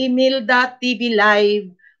email.tv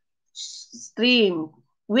live stream.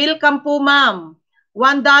 Welcome po, Ma'am.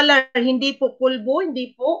 $1, hindi po pulbo,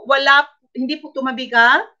 hindi po. Hindi po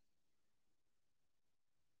tumabigat.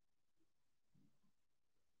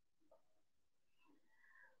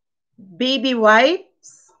 Baby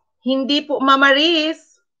wipes, hindi po mamaris.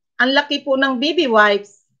 Ang laki po ng baby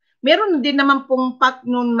wipes. Meron din naman pong pack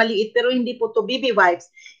nun maliit pero hindi po to baby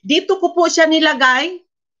wipes. Dito ko po siya nilagay.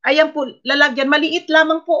 Ayan po, lalagyan. Maliit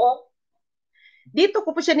lamang po oh. Dito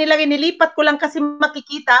ko po siya nilagay. Nilipat ko lang kasi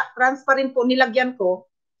makikita. Transparent po nilagyan ko.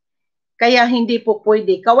 Kaya hindi po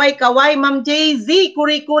pwede. Kaway-kaway, Ma'am JZ.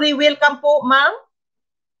 Kuri-kuri, welcome po, Ma'am.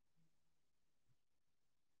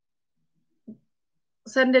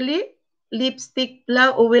 Sandali. Lipstick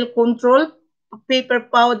lang, oil control, paper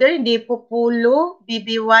powder, hindi po pulo,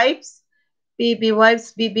 BB wipes,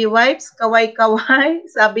 kaway-kaway.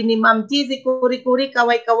 Sabi ni Ma'am Gizzy, kuri-kuri,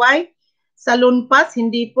 kaway-kaway. Salon pass,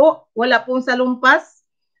 hindi po. Wala pong salon pass.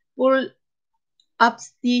 Full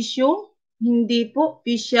ups tissue, hindi po.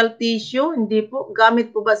 Facial tissue, hindi po.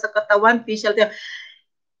 Gamit po ba sa katawan? Facial tissue.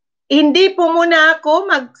 Hindi po muna ako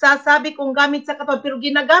magsasabi kung gamit sa katawan, pero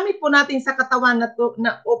ginagamit po natin sa katawan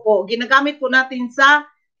opo, ginagamit po natin sa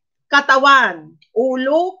katawan,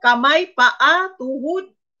 ulo, kamay, paa,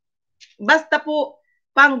 tuhod, basta po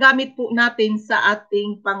panggamit po natin sa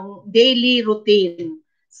ating pang daily routine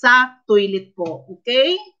sa toilet po,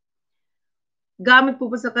 okay? Gamit po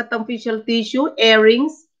ba sa katawan facial tissue,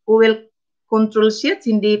 earrings, oil control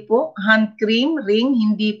sheets, hindi po. Hand cream, ring,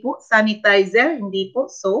 hindi po. Sanitizer, hindi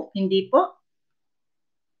po. Soap, hindi po.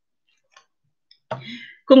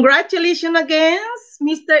 Congratulations again,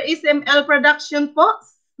 Mr. SML Production po.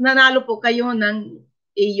 Nanalo po kayo ng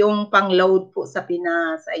iyong pang-load po sa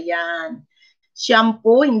Pinas. Ayan.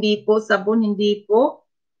 Shampoo, hindi po. Sabon, hindi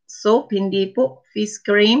po. Soap, hindi po. Face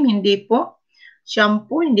cream, hindi po.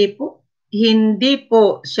 Shampoo, hindi po. Hindi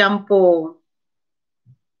po shampoo.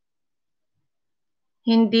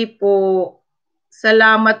 Hindi po.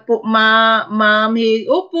 Salamat po, ma'am.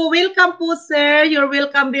 Opo, welcome po, sir. You're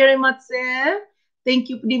welcome very much, sir. Thank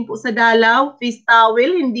you din po sa dalaw. Face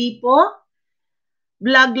towel, hindi po.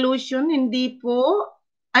 Blood lotion, hindi po.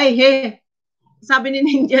 Ay, sabi ni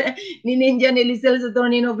Ninja Nelisel sa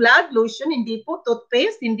Tornino, blood lotion, hindi po.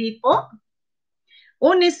 Toothpaste, hindi po.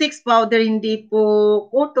 Unisex powder, hindi po.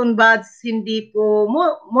 Cotton buds, hindi po.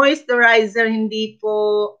 Moisturizer, hindi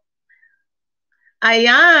po.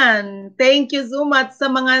 Ayan. Thank you so much sa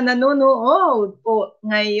mga nanonood po.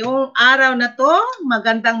 Ngayong araw na to,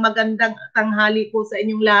 magandang tanghali po sa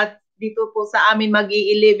inyong lahat. Dito po sa amin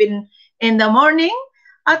mag-11 in the morning.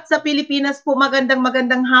 At sa Pilipinas po,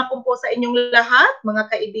 magandang hapon po sa inyong lahat,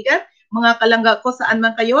 mga kaibigan, mga kalangga ko, saan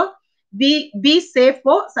man kayo. Be safe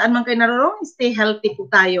po, saan man kayo naroon. Stay healthy po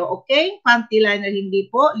tayo, okay? Panty liner,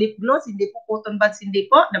 hindi po. Lip gloss, hindi po. Cotton buds, hindi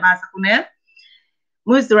po. Nabasa ko na yan.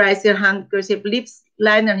 Moisturizer, handkerchief, lips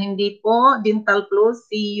liner, hindi po. Dental floss,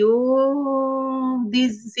 see you.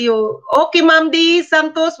 Okay, Ma'am D.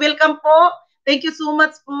 Santos, welcome po. Thank you so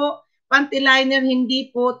much po. Panty liner, hindi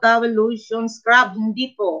po. Towel lotion, scrub,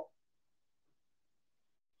 hindi po.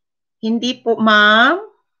 Hindi po, ma'am.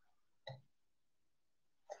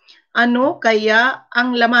 Ano kaya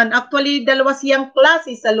ang laman? Actually, dalawa siyang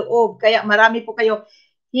klase sa loob. Kaya marami po kayo.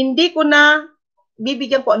 Hindi ko na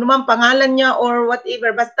bibigyan ko anumang pangalan niya or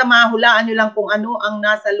whatever. Basta mahulaan nyo lang kung ano ang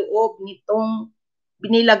nasa loob nitong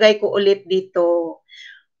binilagay ko ulit dito.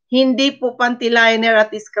 Hindi po panty liner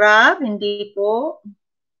at scrub. Hindi po.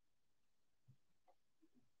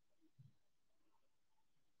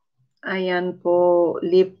 Ayan po.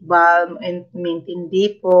 Lip balm and mint.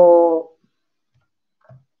 Hindi po.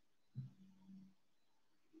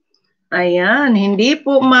 Ayan, hindi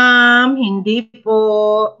po, ma'am. Hindi po.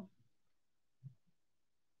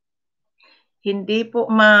 Hindi po,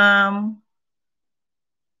 ma'am.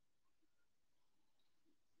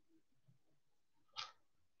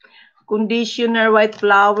 Conditioner, white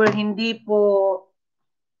flower, hindi po.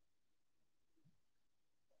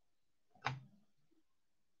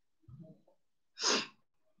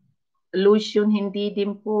 Lotion, hindi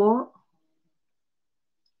din po.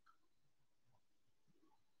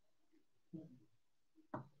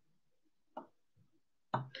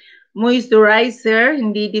 Moisturizer,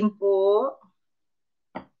 hindi din po.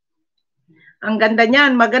 Ang ganda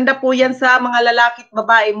niyan. Maganda po yan sa mga lalaki at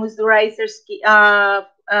babae. Moisturizer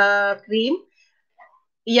cream.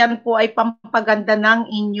 Iyan po ay pampaganda ng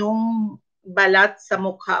inyong balat sa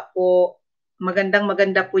mukha po.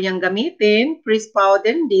 Magandang-maganda po yung gamitin. Freeze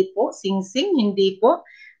powder, hindi po. Sing-sing, hindi po.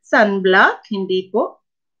 Sunblock, hindi po.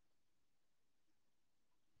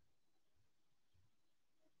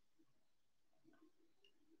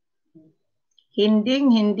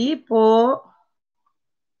 Hindi po.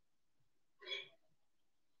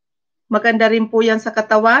 Maganda rin po yan sa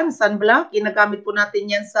katawan, sunblock. Ginagamit po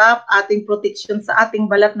natin yan sa ating protection sa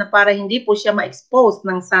ating balat na para hindi po siya ma-expose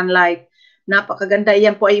ng sunlight. Napakaganda.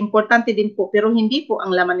 Yan po ay importante din po. Pero hindi po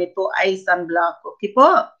ang laman nito ay sunblock. Okay po?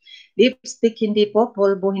 Lipstick, hindi po.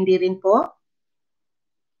 Polvo, hindi rin po.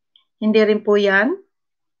 Hindi rin po yan.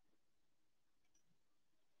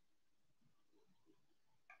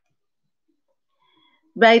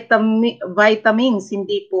 Vitamins,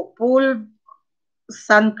 hindi po. Full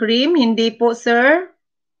sun cream, hindi po, sir.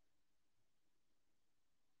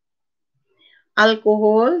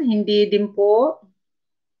 Alcohol, hindi din po.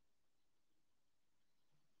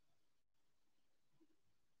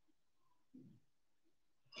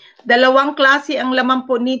 Dalawang klase ang laman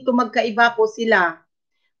po nito, magkaiba po sila.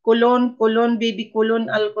 Cologne, baby cologne,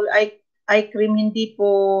 alcohol, eye cream, hindi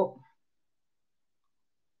po.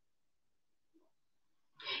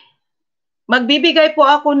 Magbibigay po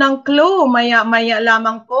ako ng clue, maya-maya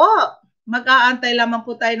lamang po. Mag-aantay lamang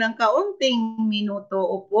po tayo ng kaunting minuto.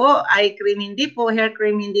 Opo, eye cream hindi po, hair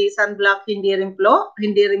cream hindi, sunblock hindi rin po,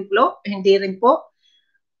 hindi rin po.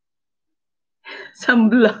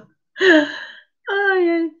 Sunblock.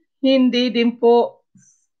 Ay, hindi din po.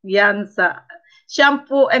 Yan sa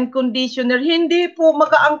shampoo and conditioner, hindi po,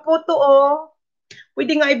 magaang po to oh.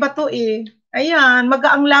 Pwede nga iba to eh. Ayan,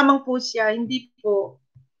 magaang lamang po siya, hindi po.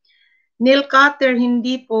 Nail cutter,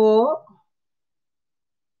 hindi po.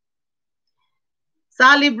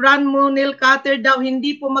 Sally brand mo, nail cutter daw,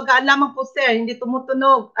 hindi po, magaan lamang po sir, hindi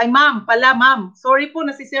tumutunog. Ay ma'am, pala ma'am. Sorry po,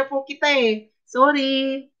 nasisir po kita eh.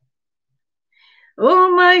 Sorry.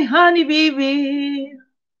 Oh my honey baby.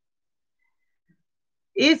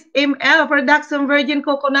 Is ML Production Virgin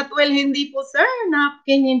Coconut Oil, hindi po sir.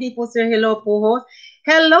 Napkin, hindi po sir. Hello po.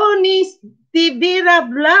 Hello, Nis Tibira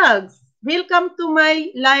Vlogs. Welcome to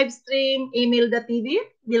my live stream,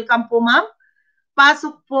 Emil.tv. Welcome po, ma'am.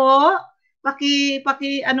 Pasok po. Paki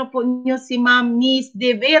ano po nyo si Ma'am Nis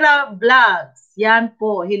Tibira Vlogs. Yan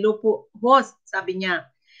po. Hello po, host, sabi niya.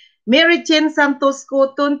 Mary Chen Santos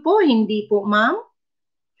Cotton po, hindi po, ma'am.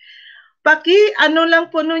 Ano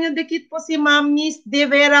lang po nyo dikit po si Ma'am Nis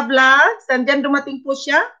Tibira Vlogs. Andyan dumating po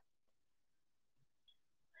siya.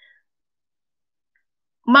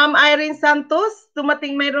 Ma'am Irene Santos,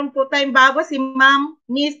 tumating mayroon po tayong bago si Ma'am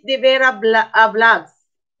Nis Tibira Vlogs.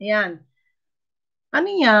 Ayan. Ano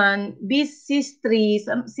yan? Bisistris,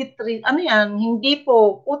 ano yan? Hindi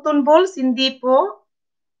po. Cotton balls, hindi po.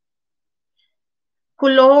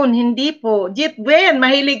 Cologne, hindi po. Jitwen,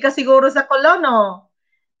 mahilig ka siguro sa cologne, oh.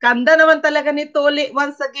 Ganda naman talaga nito ulit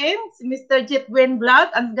once again, si Mr. Jitwen Vlog.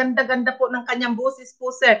 Ang ganda-ganda po ng kanyang boses po,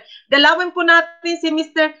 sir. Dalawin po natin si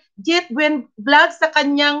Mr. Jitwen Vlog sa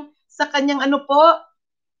kanyang ano po.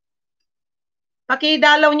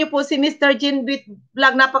 Pakidalaw niyo po si Mr. Jitwen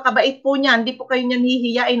Vlog. Napakabait po niya. Hindi po kayo niyan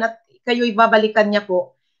hihiyain at kayo'y babalikan niya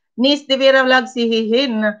po. Nis de Vera Vlog si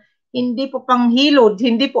Hihin. Hindi po panghilod.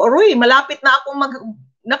 Hindi po, Roy, malapit na akong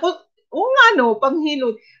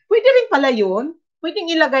panghilod. Pwede rin pala yun.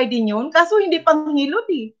 Pwedeng ilagay din yun. Kaso hindi panghilod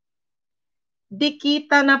eh.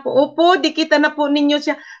 Dikita na po. Opo, dikita na po ninyo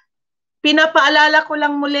siya. Pinapaalala ko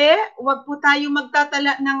lang muli, huwag po tayo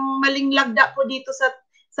magtatala ng maling lagda po dito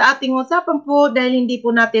sa ating usapan po dahil hindi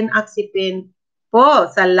po natin aksipin po.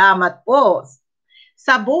 Salamat po.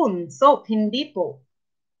 Sabon, soap, hindi po.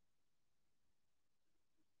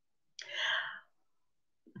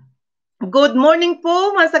 Good morning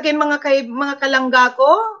po, masakin mga kalangga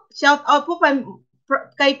ko. Shout out po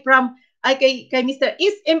kay Mr.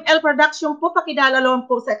 SML Production po, pakidalawan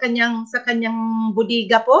po sa kanyang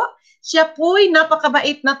budiga po. Siya po'y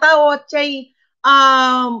napakabait na tao at siya'y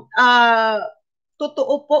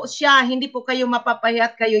totoo po siya, hindi po kayo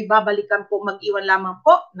mapapahiya at kayo'y babalikan po, mag-iwan lamang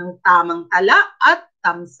po ng tamang tala at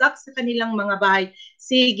tamsak sa kanilang mga bahay.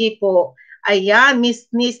 Sige po. Ayan, Miss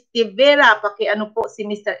Tivera, pakiano po si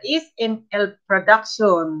Mr. SML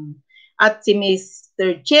Production at si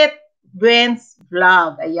Mr. Chet Ben's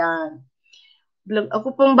Vlog. Ayan.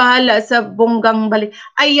 Ako pong bahala sa bonggang balik.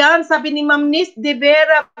 Ayan, sabi ni Ma'am Nis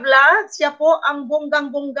Tivera Vlog, siya po ang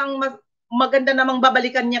bonggang-bonggang maganda namang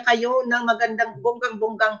babalikan niya kayo ng magandang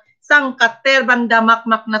bonggang-bonggang sangkater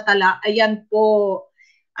bandamakmak na tala. Ayan po.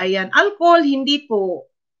 Ayan, alcohol, hindi po.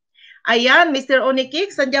 Ayan, Mr.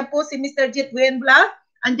 Onikix, andyan po si Mr. Jitwen Vlog.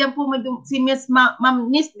 Andyan po si Miss Ma'am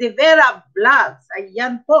Nis de Vera Vlogs.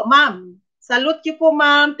 Ayan po, ma'am. Salute you po,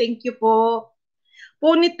 ma'am. Thank you po.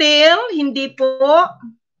 Ponytail, hindi po.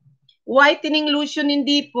 Whitening lotion,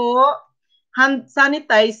 hindi po. Hand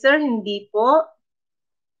sanitizer, hindi po.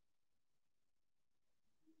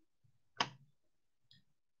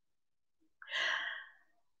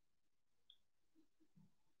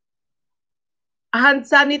 Hand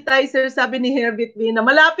sanitizer, sabi ni Herbert Vina.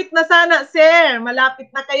 Malapit na sana, sir.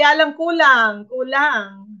 Malapit na, kaya lang kulang.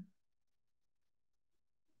 Kulang.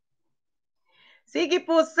 Sige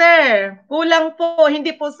po, sir. Kulang po,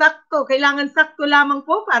 hindi po sakto. Kailangan sakto lamang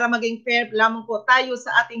po para maging fair lamang po tayo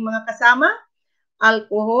sa ating mga kasama.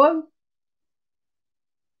 Alcohol.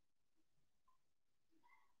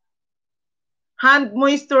 Hand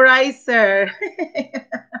moisturizer.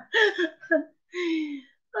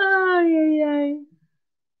 Ay, ay, ay.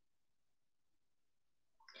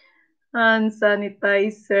 Hand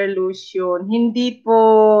sanitizer lotion. Hindi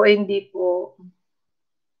po, hindi po.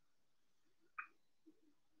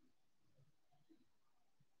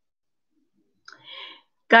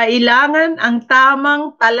 Kailangan ang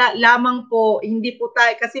tamang tala lamang po. Hindi po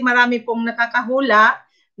tayo, kasi marami pong nakakahula,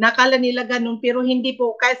 nakala nila ganun, pero hindi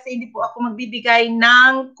po, kasi hindi po ako magbibigay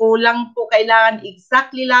ng kulang po. Kailangan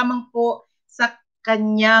exactly lamang po sa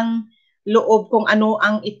kanyang loob kung ano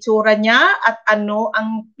ang itsura niya at ano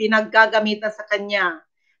ang pinaggagamitan sa kanya.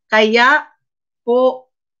 Kaya po,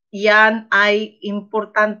 yan ay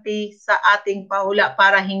importante sa ating pahula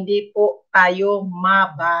para hindi po tayo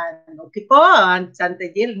maban. Okay po, hand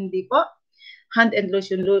sanitizer, hindi po. Hand and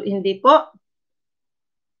lotion, hindi po.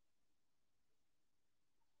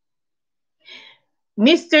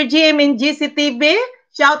 Mr. GM in GCTV,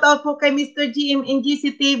 shout out po kay Mr. GM in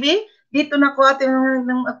GCTV. Dito na ko ating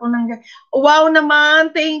ako ng wow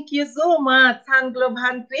naman, thank you so much. Hand glove,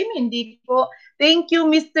 hand cream, hindi po. Thank you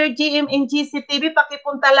Mr. GM in GCTV.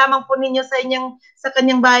 Pakipunta lamang po ninyo sa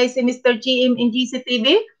kanyang bahay si Mr. GM in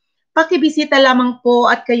GCTV. Pakibisita lamang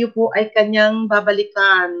po at kayo po ay kanyang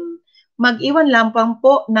babalikan. Mag-iwan lamang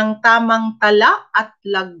po ng tamang tala at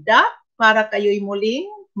lagda para kayo'y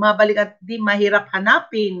muling mabalik at di mahirap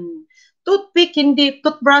hanapin. Toothpick, hindi.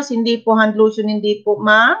 Toothbrush, hindi po. Hand lotion, hindi po,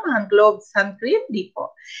 ma'am. Hand gloves, hand cream, hindi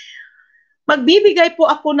po. Magbibigay po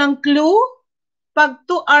ako ng clue pag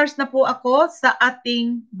 2 hours na po ako sa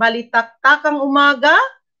ating balitaktakang umaga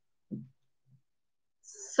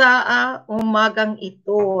sa umagang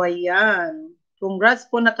ito. Ayan. Congrats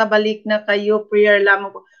po, nakabalik na kayo. Prayer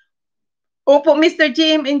lamang po. Opo, Mr.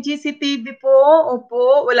 GM and GCTV po.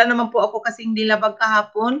 Opo, wala naman po ako kasing nilabag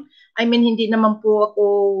kahapon. I mean, hindi naman po ako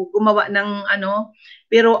gumawa ng ano.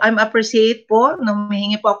 Pero I'm appreciate po.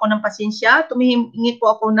 Humihingi po ako ng pasensya. Tumihingi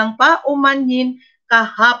po ako ng paumanhin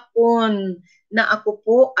kahapon na ako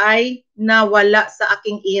po ay nawala sa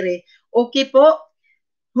aking ire. Okay po.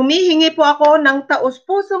 Humihingi po ako ng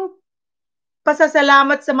taos-pusong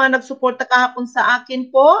pasasalamat sa mga nagsuporta kahapon sa akin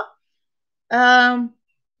po.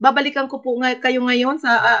 Babalikan ko po kayo ngayon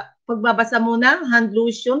sa pagbabasa muna. Hand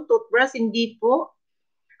lotion, toothbrush, hindi po.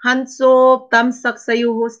 Hand soap, tamsak sa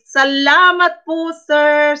yuhos. Salamat po,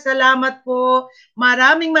 sir. Salamat po.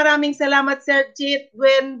 Maraming salamat, Sir Chit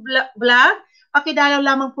Gwen Vlog. Pakidalaw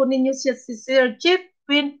lamang po ninyo si Sir Chit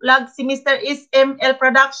Gwen Vlog, si Mr. SML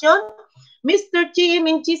Production, Mr.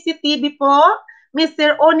 GM CCTV po,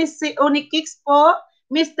 Mr. Onikix po,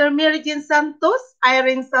 Mr. Meridian Santos,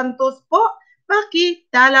 Irene Santos po.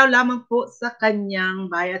 Pakidalaw lamang po sa kanyang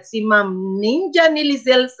bayat. Si Ma'am Ninja ni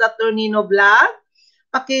Lizelle Saturnino Vlog.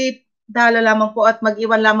 Pakidalaw lamang po at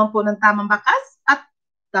mag-iwan lamang po ng tamang bakas at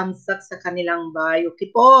tamsak sa kanilang bayo.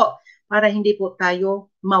 Okay po, para hindi po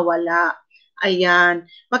tayo mawala. Ayan.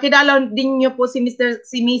 Pakidalaw din nyo po si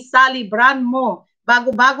Miss Sally Branmo.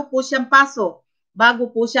 Bago-bago po siyang paso. Bago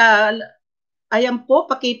po siya, ayan po,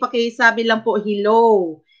 pakisabi lang po,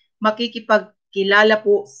 hello. Makikipagkilala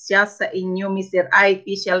po siya sa inyo, Mr.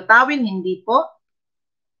 Artificial Towel, hindi po.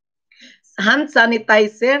 Hand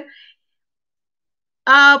sanitizer.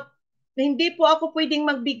 Hindi po ako pwedeng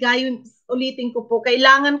magbigay, ulitin ko po,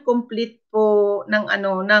 kailangan complete po ng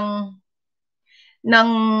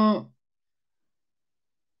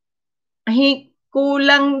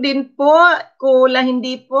kulang din po, kulang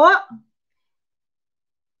hindi po.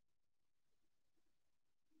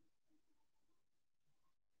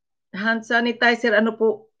 Hand sanitizer, ano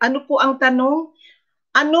po ang tanong?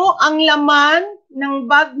 Ano ang laman ng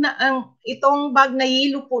bag na itong bag na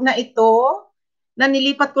yellow po na ito? Na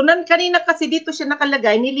nilipat ko. Kanina kasi dito siya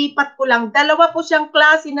nakalagay, nilipat ko lang. Dalawa po siyang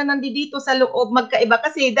klase na nandito sa loob, magkaiba.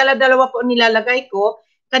 Kasi dalawa po nilalagay ko.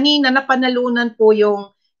 Kanina napanalunan po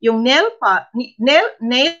yung nail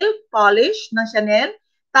polish ng Chanel.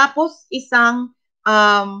 Tapos isang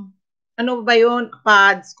ano ba yun?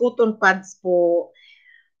 Pads, cotton pads po.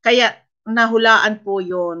 Kaya nahulaan po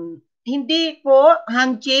yun. Hindi po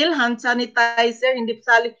hand gel, hand sanitizer, hindi po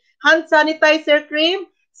hand sanitizer cream.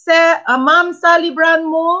 Ma'am Sally brand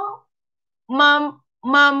mo,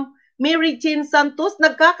 Ma'am Mary Jane Santos,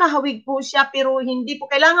 nagkakahawig po siya pero hindi po,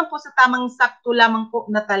 kailangan po sa tamang sakto lamang po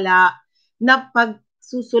na tala na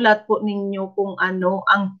pagsusulat po ninyo kung ano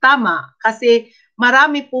ang tama. Kasi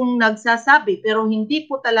marami pong nagsasabi pero hindi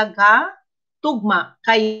po talaga tugma.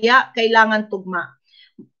 Kaya kailangan tugma.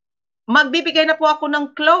 Magbibigay na po ako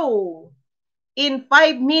ng clue in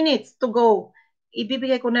 5 minutes to go.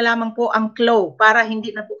 Ibibigay ko na lamang po ang clue para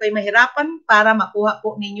hindi na po kayo mahirapan para makuha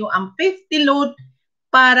po ninyo ang 50 load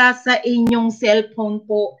para sa inyong cellphone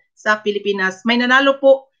po sa Pilipinas. May nanalo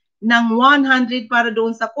po ng 100 para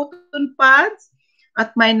doon sa cotton pads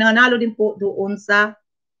at may nanalo din po doon sa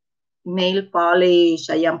nail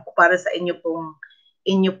polish. Ayan po para sa inyo pong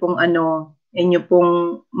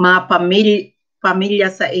mga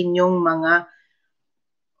pamilya sa inyong mga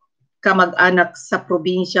kamag-anak sa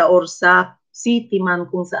probinsya or sa city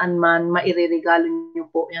man, kung saan man, maireregalo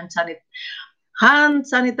nyo po yan. Hand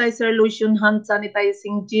sanitizer lotion, hand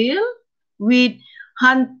sanitizing gel with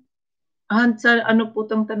ano po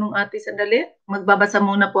itong tanong ate, sandali. Magbabasa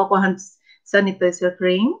muna po ako. Hand sanitizer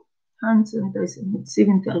cream, hand sanitizer with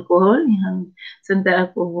 70 alcohol, hand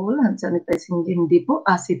sanitizer alcohol, hand sanitizing gel, hindi po.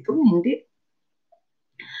 Acetone, hindi.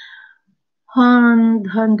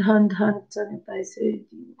 Hand sanitizer,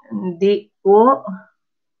 hindi po.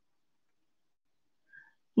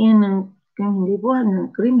 Yan ang hindi po.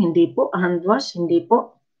 Hand cream, hindi po. Hand wash, hindi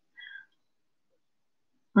po.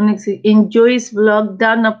 Enjoys vlog,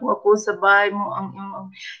 done na po ako sa bahay mo.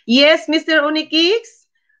 Yes, Mr. Unikix,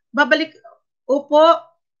 babalik. Opo,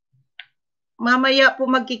 mamaya po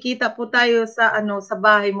magkikita po tayo sa sa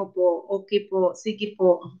bahay mo po. Okay po, sige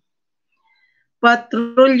po.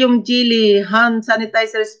 Petroleum jelly, hand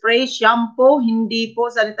sanitizer spray, shampoo, hindi po.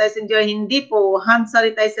 Sanitizing gel, hindi po. Hand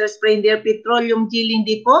sanitizer spray, hindi. Petroleum jelly,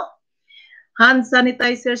 hindi po. Hand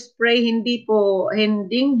sanitizer spray, hindi po.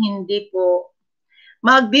 Hindi po.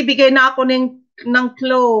 Magbibigay na ako ng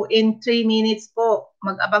clue in 3 minutes po.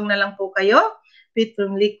 Mag-abang na lang po kayo.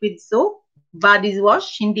 Petroleum liquid soap, body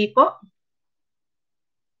wash, hindi po.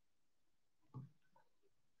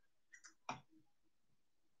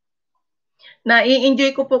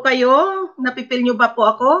 Na-enjoy ko po kayo. Napipil nyo ba po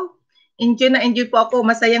ako? Enjoy po ako.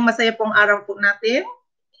 Masayang-masaya pong araw po natin.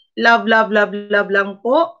 Love, love, love, love lang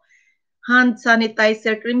po. Hand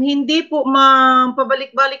sanitizer cream. Hindi po, ma'am.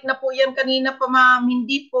 Pabalik-balik na po yan kanina pa, ma'am.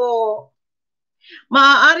 Hindi po.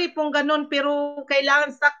 Maaari pong ganun, pero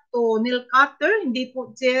kailangan sakto. Nail cutter, hindi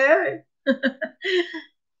po, chair.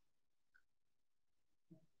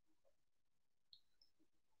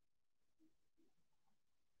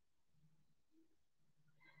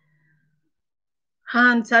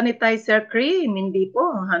 Hand sanitizer cream, hindi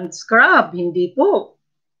po. Hand scrub, hindi po.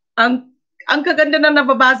 Ang kaganda na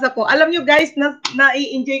nababasa ko. Alam nyo guys,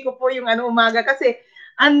 na-i-enjoy ko po yung umaga kasi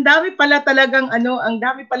ang dami pala talagang ang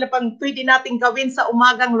dami pala pang pwede nating gawin sa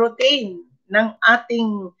umagang routine ng ating.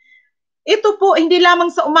 Ito po, hindi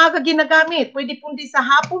lamang sa umaga ginagamit. Pwede po din sa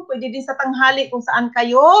hapon, pwede din sa tanghali kung saan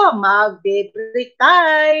kayo mag-break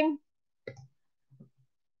time.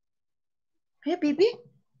 Hey, baby.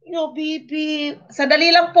 Yo, baby. Sadali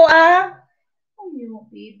lang po, Yo,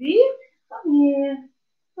 baby. Come here.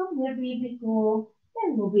 Come here, baby ko.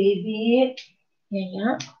 Hello, baby.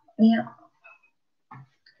 Yeah.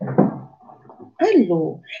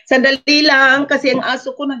 Hello. Sandali lang kasi ang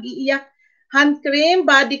aso ko nag-iiyak. Hand cream,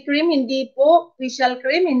 body cream, hindi po. Facial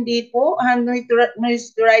cream, hindi po. Hand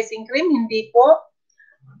moisturizing cream, hindi po.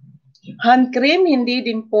 Hand cream, hindi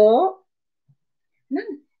din po.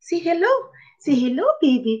 Say hello. Say hello,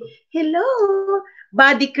 baby. Hello.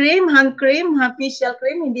 Body cream, hand cream, facial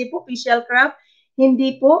cream, hindi po. Facial cream,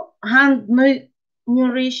 hindi po. Hand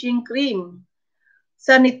nourishing cream.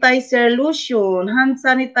 Sanitizer lotion, hand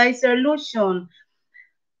sanitizer lotion.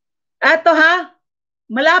 Ato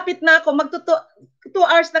malapit na ako. 2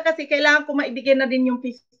 hours na kasi kailangan ko maibigay na din yung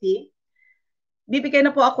 50. Bibigay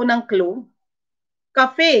na po ako ng clue.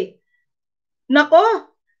 Cafe.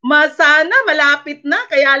 Nako, sana malapit na,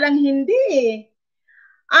 kaya lang hindi.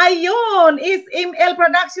 Ayun, is ML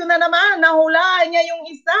production na naman. Nahulaan niya yung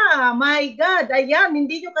isa. My God, ayan,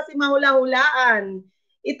 hindi nyo kasi mahula-hulaan.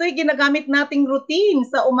 Ito'y ginagamit nating routine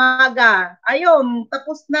sa umaga. Ayun,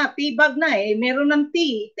 tapos na, tibag na meron ng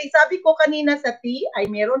tea. Sabi ko kanina sa tea, ay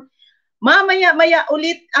meron. Mamaya-maya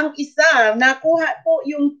ulit ang isa. Nakuha po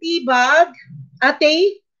yung tea bag.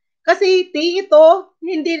 Ate, kasi tea ito,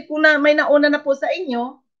 hindi ko na, may nauna na po sa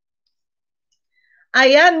inyo.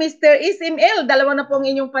 Ayan, Mr. SML, dalawa na po ang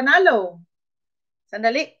inyong panalo.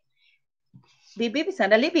 Sandali. Bibi,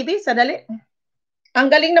 sandali. Ang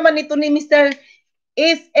galing naman nito ni Mr.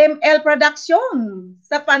 SML Production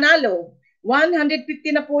sa panalo.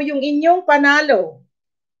 150 na po yung inyong panalo.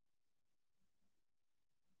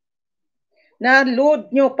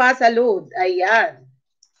 Na-load nyo pa sa load. Ayan.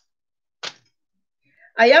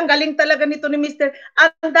 Ayan, galing talaga nito ni Mr.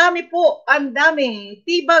 Ang dami po, ang dami.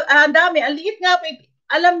 Ang dami, ang liit nga po.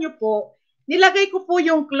 Alam nyo po, nilagay ko po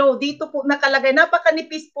yung claw. Dito po nakalagay.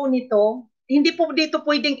 Napakanipis po nito. Hindi po dito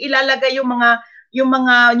pwedeng ilalagay yung mga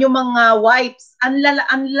wipes. Ang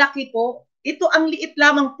laki po. Ito ang liit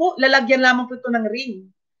lamang po. Lalagyan lamang po ito ng ring.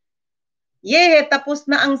 Yeah, tapos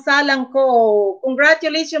na ang salang ko.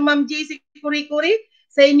 Congratulations, Ma'am JC Kuri-Kuri.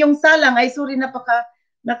 Sa inyong salang ay sorry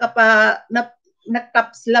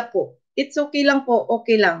nakapsla po. It's okay lang po,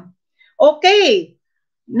 okay lang. Okay.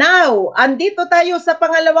 Now, andito tayo sa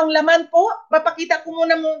pangalawang laman po. Papakita ko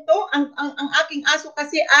muna mo ito. Ang aking aso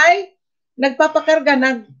kasi ay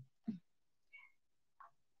nagpapakarga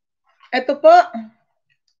ito po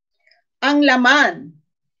ang laman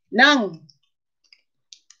ng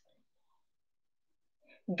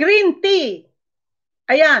green tea.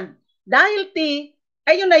 Ayan. Dahil tea,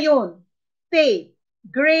 ayun na yun. Tea.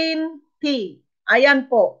 Green tea.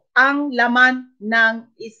 Ayan po ang laman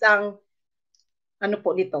ng isang ano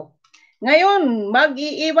po dito. Ngayon,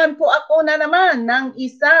 mag-iiwan po ako na naman ng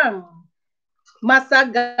isang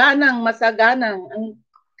masaganang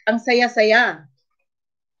ang saya-saya.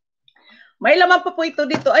 May laman pa po ito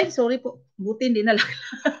dito. Ay, sorry po. Buti hindi na lang.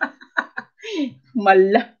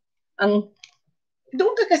 Mala.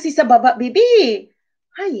 Doon ka kasi sa baba, bibi.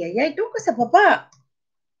 Ay, doon ka sa baba.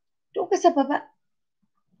 Doon ka sa baba.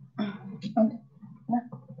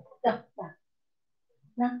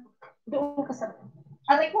 Doon ka sa baba.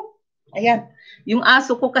 Aray ko. Ayan. Yung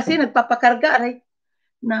aso ko kasi nagpapakarga. Aray.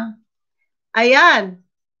 Ayan.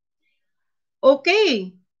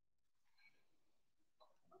 Okay.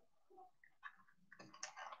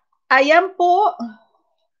 Ayan po.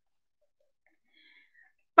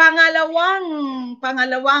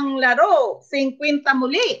 Pangalawang laro. 50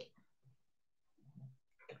 muli.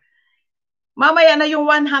 Mamaya na yung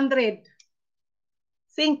 100.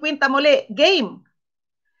 50 muli. Game.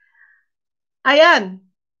 Ayan.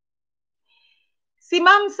 Si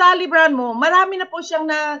Ma'am Sally Branmo, marami na po siyang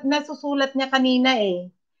nasusulat niya kanina eh.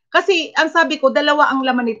 Kasi ang sabi ko, dalawa ang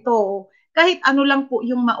laman nito. Kahit ano lang po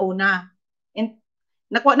yung mauna. And,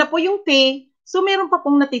 nakuha na po yung tea, so meron pa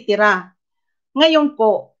pong natitira. Ngayon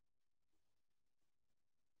po,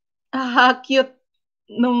 cute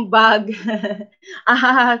nung bag.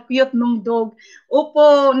 Cute nung dog.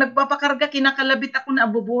 Opo, nagpapakarga, kinakalabit ako na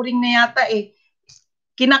abuburing na yata eh.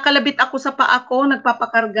 Kinakalabit ako sa paa ko,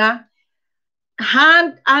 nagpapakarga.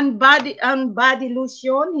 Hand and body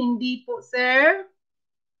lotion, hindi po, sir.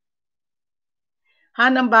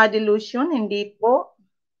 Hand and body lotion, hindi po.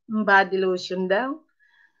 Body lotion daw.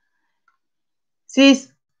 Sis,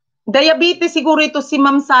 diabetes siguro ito si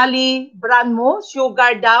Ma'am Sally brand mo,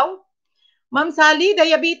 sugar daw. Ma'am Sally,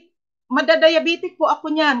 madadiabetic po ako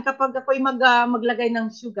niyan kapag ako'y maglagay ng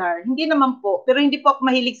sugar. Hindi naman po, pero hindi po ako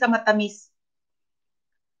mahilig sa matamis.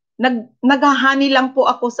 Naghahani lang po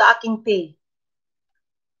ako sa aking tea.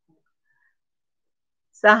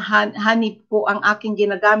 Sa honey po ang aking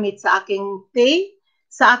ginagamit sa aking tea.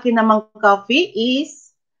 Sa akin namang coffee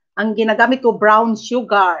is, ang ginagamit ko brown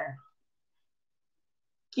sugar.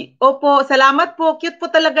 Opo, salamat po. Cute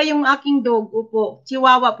po talaga yung aking dog. Opo,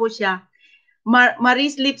 chihuahua po siya.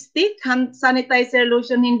 Maris lipstick, hand sanitizer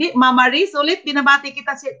lotion, hindi. Mama Maris, ulit, binabati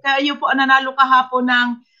kita. Kayo po ang nanalo kahapon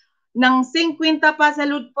ng 50 pa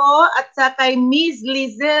salud po. At sa kay Miss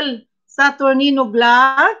Lizelle Saturnino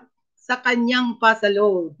Vlog, sa kanyang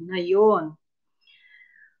pasalod. Ngayon.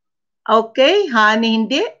 Okay, honey,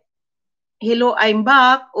 hindi. Hello, I'm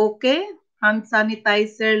back. Okay. Hand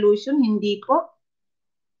sanitizer lotion, hindi po.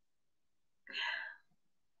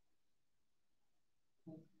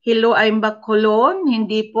 Hello, I'm back cologne,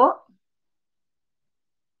 hindi po.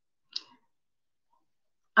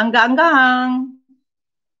 Angga-anggang.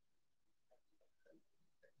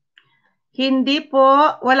 Hindi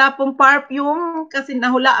po, wala pong perfume kasi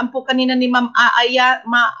nahulaan po kanina ni Ma'am Ay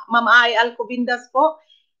Alcobindas po.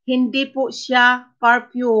 Hindi po siya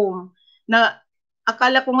perfume.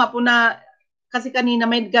 Akala ko nga po na kasi kanina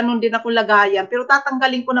may ganun din ako lagayan. Pero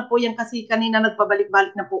tatanggalin ko na po yan kasi kanina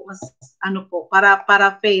nagpabalik-balik na po. Mas ano po, para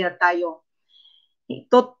fair tayo.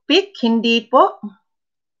 Toothpick, hindi po.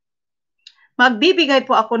 Magbibigay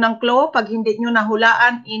po ako ng clue pag hindi nyo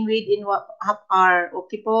nahulaan within half hour.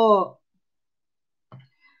 Okay po.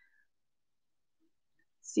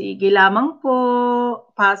 Sige lamang po.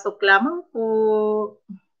 Pasok lamang po.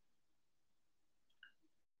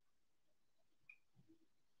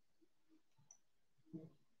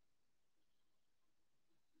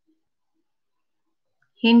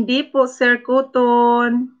 Hindi po, Sir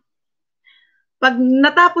Cotton. Pag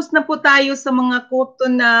natapos na po tayo sa mga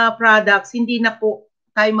cotton na products, hindi na po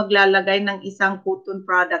tayo maglalagay ng isang cotton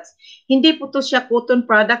products. Hindi po to siya cotton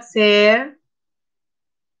products, sir.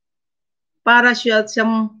 Para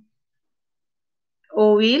siyang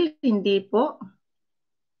oil, hindi po.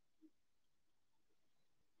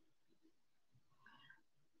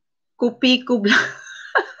 Kupiko Blanca.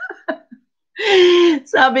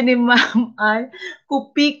 Sabi ni ma'am ay,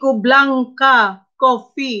 Kupiko Blanca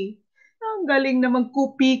Coffee. Ang galing naman,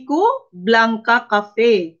 Kupiko Blanca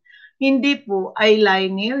Cafe. Hindi po,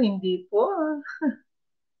 eyeliner, hindi po.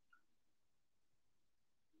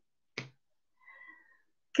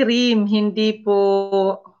 Cream, hindi po.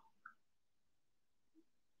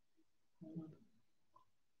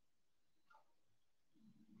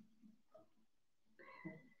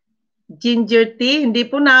 Ginger tea, hindi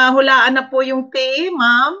po, nahulaan na po yung tea,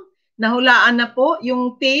 ma'am. Nahulaan na po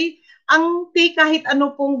yung tea. Ang tea, kahit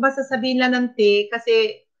ano pong basta sabihin lang ng tea,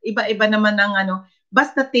 kasi iba-iba naman ang ano,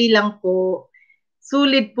 basta tea lang po.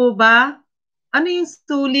 Sulit po ba? Ano yung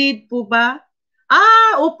sulit po ba?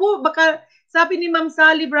 Opo, baka sabi ni Ma'am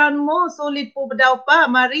Sally Brown mo, sulit po daw pa.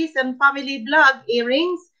 Maris and Family Vlog,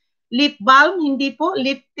 earrings, lip balm, hindi po,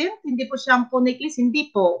 lip tint, hindi po shampoo, necklace,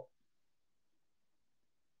 hindi po.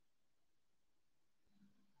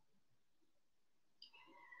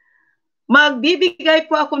 Magbibigay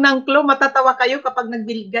po ako ng clue. Matatawa kayo kapag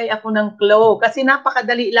nagbigay ako ng clue. Kasi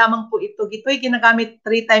napakadali lamang po ito. Ito'y ginagamit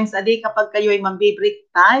 3 times a day kapag kayo ay mag-break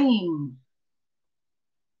time.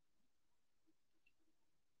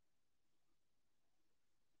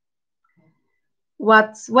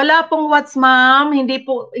 Watts? Wala pong watts, ma'am. Hindi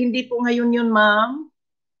po ngayon yun, ma'am.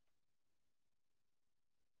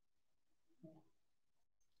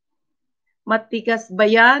 Matigas ba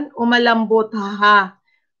yan o malambot? Haha.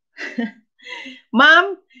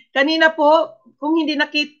 Ma'am, kanina po, kung hindi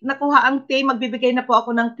nakuha ang tea, magbibigay na po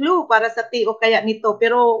ako ng clue para sa tea o kaya nito.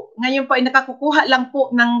 Pero ngayon po ay nakakukuha lang po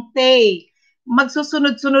ng tea.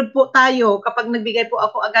 Magsusunod-sunod po tayo kapag nagbigay po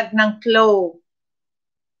ako agad ng clue.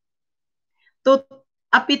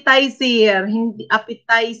 Appetizer,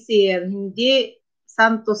 hindi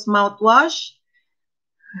Santos mouthwash.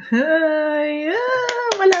 Ay,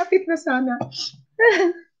 malapit na sana.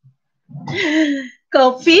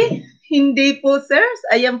 Coffee? Hindi po, sirs.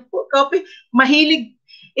 Ayan po, coffee. Mahilig.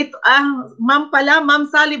 Ito, Ma'am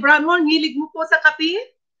Sally Brownmore, hilig mo po sa kape?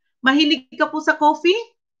 Mahilig ka po sa coffee?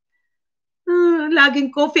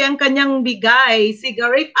 Laging coffee ang kanyang bigay.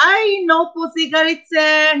 Cigarette? Ay, no po cigarette,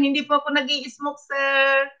 sir. Hindi po ako nag-i-smoke,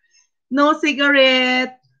 sir. No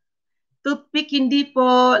cigarette. Toothpick, hindi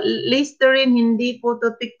po. Listerine, hindi po.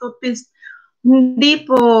 Toothpaste, hindi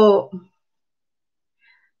po.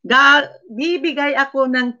 Bibigay ako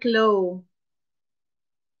ng clue.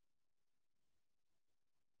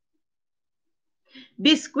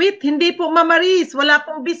 Biscuit, hindi po, Mamaris. Wala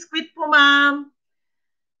pong biscuit po, ma'am.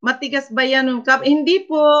 Matigas ba yan? Hindi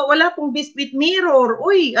po, wala pong biscuit mirror.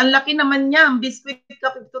 Uy, ang laki naman niya. Biscuit,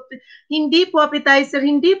 hindi po, appetizer,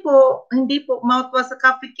 hindi po, mouthwash sa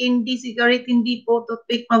coffee candy, cigarette, hindi po,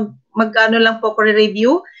 toothpick, magkano lang po ko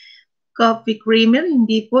review. Coffee creamer,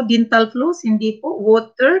 hindi po, dental floss, hindi po,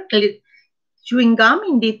 water, chewing gum,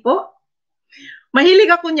 hindi po.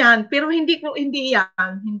 Mahilig ako niyan, pero hindi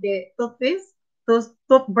yan, hindi. Toothpaste,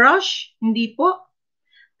 toothbrush, hindi po.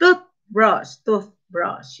 Toothbrush,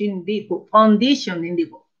 hindi po. Foundation,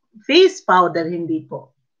 hindi po. Face powder, hindi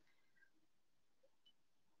po.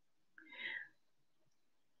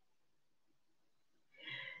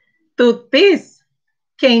 Toothpaste,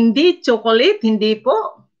 candy, chocolate, hindi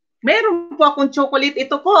po. Meron po akong chocolate,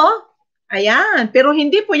 ito po. Ayan, pero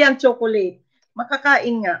hindi po yan chocolate.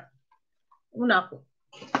 Makakain nga. Una po.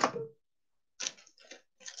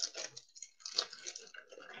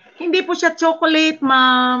 Hindi po siya chocolate,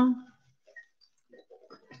 ma'am.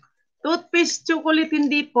 Toothpaste, chocolate,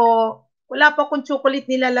 hindi po. Wala po akong chocolate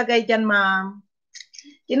nilalagay dyan, ma'am.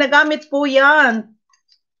 Ginagamit po yan.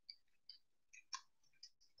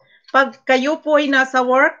 Pag kayo po ay nasa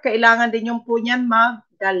work, kailangan din yung po niyan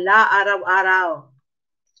magdala araw-araw.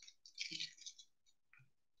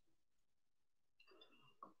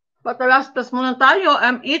 Patalastas muna tayo.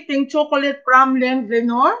 I'm eating chocolate from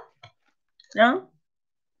Lenor. Yeah.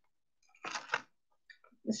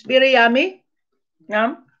 It's very yummy.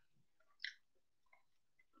 Yeah.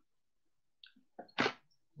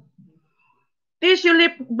 Tissue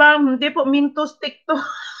lip balm, hindi po Mintos TikTok.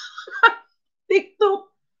 TikTok.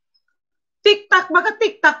 TikTok, baka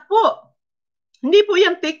TikTok po. Hindi po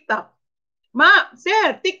yan TikTok.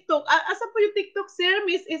 Sir, TikTok. Asa po yung TikTok, sir?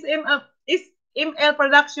 Miss ML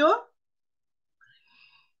Production?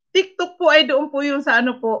 TikTok po ay doon po yung sa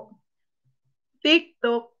ano po.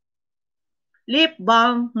 TikTok. Lip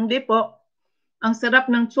balm. Hindi po. Ang sarap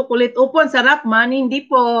ng chocolate. Opo, ang sarap. Money. Hindi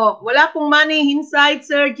po. Wala pong money inside,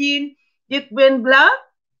 Sir Jean. Jitben Vlog.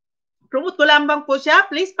 Promote ko lamang po siya.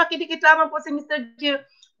 Please, pakidikit lamang po si Mr.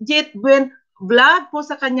 Jitben Vlog po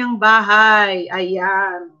sa kanyang bahay.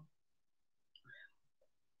 Ayan.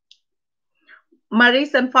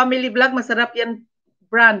 Maris and Family Vlog, masarap yan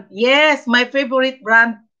brand. Yes, my favorite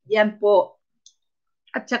brand yan po.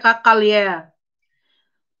 At saka Callier.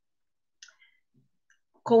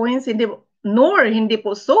 Coins, hindi po. Nor, hindi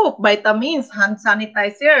po soap, vitamins, hand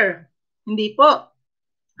sanitizer. Hindi po.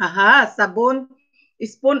 Aha, sabon,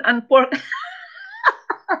 spoon and fork.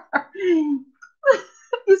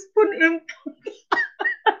 Spoon and fork.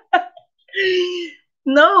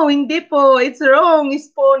 No, hindi po. It's wrong.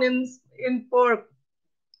 Spoon and fork.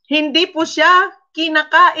 Hindi po siya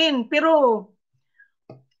kinakain. Pero,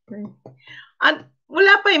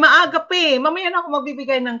 wala pa maaga pa Mamaya na ako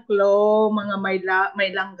magbibigay ng claw, mga may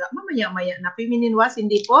langga. Mamaya na. Feminine wash,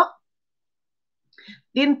 hindi po.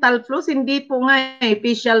 Dental floss, hindi po nga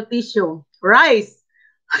facial tissue. Rice.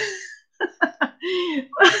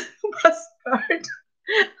 Bastard.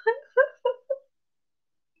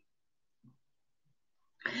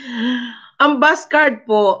 Ang bus card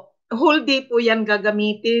po, whole day po yan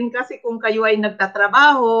gagamitin kasi kung kayo ay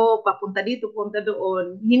nagtatrabaho, papunta dito, punta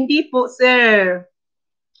doon. Hindi po, sir.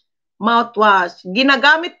 Mouthwash.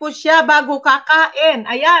 Ginagamit po siya bago kakain.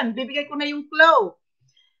 Ayan, bibigay ko na yung clue.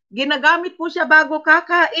 Ginagamit po siya bago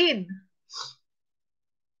kakain.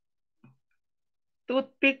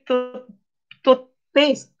 Toothpick,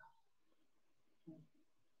 toothpaste.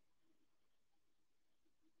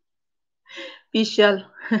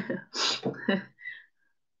 Facial.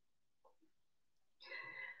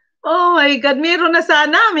 Oh my God, meron na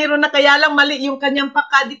sana. Meron na, kaya lang mali yung kanyang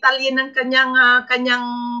pagkadetalye ng kanyang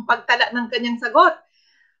pagtala ng kanyang sagot.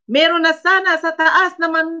 Meron na sana sa taas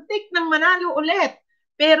na mantik ng manalo ulit.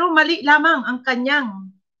 Pero mali lamang ang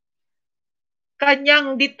kanyang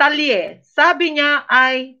detalye. Sabi niya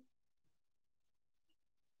ay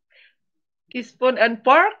spoon and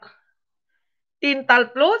fork, dental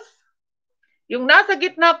floss. Yung nasa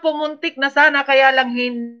gitna po muntik na sana, kaya lang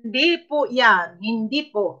hindi po yan.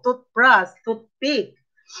 Hindi po. Toothbrush, toothpick,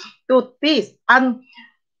 toothpaste.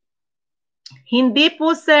 Hindi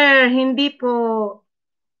po, sir. Hindi po.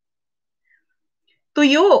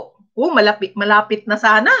 Tuyo. Malapit na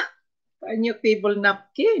sana. Panyo table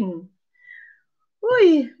napkin.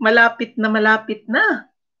 Uy, malapit na.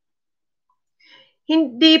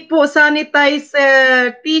 Hindi po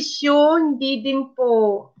sanitizer, tissue, hindi din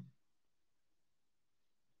po.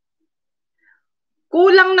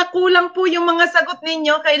 Kulang po yung mga sagot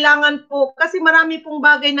ninyo. Kailangan po, kasi marami pong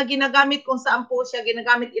bagay na ginagamit kung saan po siya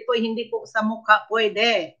ginagamit. Ito ay hindi po sa mukha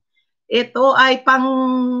pwede. Ito ay pang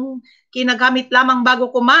kinagamit lamang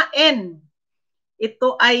bago kumain.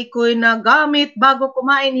 Ito ay kinagamit bago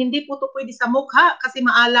kumain. Hindi po ito pwede sa mukha kasi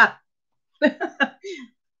maalat.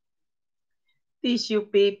 Tissue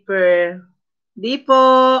paper. Di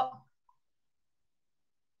po.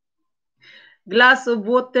 Glass of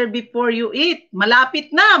water before you eat.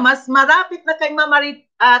 Malapit na. Mas marapit na kay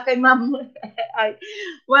Ma'am.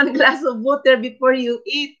 1 glass of water before you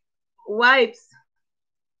eat. Wipes.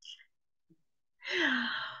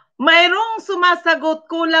 Mayroong sumasagot,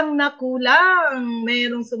 kulang na kulang.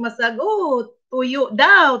 Mayroong sumasagot, tuyo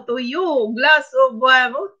daw, tuyo. Glass of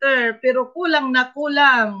water, pero kulang na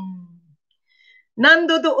kulang.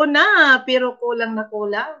 Nandoon na, pero kulang na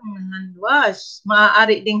kulang. Hand wash.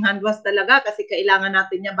 Maaari ding hand wash talaga kasi kailangan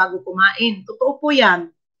natin niya bago kumain. Totoo po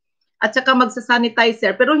yan. At saka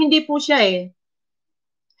magsasanitizer. Pero hindi po siya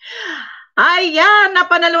Ayan,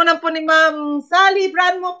 napanalunan po ni Ma'am Sally.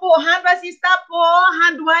 Brand mo po. Hand wash stop po.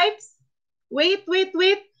 Hand wipes. Wait.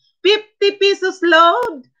 50 pesos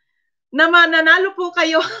load. Nanalo po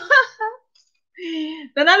kayo.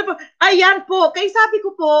 Nanalo po. Ayan po. Kaya sabi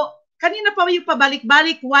ko po, kanina pa yung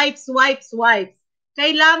pabalik-balik, wipes.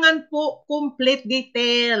 Kailangan po complete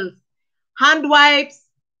details. Hand wipes,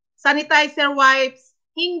 sanitizer wipes,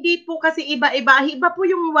 hindi po kasi iba-iba. Iba po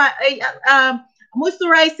yung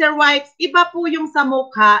moisturizer wipes, iba po yung sa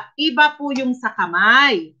mukha, iba po yung sa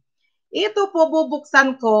kamay. Ito po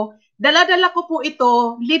bubuksan ko. Dala-dala ko po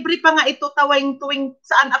ito. Libre pa nga ito tuwing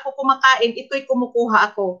saan ako kumakain. Ito'y kumukuha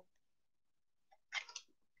ako.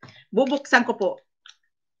 Bubuksan ko po.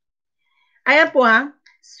 Ayan po ha.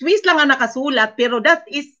 Swiss lang ang nakasulat, pero that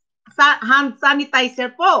is hand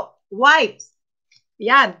sanitizer po. Wipes.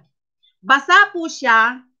 Yan. Basa po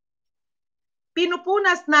siya.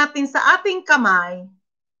 Pinupunas natin sa ating kamay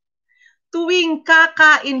tuwing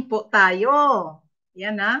kakain po tayo.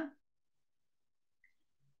 Yan ha.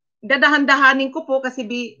 Dadahan-dahanin ko po kasi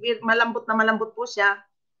malambot na malambot po siya.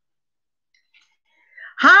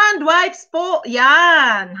 Hand wipes po.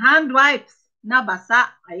 Yan. Hand wipes na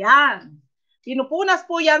basa. Ayan. Pinupunas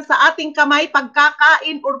po yan sa ating kamay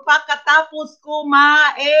pagkakain or pagkatapos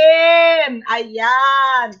kumain.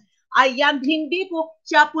 Ayan. Ayan. Hindi po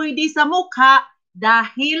siya pwede sa mukha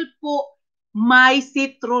dahil po may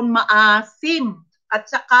citron maasim. At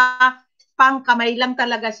saka pangkamay lang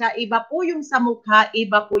talaga siya. Iba po yung sa mukha,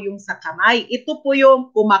 iba po yung sa kamay. Ito po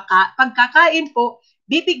yung pagkakain po,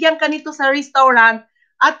 bibigyan ka nito sa restaurant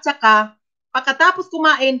at saka pagkatapos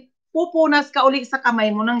kumain, pupunas ka uli sa kamay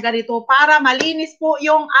mo ng ganito para malinis po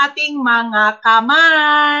yung ating mga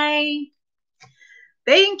kamay.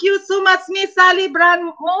 Thank you so much, Miss Sally Brand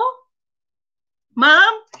mo.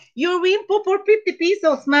 Ma'am, you win po for 50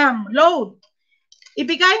 pesos, ma'am. Load.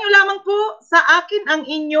 Ibigay nyo lamang po sa akin ang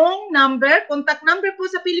inyong number, contact number po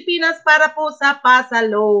sa Pilipinas para po sa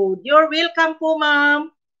pasaload. You're welcome po, ma'am.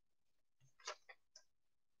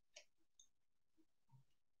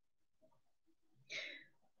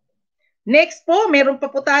 Next po, meron pa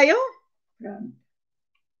po tayo.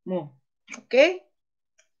 Okay?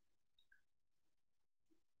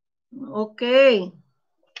 Okay.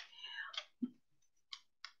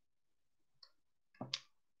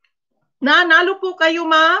 Nanalo po kayo,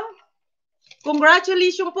 ma'am.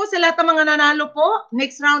 Congratulations po sa lahat ng mga nanalo po.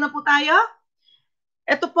 Next round na po tayo.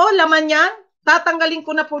 Ito po, laman yan. Tatanggalin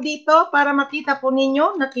ko na po dito para makita po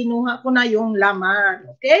ninyo na kinuha ko na yung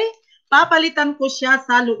laman. Okay? Papalitan ko siya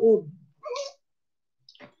sa loob.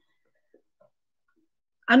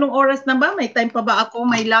 Anong oras na ba? May time pa ba ako?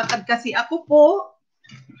 May lakad kasi ako po.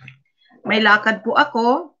 May lakad po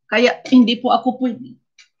ako. Kaya hindi po ako pwede.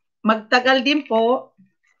 Magtagal din po.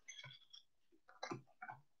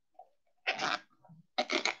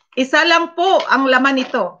 Isa lang po ang laman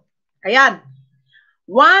nito. Ayan.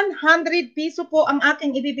 100 piso po ang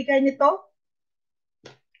aking ibibigay nito.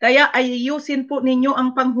 Kaya ayusin po ninyo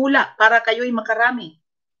ang panghula para kayo'y makarami.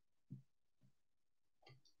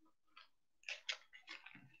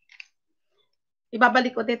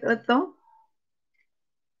 Ibabalik ko dito ito.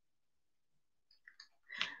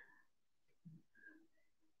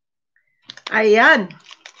 Ayan.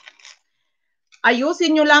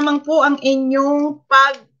 Ayusin nyo lamang po ang inyong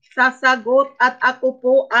pagsasagot at ako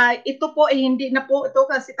po ay, ito po ay hindi na po ito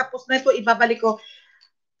kasi tapos na ito, ibabalik ko.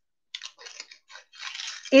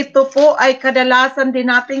 Ito po ay kadalasan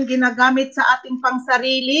din natin ginagamit sa ating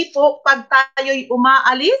pangsarili po pag tayo'y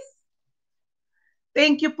umaalis.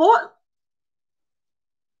 Thank you po.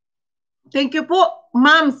 Thank you po,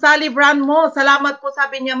 Ma'am Sally Brand mo. Salamat po,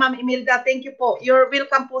 sabi niya, Ma'am Imelda. Thank you po. You're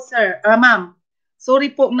welcome po, sir. Ma'am.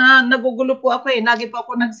 Sorry po na nagugulo po ako eh. Lagi po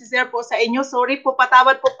ako nagsishare po sa inyo. Sorry po,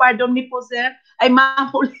 patawad po, pardon me po, sir. Ay, ma'am,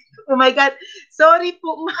 oh my God. Sorry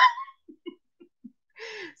po, ma'am.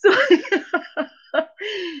 Sorry.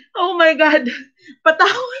 Oh my God.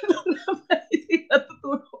 Patawad po naman. Hindi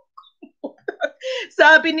natutulog ko.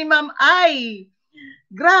 Sabi ni ma'am, ay,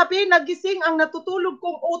 grabe, nagising ang natutulog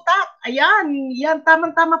kong utak. Ayan, yan,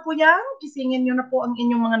 tamang-tama po yan. Gisingin nyo na po ang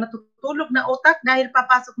inyong mga natutulog na utak dahil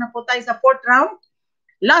papasok na po tayo sa 4th round.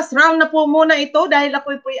 Last round na po muna ito dahil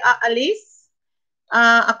ako'y po'y aalis.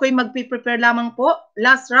 Ako'y magpiprepare lamang po.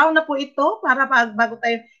 Last round na po ito para bago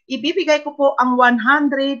tayo. Ibibigay ko po ang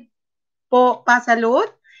 100 po pasalod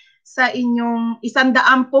sa inyong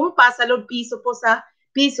 100 pong pasalod piso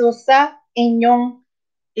sa inyong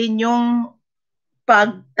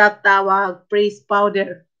pagtatawag praise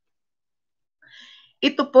powder.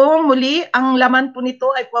 Ito po muli, ang laman po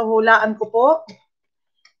nito ay pahulaan ko po.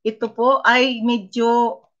 Ito po ay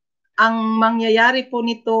medyo, ang mangyayari po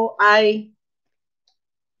nito ay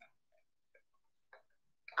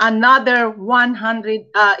another 100,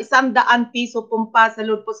 100 piso pong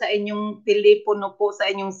pasalod po sa inyong telepono po, sa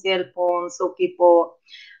inyong cellphone. So, okay po.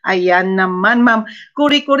 Ayan naman, ma'am.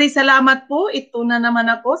 Kuri-kuri, salamat po. Ito na naman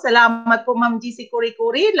ako. Salamat po, ma'am GC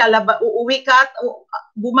Kuri-kuri. Uuwi ka at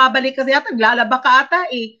bumabalik ka yata. Naglalaba ka ata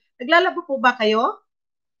eh. Naglalaba po ba kayo?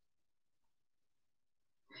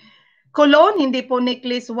 Cologne, hindi po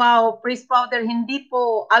necklace, wow. Praise powder, hindi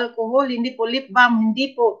po. Alcohol, hindi po. Lip balm,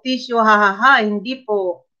 hindi po. Tissue, hahaha, hindi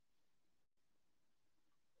po.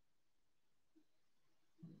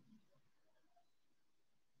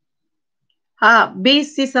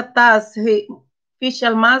 Base sa taas.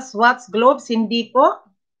 Facial mask, wax, gloves, hindi po.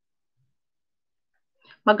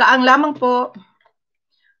 Magaang lamang po.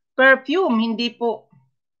 Perfume, hindi po.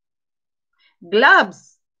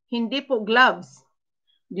 Gloves, hindi po gloves.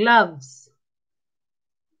 Gloves.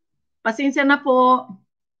 Pasensya na po.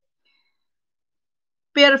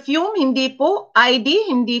 Perfume, hindi po.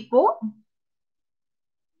 ID, hindi po.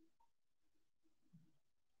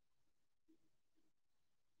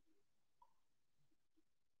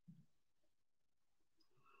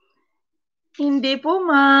 Hindi po,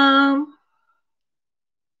 ma'am.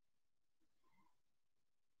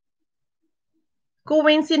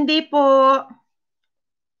 Kuwins, hindi po.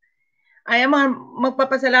 Ay,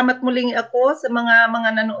 magpapasalamat muling ako sa mga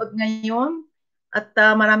nanood ngayon. At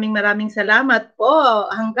maraming salamat po.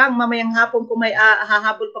 Hanggang mamayang hapon kung may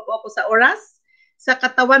hahabol pa po ako sa oras. Sa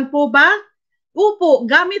katawan po ba? Upo,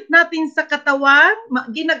 gamit natin sa katawan,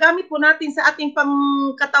 ginagamit po natin sa ating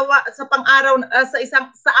pangkatawa sa pang-araw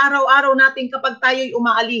sa araw-araw natin kapag tayo'y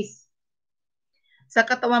umaalis. Sa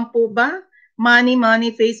katawan po ba? Money,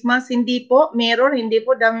 face mask, hindi po. Mirror, hindi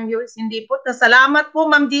po. Daming viewers, hindi po. Salamat po,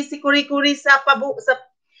 Ma'am GC Kuri-Kuri sa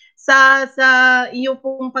iyo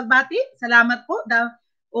pong pagbati. Salamat po.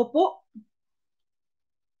 Opo.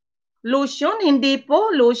 Lotion, hindi po.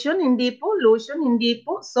 Lotion, hindi po. Lotion, hindi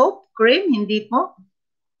po. Soap, cream, hindi po.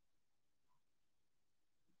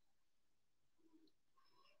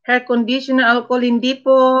 Hair conditioner, alcohol, hindi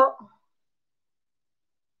po.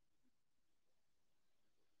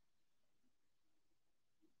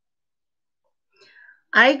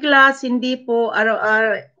 Eyeglass, hindi po.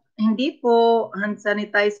 Hindi po. Hand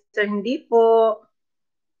sanitizer, hindi po.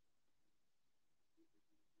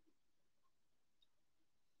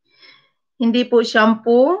 Hindi po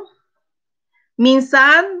shampoo.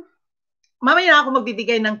 Minsan, mamaya na ako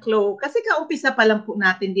magbibigay ng clue. Kasi kaumpisa pa lang po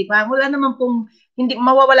natin, di ba? Wala naman pong, hindi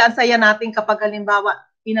mawawala ang saya natin kapag halimbawa,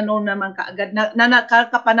 inano naman kaagad.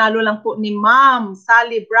 Nakakapanalo lang po ni Ma'am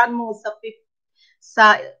Sally Branmo sa 50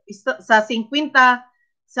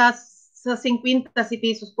 sa 50 si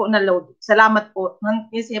pesos po na load. Salamat po.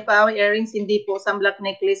 Yes, pa earrings, hindi po. Sa black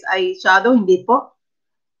necklace ay shadow, hindi po.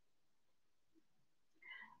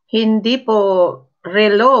 Hindi po.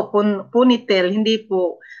 Relo, ponytail, hindi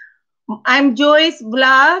po. I'm Joyce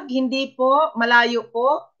Vlog, hindi po, malayo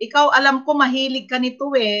po. Ikaw, alam ko, mahilig ka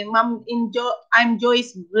nito eh. Ma'am, I'm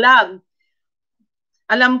Joyce Vlog.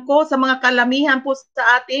 Alam ko, sa mga kalamihan po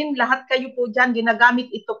sa atin, lahat kayo po dyan,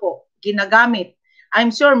 ginagamit ito po. Ginagamit.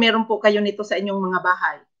 I'm sure meron po kayo nito sa inyong mga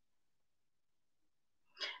bahay.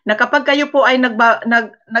 Na kapag kayo po ay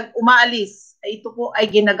umaalis, ito po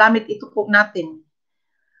ay ginagamit ito po natin.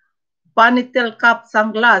 Ponytail cap,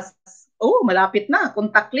 sunglass. Oh, malapit na.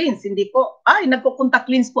 Contact lens. Hindi po. Ay,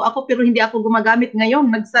 nagko-contact lens po ako pero hindi ako gumagamit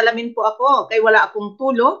ngayon. Nagsalamin po ako. Kaya wala akong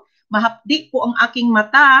tulo. Mahapdi po ang aking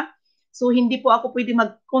mata. So, hindi po ako pwede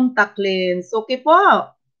mag-contact lens. Okay po.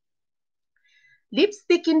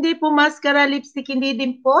 Lipstick, hindi po. Mascara, lipstick, hindi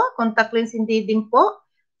din po. Contact lens, hindi din po.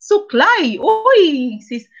 Suklay. Uy,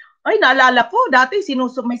 sis. Ay, naalala ko, dati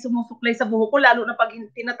may sumusuklay sa buhok ko, lalo na pag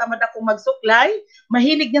tinatamad akong magsuklay,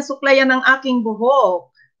 mahilig niya suklayan ng aking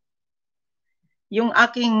buhok. Yung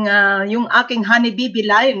aking honeybee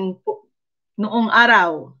line noong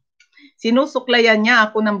araw. Sinusuklayan niya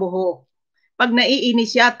ako ng buhok. Pag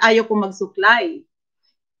naiinis siya at ayaw ko magsuklay.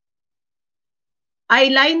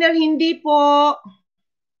 Eyeliner, hindi po.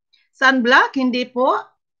 Sunblock, hindi po.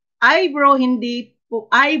 Eyebrow, hindi po.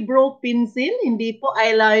 Eyebrow pencil, hindi po.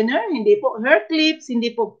 Eyeliner, hindi po. Hair clips,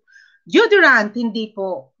 hindi po. Deodorant, hindi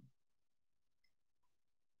po.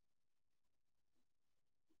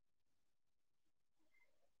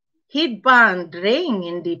 Headband, ring,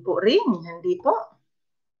 hindi po. Ring, hindi po.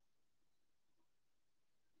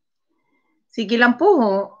 Sige lang po.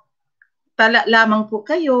 Tala lamang po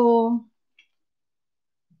kayo.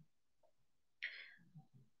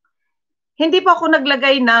 Hindi po ako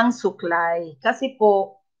naglagay ng suklay. Kasi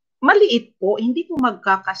po, maliit po. Hindi po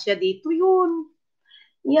magkakasya dito yun.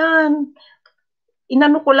 Yan.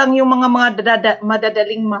 Inano ko lang yung mga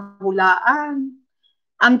madadaling mahulaan.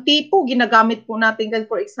 Ang tipo, ginagamit po natin,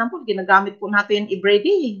 for example, ginagamit po natin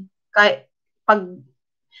everyday. Kaya pag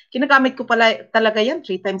ginagamit ko pala talaga yan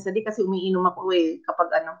 3 times a day kasi umiinom ako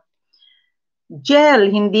kapag ano. Gel,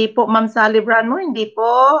 hindi po. Ma'am Sally Branmo, hindi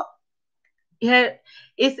po.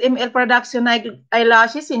 SML Production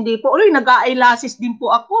eyelashes, hindi po. Uy, nag-eyelashes din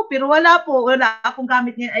po ako, pero wala po. Wala akong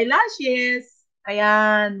gamit ng eyelashes.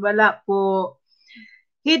 Ayan, wala po.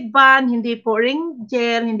 Headband, hindi po. Ring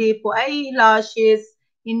gel, hindi po. Eyelashes.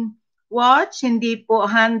 Watch, hindi po.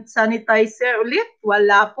 Hand sanitizer ulit,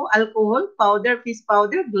 wala po. Alcohol, powder, face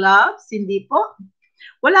powder, gloves, hindi po.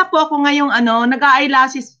 Wala po ako ngayong ano,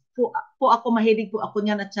 nag-eyelashes po ako, mahilig po ako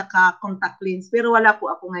niyan at saka contact lens. Pero wala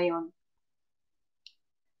po ako ngayon.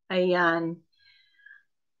 Ayan.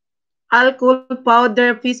 Alcohol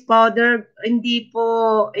powder, fish powder, hindi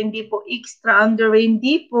po extra under,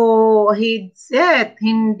 hindi po headset,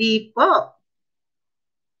 hindi po.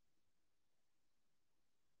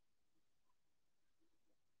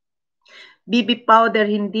 BB powder,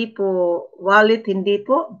 hindi po. Wallet, hindi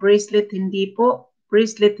po. Bracelet, hindi po.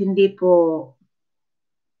 Bracelet, hindi po.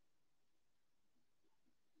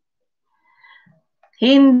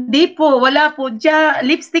 Hindi po. Wala po dyan.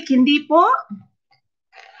 Lipstick, hindi po.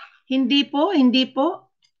 Hindi po. Hindi po.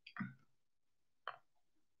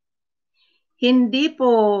 Hindi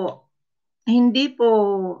po. Hindi po.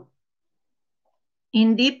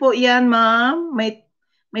 Hindi po yan, ma'am.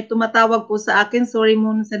 May tumatawag po sa akin. Sorry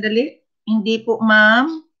muna sandali. Hindi po, ma'am.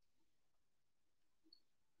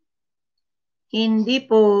 Hindi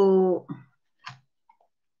po.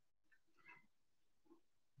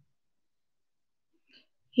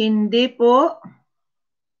 Hindi po.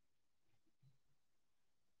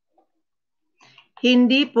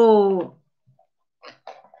 Hindi po.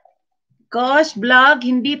 Gosh, vlog,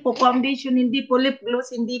 hindi po. Foundation, hindi po. Lip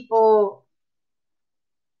gloss, hindi po.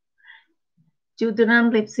 Deodorant,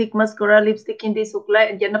 lipstick, mascara, lipstick, hindi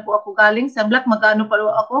suklay. Diyan na po ako galing. Sa black, mag-ano pa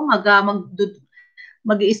ako?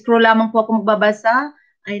 Mag-scroll lamang po ako magbabasa.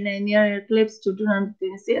 Eyeliner, clips, deodorant,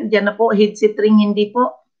 diyan na po. Headset ring, hindi po.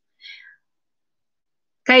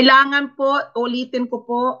 Kailangan po, ulitin ko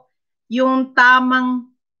po, yung tamang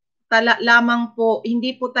tala lamang po.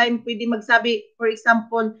 Hindi po tayo pwede magsabi, for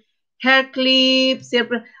example, hair clips,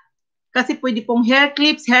 kasi pwede pong hair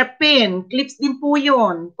clips, hairpin, clips din po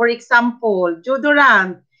yun. For example,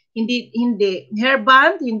 deodorant, hindi.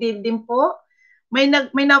 Hairband, hindi din po. May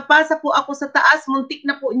napasa po ako sa taas, muntik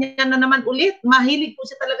na po niya na naman ulit. Mahilig po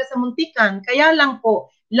siya talaga sa muntikan. Kaya lang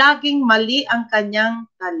po, laging mali ang kanyang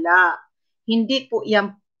tala. Hindi po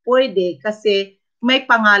yan pwede kasi may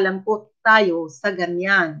pangalan po tayo sa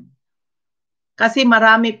ganyan. Kasi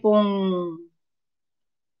marami pong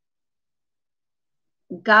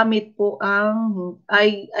gamit po ang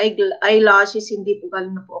eyelashes, hindi po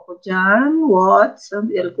galing na po ako dyan. What?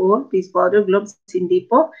 Alcohol, face powder, gloves, hindi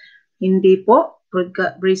po. Hindi po.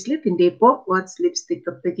 Bracelet, hindi po. What's lipstick,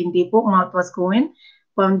 toothpick, hindi po. Mouthwash, coin.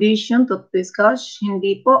 Foundation, toothpaste, cash,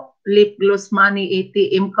 hindi po. Lip gloss, money,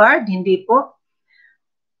 ATM card, hindi po.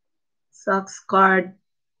 Socks card,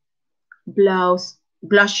 blouse,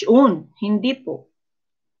 blush on, hindi po.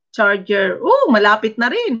 Charger, malapit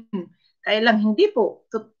na rin. Kaya lang hindi po.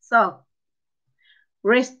 Sock.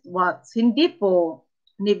 Wristwatch, hindi po.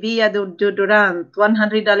 Nivea deodorant,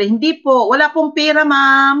 $100. Hindi po. Wala pong pera,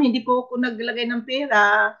 ma'am. Hindi po ako naglagay ng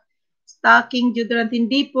pera. Stocking deodorant,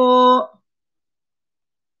 hindi po.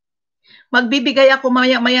 Magbibigay ako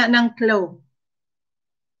maya-maya ng clue.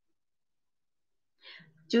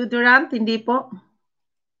 Deodorant, hindi po.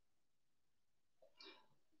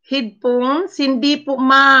 Headphones, hindi po,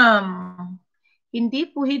 ma'am. Hindi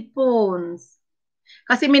po headphones.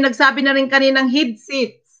 Kasi may nagsabi na rin kaninang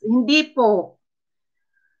headsets. Hindi po.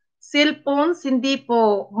 Cellphones, hindi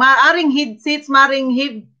po. Maaring headsets, maaring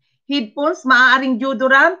headphones, maaring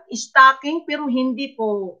deodorant, stocking, pero hindi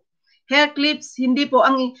po. Hair clips, hindi po.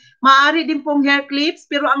 Maaari din pong hair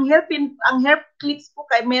clips, pero ang hair clips po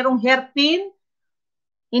kay merong hairpin,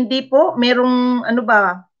 hindi po. Merong ano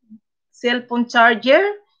ba? Cellphone charger,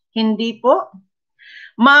 hindi po.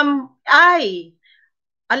 Ma'am,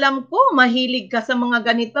 alam ko mahilig ka sa mga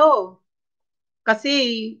ganito.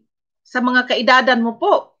 Kasi sa mga kaedadan mo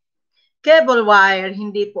po. Cable wire,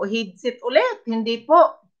 hindi po. Headset ulit, hindi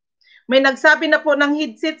po. May nagsabi na po ng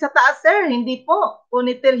headset sa taas, sir. Hindi po.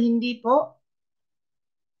 Ponytail, hindi po.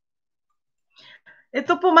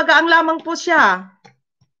 Ito po, magaang lamang po siya.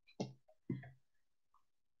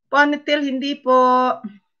 Ponytail, hindi po.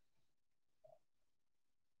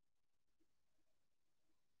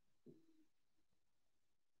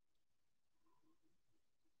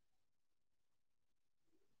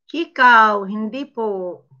 Hikaw, hindi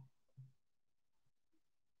po.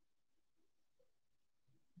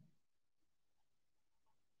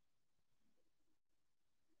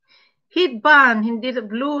 Headband, hindi.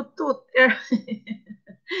 Bluetooth.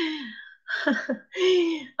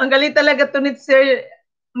 Ang galing talaga to ni Sir,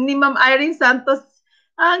 ni Ma'am Irene Santos.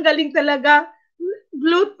 Ang galing talaga.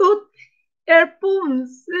 Bluetooth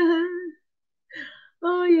earphones.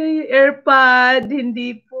 AirPod,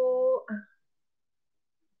 hindi po.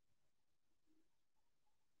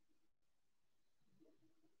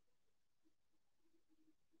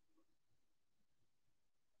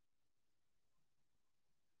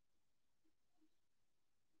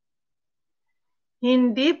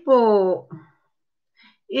 Hindi po.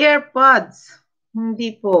 Earpods.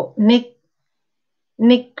 Hindi po. Necktie.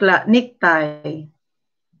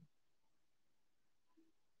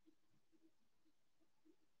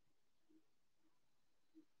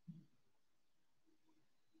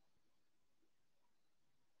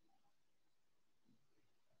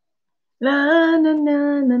 La na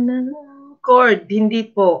na na na. Cord. Hindi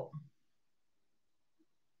po.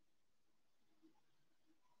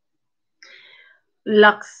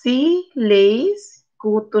 Laxi, lace,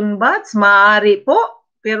 cotton buds, maaari po,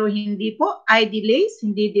 pero hindi po. ID lace,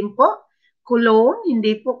 hindi din po. Cologne,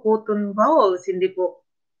 hindi po. Cotton balls, hindi po.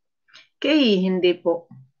 Kay, hindi po.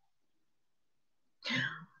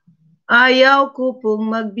 Ayaw ko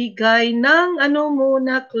pong magbigay ng ano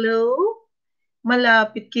muna clue.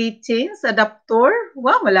 Malapit keychains, adapter.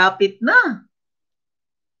 Wow, malapit na.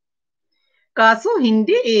 Kaso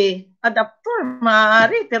hindi eh. Adapter,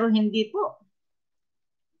 maaari, pero hindi po.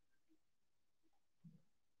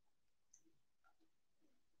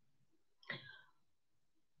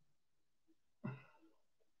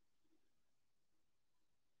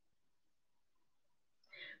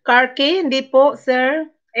 Car key, hindi po, sir.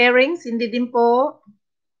 Earrings, hindi din po.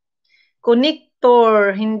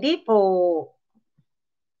 Connector, hindi po.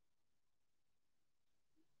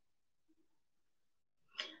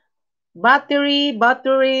 Battery,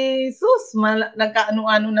 sus,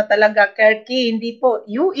 nagkaano-ano na talaga, car key, hindi po.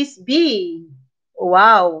 USB.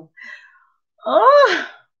 Wow. Oh,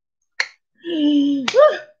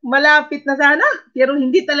 malapit na sana, pero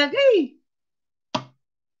hindi talaga eh.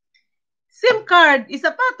 SIM card, isa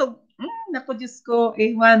pa to. Naku, Diyos ko,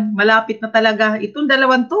 Ewan, malapit na talaga. Itong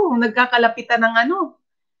dalawan to, nagkakalapitan ng ano,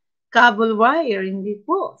 cable wire, hindi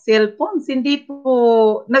po. Cellphones, hindi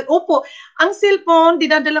po. Opo, ang cellphone,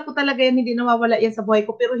 dinadala ko talaga yan, hindi nawawala yan sa buhay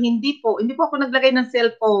ko, pero hindi po. Hindi po ako naglagay ng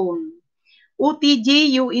cellphone.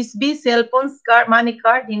 OTG, USB, cellphone, card, money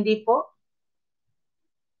card, hindi po.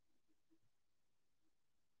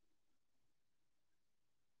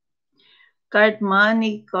 Card,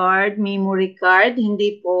 money card, memory card,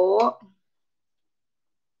 hindi po.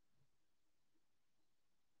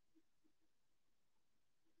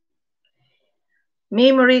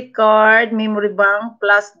 Memory card, memory bank,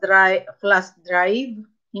 flash drive,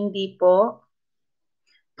 hindi po.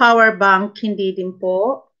 Power bank, hindi din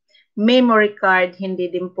po. Memory card,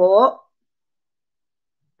 hindi din po.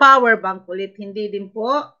 Power bank ulit, hindi din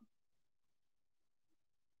po.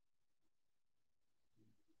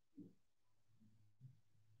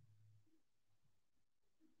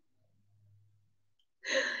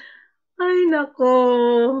 Ay, nako.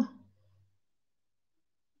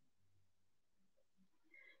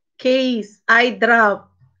 Case, eye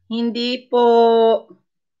drop, hindi po.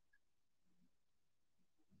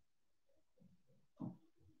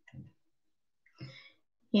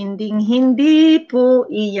 Hindi po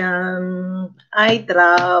iyan. Eye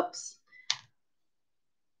drops.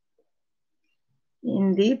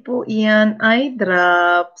 Hindi po iyan eye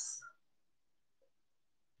drops.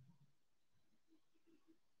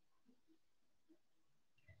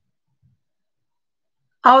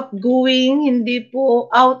 Outgoing, hindi po.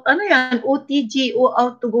 Ano yan? OTG o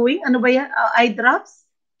outgoing? Ano ba yan? Eye drops?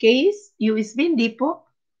 Case? USB? Hindi po.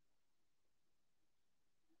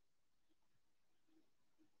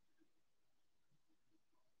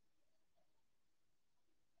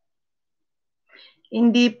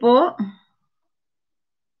 Hindi po.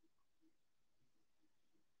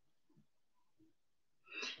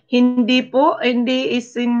 Hindi po. Hindi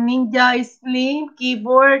is Ninja Slim,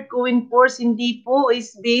 keyboard, coin force, hindi po.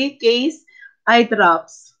 USB, case, eye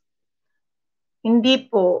drops.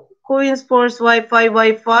 Hindi po. Coins force,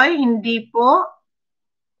 Wi-Fi, hindi po.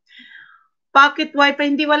 Pocket Wi-Fi,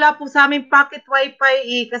 hindi wala po sa amin pocket Wi-Fi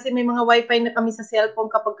eh, kasi may mga Wi-Fi na kami sa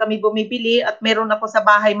cellphone kapag kami bumibili at meron ako sa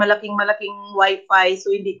bahay malaking Wi-Fi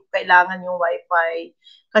so hindi ko kailangan yung Wi-Fi.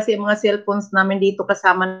 Kasi mga cellphones namin dito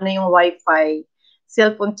kasama na yung Wi-Fi.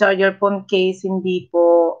 Cellphone charger, phone case, hindi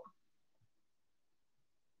po.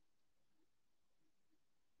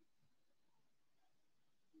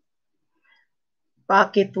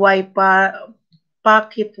 Pocket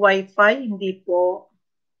Wi-Fi, hindi po.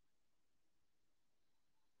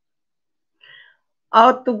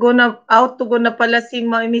 Out to go na pala si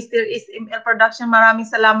Mr. SML Production. Maraming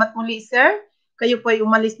salamat muli, sir. Kayo po ay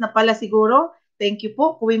umalis na pala siguro. Thank you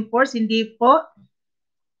po. Queen Force, hindi po.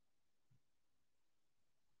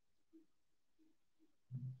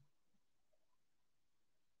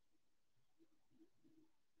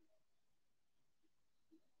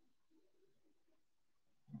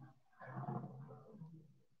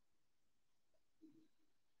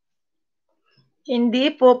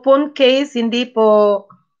 Hindi po. Phone case, hindi po.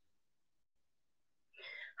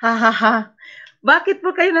 Ha, ha, ha. Bakit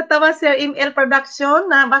po kayo natawa, Sir ML Production?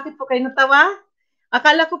 Bakit po kayo natawa?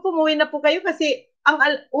 Akala ko pumuwi na po kayo kasi ang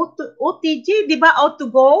OTG, di ba? Out to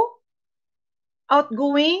go?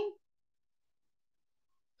 Outgoing?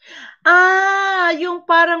 Yung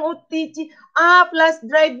parang OTG. Plus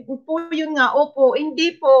drive po yun nga. Opo,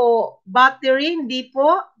 hindi po. Battery, hindi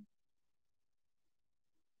po.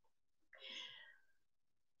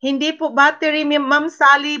 Hindi po battery, Ma'am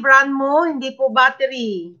Sally brand mo. Hindi po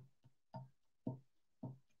battery.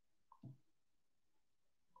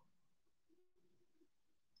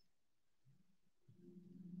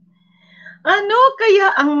 Ano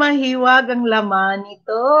kaya ang mahiwagang laman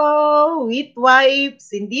nito? Wheat wipes,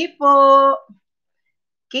 hindi po.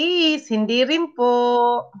 Kiss, hindi rin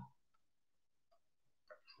po.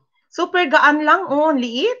 Super gaan lang, oh,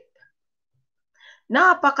 liit.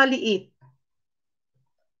 Napakaliit.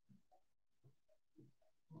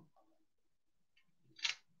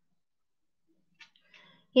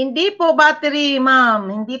 Hindi po battery, ma'am.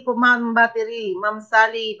 Hindi po, ma'am, battery. Ma'am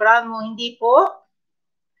Sally, brand mo, hindi po.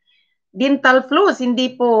 Dental floss,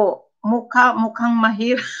 hindi po. Mukhang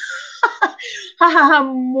mahirap.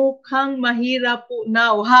 Mukhang mahirap po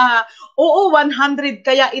now. Oo, 100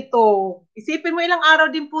 kaya ito. Isipin mo ilang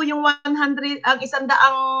araw din po yung 100, ang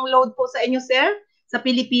 100 load po sa inyo, sir, sa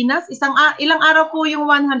Pilipinas. Ilang araw po yung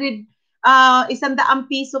 100, 100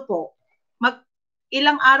 piso po.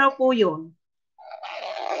 Ilang araw po yun?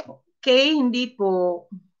 Okay, hindi po.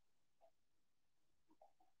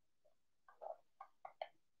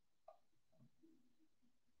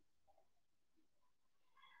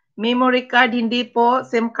 Memory card, hindi po.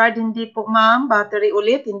 SIM card, hindi po, ma'am. Battery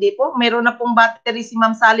ulit, hindi po. Meron na pong battery si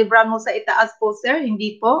Ma'am Sally Brown mo sa itaas po, sir.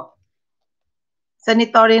 Hindi po.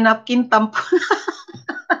 Sanitary napkin, tampon.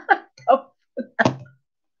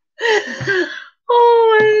 Oh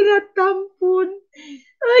my God, tampon.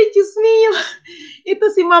 Ay, Diyos mio.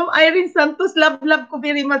 Ito si Ma'am Irene Santos. Love ko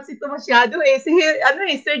very much ito masyado.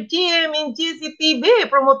 Sir GM in GCTV.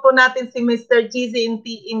 Promote po natin si Mr. GC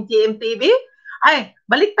in GMTV. Ay,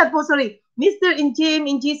 baliktad po, sorry. Mr. in GM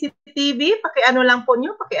in GCTV, pakiano lang po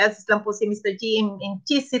nyo, paki-assist lang po si Mr. GM in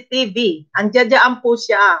GCTV. Andiyan po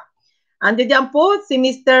siya. Andiyan po si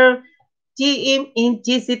Mr. GM in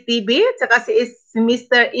GCTV, saka si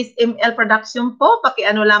Mr. SML Production po,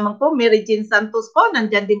 pakiano lamang po, Mary Jean Santos po,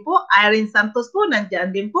 nandyan din po, Irene Santos po, nandyan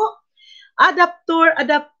din po. Adapter,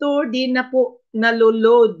 di na po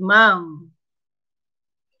naloload, ma'am.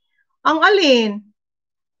 Ang alin?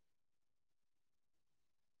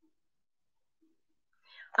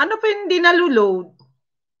 Ano pa yung di naloload?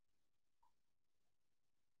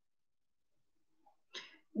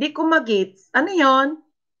 Di ko magits. Ano yon?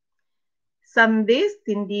 Sundays,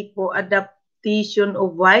 hindi po. Adaptation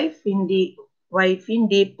of wife, hindi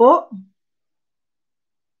po.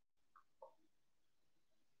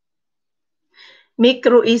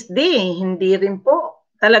 Micro SD, hindi rin po.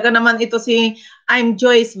 Talaga naman ito si I'm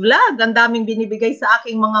Joyce Vlog. Ang daming binibigay sa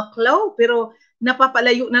aking mga clue. Pero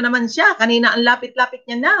napapalayo na naman siya. Kanina ang lapit-lapit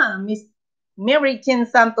niya na. Miss Mary Chin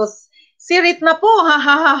Santos. Sirit na po. Ha,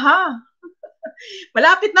 ha, ha, ha.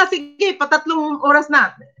 Malapit na. Sige, patatlong oras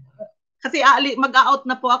na. Kasi mag-out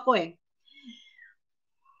na po ako eh.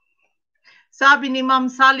 Sabi ni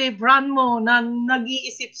Ma'am Sally Branmo na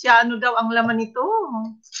nag-iisip siya ano daw ang laman nito.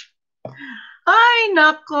 Ay,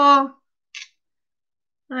 nako.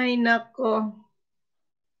 Ay, nako.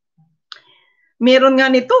 Meron nga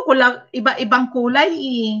nito, iba-ibang kulay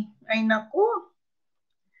eh. Ay, nako.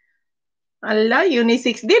 Ala,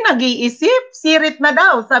 unisex din, nag-iisip. Sirit na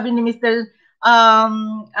daw, sabi ni Mr.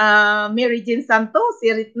 Mary Jean Santos,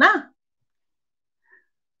 sirit na.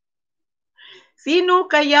 Sino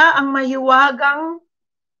kaya ang mahiwagang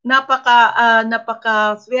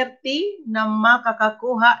napaka-swerte na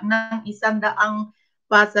makakakuha ng 100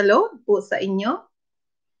 pasalo po sa inyo?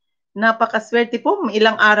 Napakaswerte po.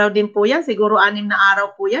 Ilang araw din po yan. Siguro 6 na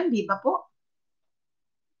araw po yan. Di ba po?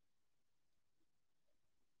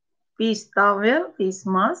 Face towel, face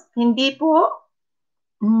mask. Hindi po.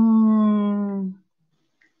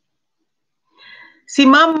 Si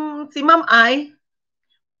Ma'am ay,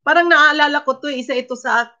 parang naaalala ko to, isa ito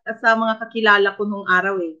sa mga kakilala ko nung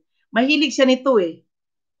araw eh. Mahilig siya nito eh.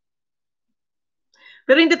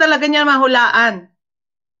 Pero hindi talaga niya mahulaan.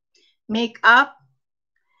 Makeup,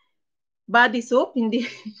 body soap, hindi.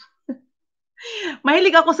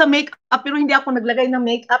 Mahilig ako sa makeup pero hindi ako naglagay ng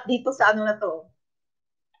makeup dito sa ano na to.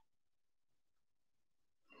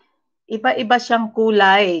 Iba-iba siyang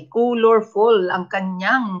kulay. Colorful ang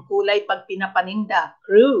kanyang kulay pag pinapaninda.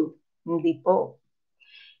 True. Hindi po.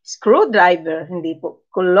 Screwdriver, hindi po.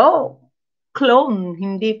 Clone,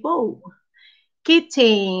 hindi po.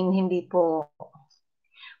 Keychain, hindi po.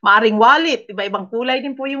 Maaring wallet, iba-ibang kulay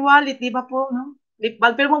din po yung wallet, di ba po, no?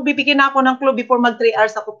 Pero magbibigay na ako ng clue before mag 3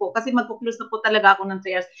 hours ako po kasi magpo-close na po talaga ako ng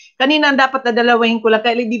 3 hours. Kanina dapat na dalawahin ko lang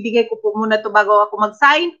kaya ibibigay ko po muna to bago ako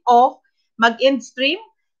mag-sign off, mag-end stream.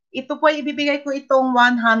 Ito po ay ibibigay ko itong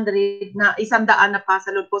 100 na 100 na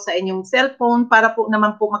pasalod po sa inyong cellphone para po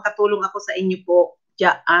naman po makatulong ako sa inyo po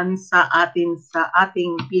diyan sa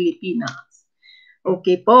ating Pilipinas.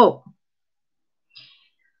 Okay po.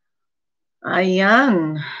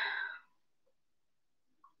 Ayan.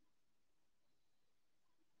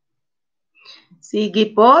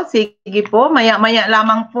 Sige po, maya-maya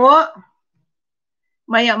lamang po.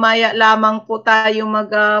 Maya-maya lamang po tayo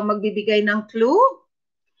magbibigay ng clue.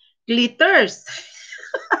 Glitters.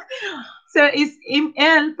 Sir, is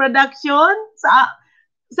ML production?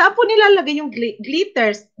 Saan po nilalagay yung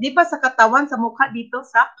glitters? Di ba sa katawan, sa mukha dito,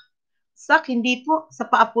 sak, hindi po. Sa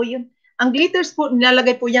paa po yun. Ang glitters po,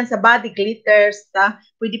 nilalagay po yan sa body glitters.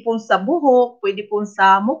 Pwede po sa buhok, pwede po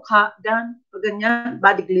sa mukha, ganyan,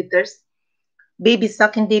 body glitters. Baby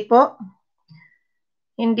sock, hindi po.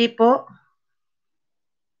 Hindi po.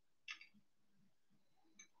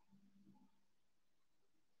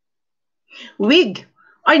 Wig.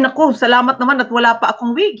 Ay, naku, salamat naman at wala pa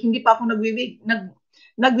akong wig. Hindi pa ako nagwi-wig.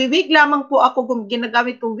 Nagwi-wig lamang po ako kung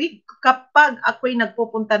ginagamit ko wig kapag ako'y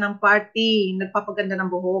nagpupunta ng party, nagpapaganda ng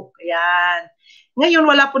buhok. Ayan. Ngayon,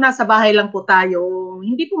 wala po na sa bahay lang po tayo.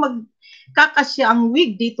 Hindi po magkakasya ang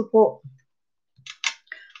wig dito po.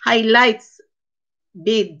 Highlights,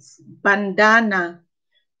 beads, bandana.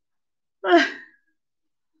 Ay.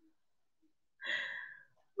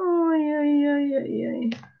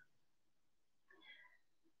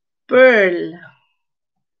 Pearl.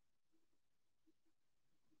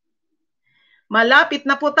 Malapit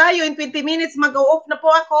na po tayo. In 20 minutes, mag-off na po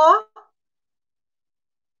ako.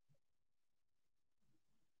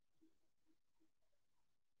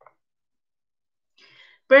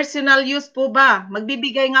 Personal use po ba?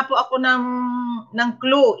 Magbibigay nga po ako ng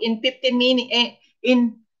clue in 15 minutes,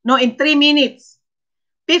 in 3 minutes.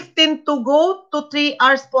 15 to go to 3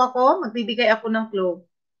 hours po ako. Magbibigay ako ng clue.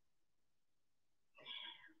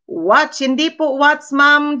 Watch, hindi po watch,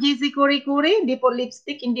 ma'am GC Kuri-Kuri. Hindi po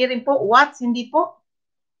lipstick, hindi rin po watch, hindi po.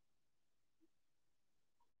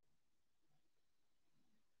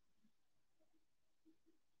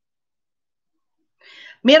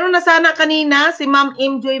 Meron na sana kanina si Ma'am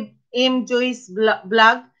M. Joy's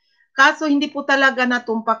vlog. Kaso hindi po talaga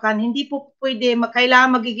natumpakan. Hindi po pwede.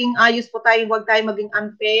 Kailangan magiging ayos po tayo. Huwag tayo maging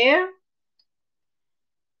unfair.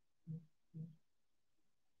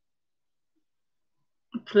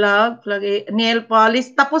 Flag, nail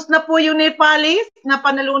polish. Tapos na po yung nail polish.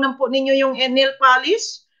 Napanalunan po ninyo yung nail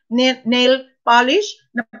polish. Nail polish.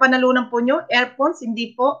 Napanalunan po nyo. Earphones,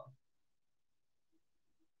 hindi po.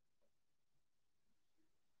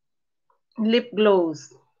 Lip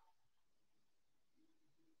gloss.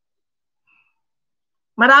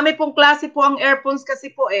 Marami pong klase po ang earphones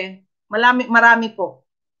kasi po eh. Marami po.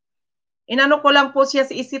 Inano ko lang po siya,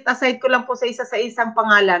 isit aside ko lang po sa isang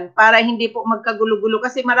pangalan para hindi po magkagulo-gulo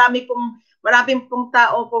kasi marami pong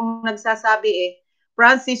tao pong nagsasabi eh.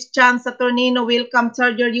 Francis Chan Saturnino, welcome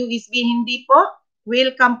charger USB, hindi po.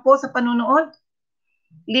 Welcome po sa panunood.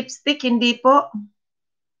 Lipstick, hindi po.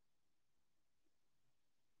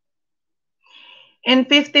 In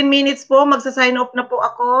 15 minutes po, magsa-sign off na po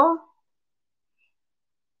ako.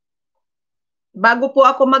 Bago po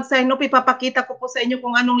ako mag-sign off, ipapakita ko po sa inyo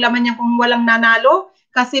kung anong laman niya kung walang nanalo.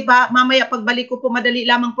 Kasi mamaya pagbalik ko po, madali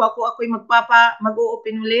lamang po ako'y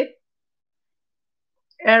mag-o-open ulit.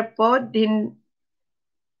 AirPod,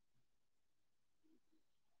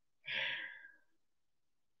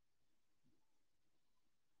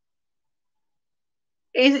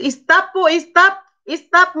 Stop po, stop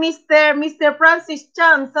Mr. Francis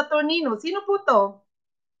Chan Saturnino. Sino po to?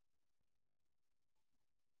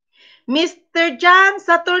 Mr. Chan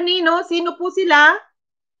Saturnino, sino po sila?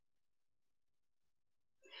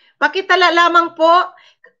 Pakitala lamang po.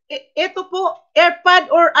 Ito po,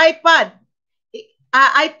 AirPod or iPad?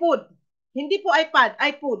 iPod. Hindi po iPad,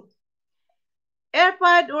 iPod.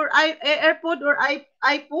 AirPod or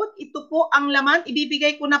iPod, ito po ang laman.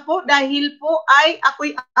 Ibibigay ko na po dahil po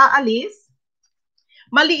ako'y aalis.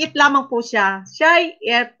 Maliit lamang po siya. Siya ay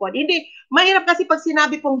AirPod. Hindi, mahirap kasi pag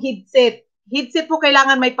sinabi pong headset. Headset po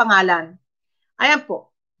kailangan may pangalan. Ayan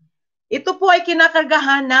po. Ito po ay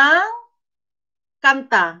kinakargahan ng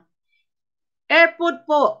kanta. AirPod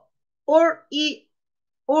po or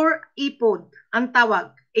iPod ang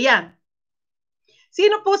tawag. Ayan.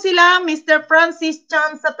 Sino po sila? Mr. Francis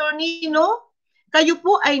Chan Saturnino. Kayo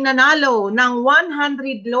po ay nanalo ng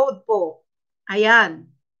 100 load po. Ayan.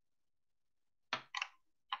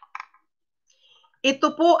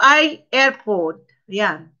 Ito po ay AirPod.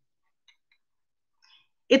 Ayan.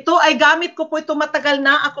 Ito ay gamit ko po ito matagal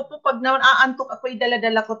na. Ako po pag naaantok ako,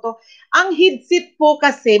 dala-dala ko to. Ang headset po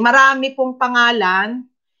kasi, marami pong pangalan.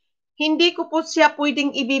 Hindi ko po siya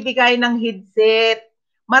pwedeng ibibigay ng headset.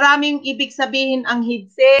 Maraming ibig sabihin ang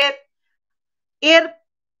headset.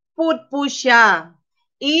 AirPod po siya.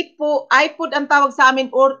 iPod ang tawag sa amin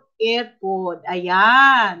or AirPod.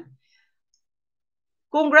 Ayan.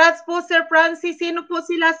 Congrats po, Sir Francis. Sino po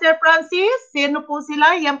sila, Sir Francis? Sino po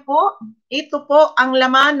sila? Yan po. Ito po ang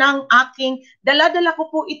laman ng aking, dala-dala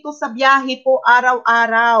ko po ito sa biyahe po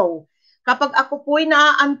araw-araw. Kapag ako po'y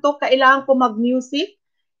naaantok, kailangan ko mag-music.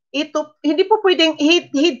 Ito, hindi po pwedeng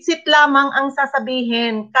headset lamang ang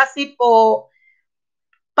sasabihin. Kasi po,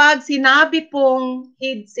 pag sinabi pong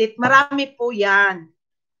headset, marami po yan.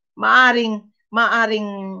 Maaring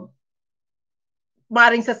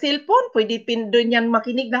sa cellphone, pwede doon yan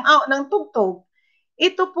makinig ng tugtog.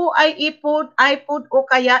 Ito po ay iPod o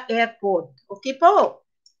kaya AirPod. Okay po.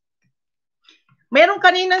 Meron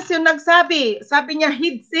kanina siya nagsabi, sabi niya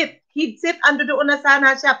headset, ando doon na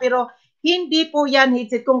sana siya, pero hindi po yan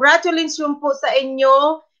headset. Congratulations po sa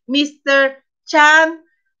inyo, Mr. Chan,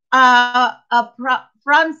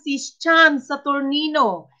 Francis Chan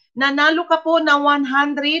Saturnino. Nanalo ka po ng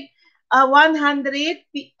 100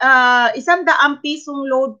 pisong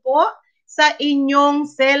load po sa inyong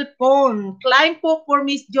cellphone. Claim po for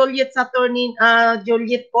Miss Juliet Saturnino,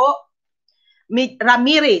 Juliet po.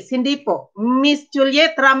 Ramirez, hindi po. Miss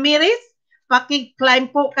Juliet Ramirez, paki-claim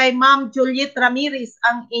po kay Ma'am Juliet Ramirez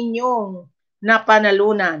ang inyong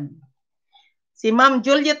napanalunan. Si Ma'am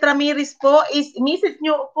Juliet Ramirez po is message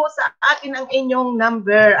nyo po sa akin ang inyong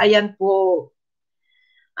number. Ayan po.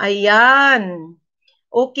 Ayan.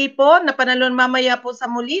 Okay po, napanalon mamaya po sa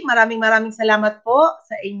muli. Maraming salamat po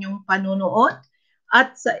sa inyong panunood.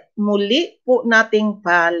 At sa muli po nating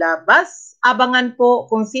palabas. Abangan po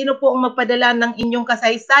kung sino po ang magpadala ng inyong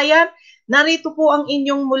kasaysayan. Narito po ang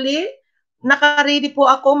inyong muli. Nakaready po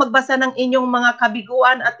ako magbasa ng inyong mga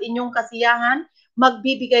kabiguan at inyong kasiyahan.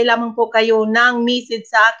 Magbibigay lamang po kayo ng message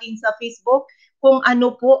sa akin sa Facebook kung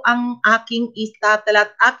ano po ang aking istatal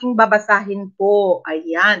at aking babasahin po.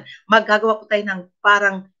 Ayan. Magagawa po tayo ng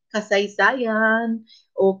parang kasaysayan.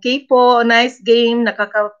 Okay po. Nice game.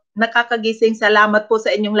 Nakakagising. Salamat po sa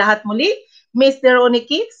inyong lahat muli. Mr. Ronnie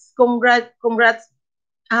Kicks, congrats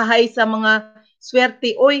hi sa mga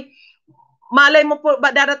swerte. Oy, malay mo po,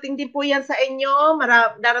 darating din po yan sa inyo.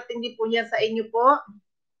 Darating din po yan sa inyo po.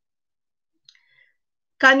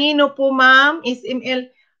 Kanino po, ma'am?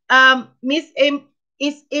 SML. Miss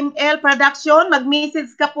SML Production,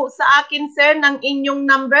 mag-message ka po sa akin, sir, ng inyong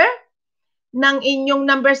number. Ng inyong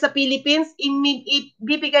number sa Philippines,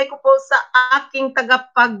 ibibigay ko po sa aking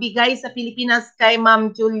tagapagbigay sa Pilipinas kay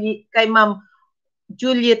Ma'am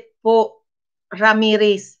Juliet po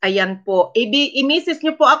Ramirez. Ayan po. I-message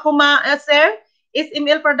niyo po ako, sir.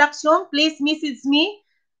 SML Production, please message me.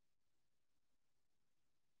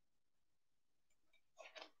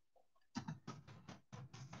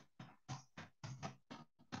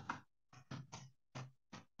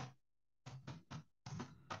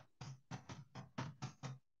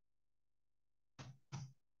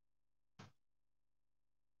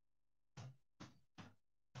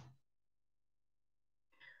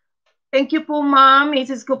 Thank you po, ma'am.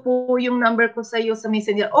 Message ko po yung number ko sa iyo sa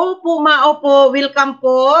Messenger. Opo, opo. Welcome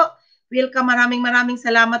po. Welcome. Maraming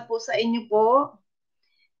salamat po sa inyo po.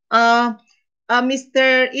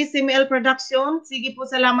 Mr. SML Production. Sige po,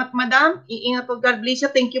 salamat, madam. Iingat po. God bless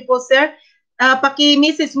you. Thank you po, sir.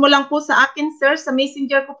 Paki-message mo lang po sa akin, sir. Sa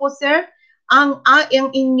Messenger ko po, sir. Ang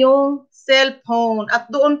inyong cellphone.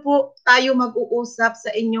 At doon po tayo mag-uusap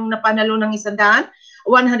sa inyong napanalo ng 100.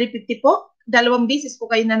 150 po. 2 beses po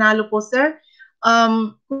kayo nanalo po, sir.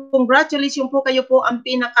 Congratulations po, kayo po ang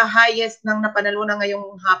pinaka-highest ng napanalunan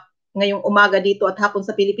ngayong umaga dito at hapon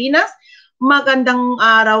sa Pilipinas. Magandang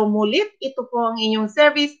araw mulit. Ito po ang inyong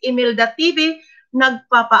service, email.tv.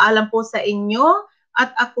 Nagpapaalam po sa inyo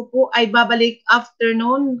at ako po ay babalik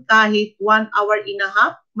afternoon kahit 1 hour and a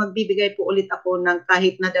half. Magbibigay po ulit ako ng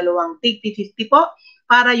kahit na 2 tig-50 po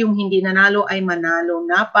para yung hindi nanalo ay manalo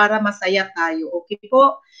na para masaya tayo. Okay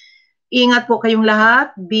po? Ingat po kayong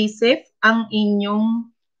lahat. Be safe. Ang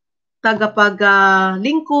inyong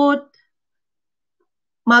tagapaglingkod.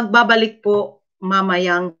 Magbabalik po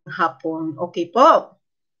mamayang hapon. Okay po?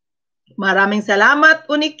 Maraming salamat,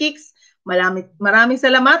 Unikix. Maraming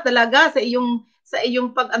salamat talaga sa iyong sa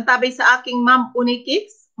iyong pag-antabay sa aking Ma'am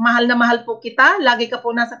Unikix. Mahal na mahal po kita. Lagi ka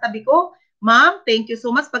po nasa tabi ko. Ma'am, thank you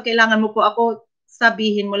so much. Pag kailangan mo po ako,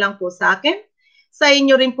 sabihin mo lang po sa akin. Sa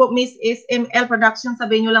inyo rin po, Miss SML Production,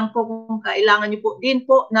 sabihin nyo lang po kung kailangan nyo po din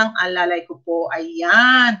po ng alalay ko po.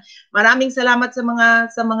 Ayan. Maraming salamat sa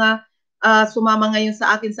mga sumama ngayon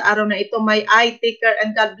sa akin sa araw na ito. May I take care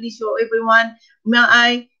and God bless you everyone. May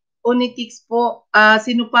I Unikix po.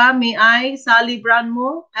 Sino pa? May I Sally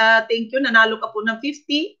Branmo. Thank you. Nanalo ka po ng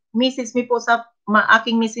 50. Message me po sa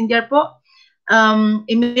aking messenger po.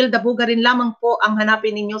 Emil Dabuga rin lamang po ang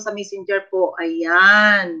hanapin ninyo sa messenger po.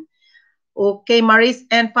 Ayan. Okay, Maris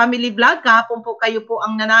and Family Vlog, kahapon po kayo po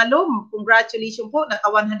ang nanalo. Congratulations po, naka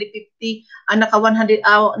 150,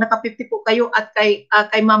 naka 50 po kayo at kay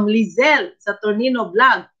Ma'am Lizelle sa Tornino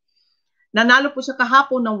Vlog. Nanalo po siya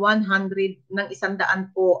kahapon ng 100 ng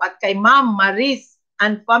 100 po at kay Ma'am Maris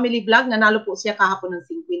and Family Vlog, nanalo po siya kahapon ng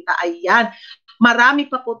 50. Ayan. Marami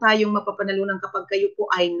pa po tayong mapapanalunan kapag kayo po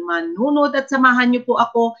ay manunod at samahan niyo po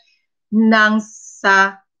ako ng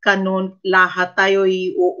sa kanon lahat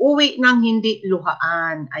tayo'y uuwi ng hindi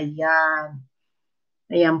luhaan. Ayan.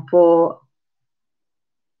 Ayan po.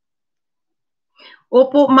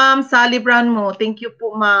 Opo, Ma'am Sally Branmo. Thank you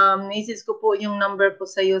po, Ma'am. Message ko po yung number po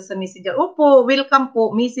sa iyo sa messenger. Opo, welcome po.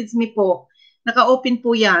 Message me po. Naka-open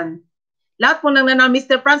po yan. Lahat po nang nanalo.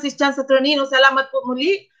 Mr. Francis Chan sa Tornino, salamat po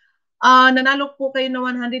muli. Nanalo po kayo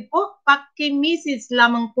ng 100 po. Paki-message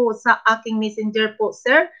lamang po sa aking messenger po,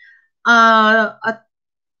 sir. At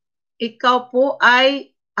ikaw po ay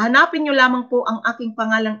hanapin nyo lamang po ang aking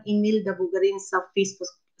pangalang Emil Dabugarin sa Facebook,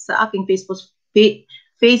 sa aking Facebook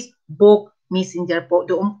Messenger po.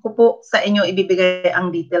 Doon ko po sa inyo ibibigay ang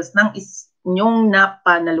details ng inyong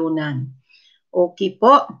napanalunan. Okay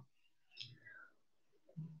po.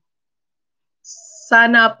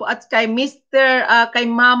 Sana po at kay Mr. Kay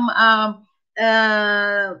Ma'am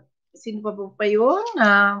sino pa po pa yun?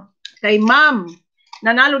 Kay Ma'am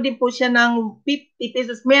nanalo din po siya ng 50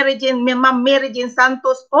 pesos. Ma'am Mary Jane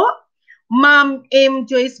Santos po. Ma'am M.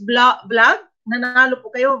 Joyce Vlog. Nanalo po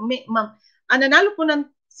kayo. Ma'am. Nanalo po ng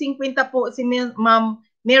 50 po si Ma'am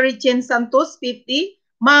Mary Jane Santos, 50.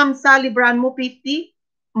 Ma'am Sally Branmo, 50.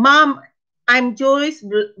 Ma'am I'm Joyce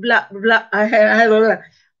Vlog,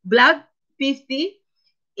 50.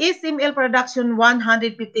 SML Production,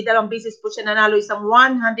 150. Dalawang beses po siya nanalo. Isang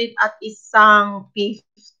 100 at isang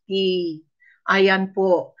 50. Ayan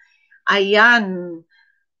po. Ayan.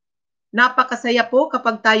 Napakasaya po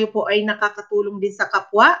kapag tayo po ay nakakatulong din sa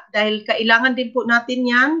kapwa dahil kailangan din po natin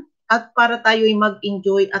yan at para tayo ay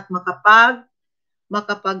mag-enjoy at makapag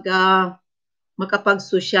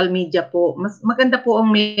social media po. Mas maganda po ang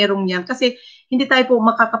merong yan kasi hindi tayo po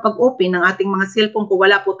makakapag-open ng ating mga cellphone kung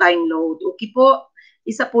wala po tayong load. Okay po?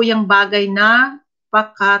 Isa po yung bagay na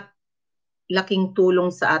laking tulong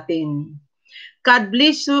sa atin. God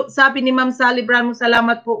bless you. Sabi ni Ma'am Sally Branmo,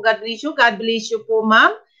 salamat po. God bless you. God bless you po, Ma'am.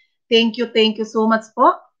 Thank you so much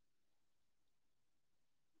po.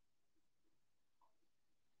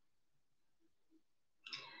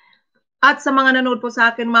 At sa mga nanood po sa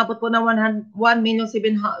akin, mabot po ng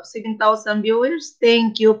 1,700,000 viewers.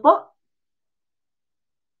 Thank you po.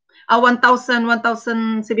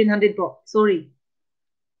 1,700 po. Sorry.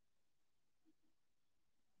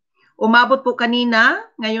 Umabot po kanina,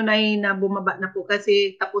 ngayon ay bumaba na po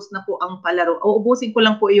kasi tapos na po ang palaro. Uubusin ko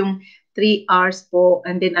lang po yung 3 hours po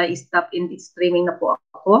and then I stop in the streaming na po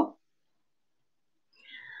ako.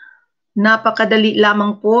 Napakadali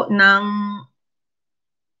lamang po ng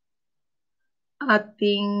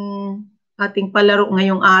ating palaro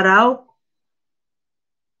ngayong araw.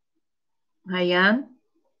 Ayan.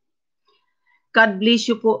 God bless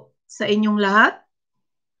you po sa inyong lahat.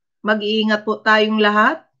 Mag-iingat po tayong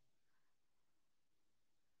lahat.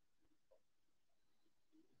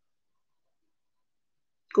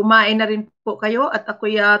 Kumain na rin po kayo at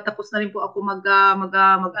ako'y tapos na rin po ako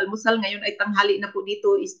mag-almusal. Ngayon ay tanghali na po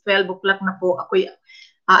dito, is 12 o'clock na po. Ako'y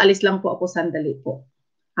aalis lang po ako sandali po.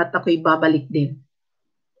 At ako'y babalik din.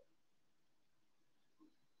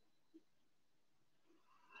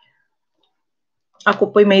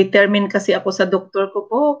 Ako po'y may termin kasi ako sa doktor ko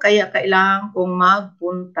po, kaya kailangan kong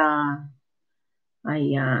magpunta.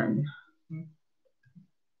 Ayan.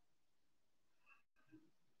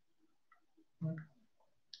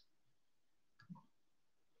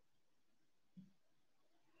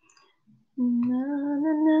 Na,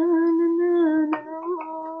 na, na, na, na, na.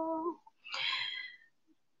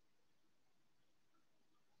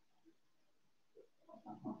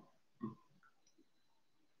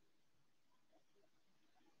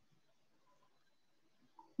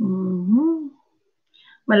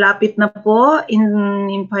 Malapit na po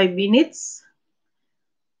in 5 minutes.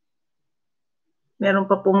 Meron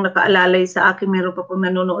pa pong nakaalalay sa akin, meron pa pong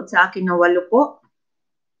nanonood sa akin na 8 po.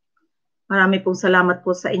 Marami pong salamat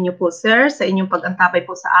po sa inyo po, sir, sa inyong pag-antabay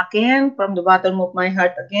po sa akin. From the bottom of my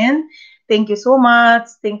heart again. Thank you so much.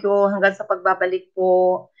 Thank you hanggang sa pagbabalik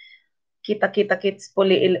po. Kita-kita kits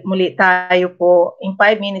muli tayo po. In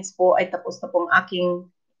 5 minutes po ay tapos na pong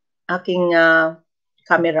aking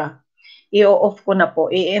camera. I-off ko na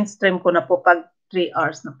po. I-end stream ko na po pag 3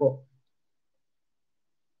 hours na po.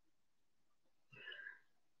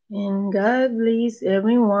 And God bless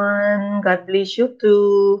everyone. God bless you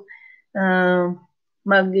too.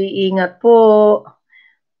 Mag-iingat po.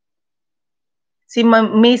 Si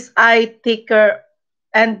Miss I Taker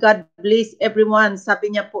and God bless everyone.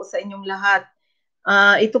 Sabi niya po sa inyong lahat.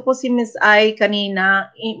 Ito po si Miss I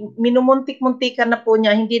kanina. Minumuntik-muntikan na po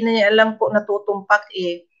niya. Hindi na niya alam po natutumpak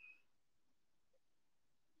eh.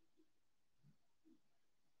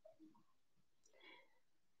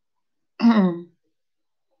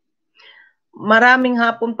 Maraming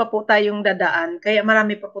hapon pa po tayong dadaan, kaya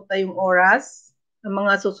marami pa po tayong oras ng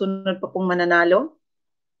mga susunod pa pong mananalo.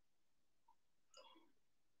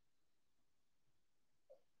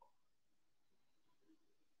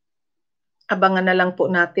 Abangan na lang po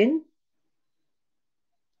natin.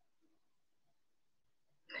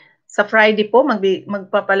 Sa Friday po,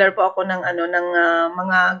 magpapalar po ako ng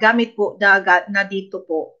mga gamit po na dito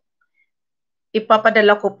po.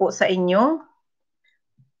 Ipapadala ko po sa inyo.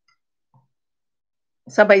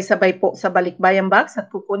 Sabay-sabay po sa balikbayan box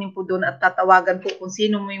at kukunin po doon at tatawagan po kung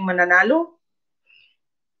sino mo yung mananalo.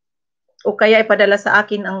 O kaya ipadala sa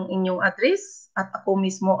akin ang inyong address at ako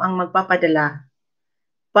mismo ang magpapadala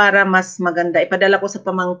para mas maganda. Ipadala ko sa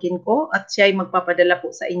pamangkin ko at siya ay magpapadala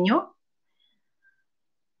po sa inyo.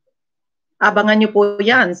 Abangan nyo po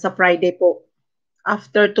yan sa Friday po.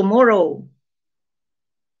 After tomorrow.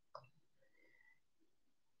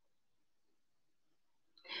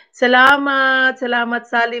 Salamat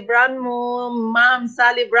Sally Branmo, Ma'am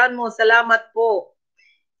Sally Branmo, salamat po.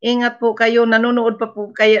 Ingat po kayo, nanonood pa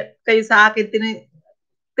po kayo sa akin.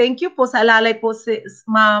 Thank you po sa alalay po,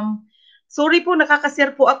 Ma'am. Sorry po,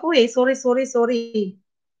 nakakashare po ako eh. Sorry.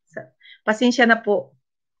 Pasensya na po.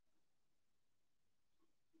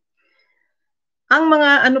 Ang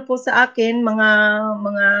mga po sa akin,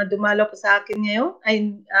 mga dumalaw po sa akin ngayon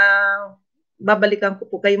ay babalikan ko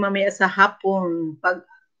po kayo mamaya sa hapon pag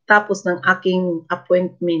tapos ng aking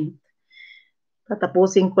appointment.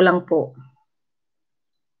 Tatapusin ko lang po.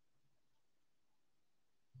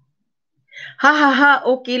 Ha,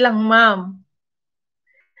 okay lang, ma'am.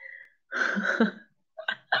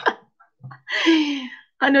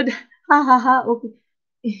 Okay.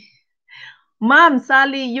 Ma'am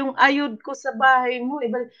Sally, yung ayod ko sa bahay mo,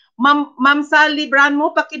 Ma'am Sally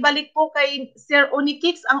Branmo, pakibalik po kay Sir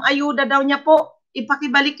Onikix, ang ayuda daw niya po.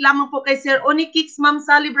 Ipakibalik lamang po kay Sir Onikix, Ma'am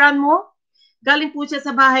Sally Branmo. Galing po siya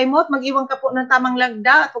sa bahay mo at mag-iwan ka po ng tamang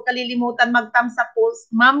lagda at huwag kalilimutan mag-thumbs up po,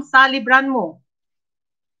 Ma'am Sally Branmo.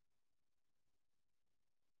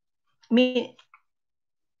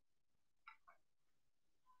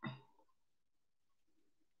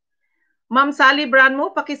 Ma'am Sally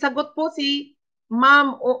Branmo, pakisagot po si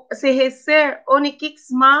Ma'am si Sir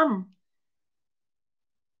Onikix, Ma'am.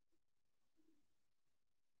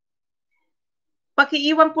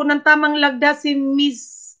 Pakiiwan po ng tamang lagda si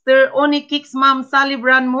Mr. Onikix, Ma'am Sally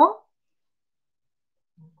Branmo.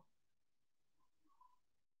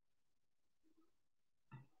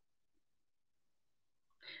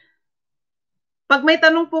 Pag may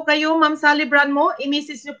tanong po kayo, Ma'am Sally Branmo,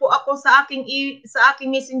 i-message niyo po ako sa aking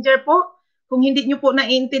messenger po. Kung hindi niyo po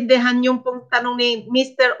naiintindihan yung pong tanong ni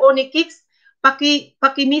Mr. Onikix,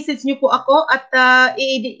 paki-message niyo po ako at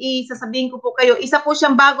isasabihin ko po kayo. Isa po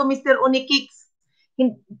siyang bago, Mr. Onikix.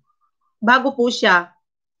 Bago po siya.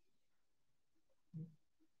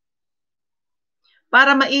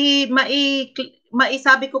 Para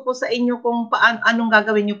maisabi ko po sa inyo kung anong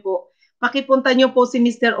gagawin niyo po. Pakipunta niyo po si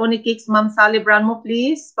Mr. Onikix, Ma'am Sally Branmo,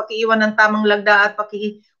 please. Pakiiwan ng tamang lagda at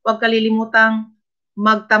huwag kalilimutang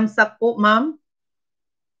mag-thumbs up po, ma'am.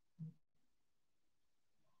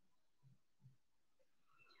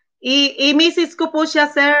 I-message ko po siya,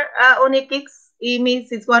 Sir Onikix.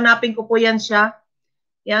 I-message ko, hanapin ko po yan siya.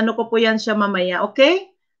 I-ano ko po yan siya mamaya,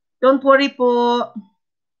 okay? Don't worry po.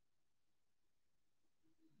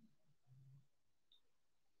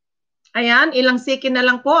 Ayan, ilang second na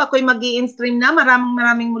lang po. Ako'y mag-i-stream na.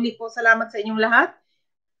 Maraming muli po salamat sa inyong lahat.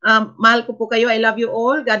 Mahal ko po kayo. I love you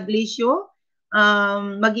all. God bless you.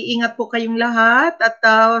 Mag-iingat po kayong lahat. At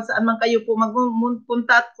saan man kayo po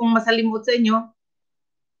magpunta at kung masalimot sa inyo.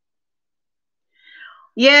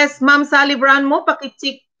 Yes, Ma'am Sally Branmo,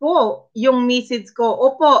 pakicheck po yung message ko.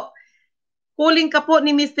 Opo. Huling ka po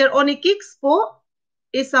ni Mr. Onikix po,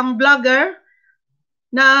 isang vlogger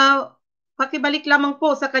na pakibalik lamang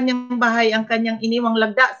po sa kanyang bahay ang kanyang iniwang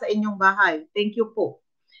lagda sa inyong bahay. Thank you po.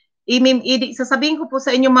 Sasabihin ko po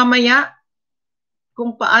sa inyo mamaya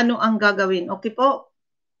kung paano ang gagawin. Okay po?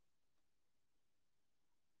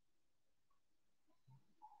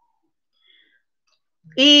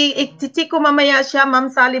 I-check ko mamaya siya,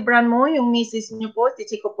 Ma'am Sally Branmo, yung misis niyo po,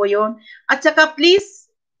 i-check ko po yun. At saka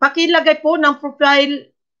please, pakilagay po ng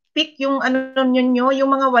profile pic yung ano nyo,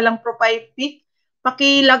 yung mga walang profile pic,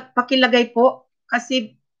 pakilagay po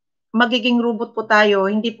kasi magiging robot po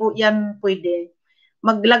tayo, hindi po yan pwede.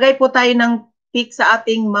 Maglagay po tayo ng pic sa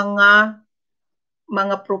ating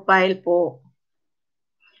mga profile po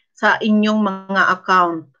sa inyong mga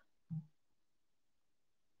account.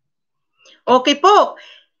 Okay po.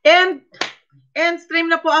 And stream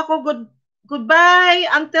na po ako. Goodbye.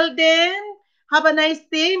 Until then, have a nice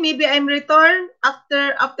day. Maybe I'm return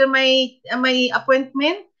after my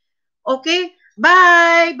appointment. Okay?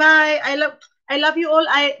 Bye. Bye. I love you all.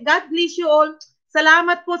 God bless you all.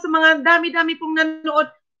 Salamat po sa mga dami-dami pong nanonood.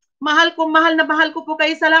 Mahal ko po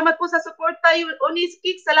kayo. Salamat po sa support tayo.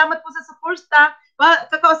 Oniskik, salamat po sa support ta.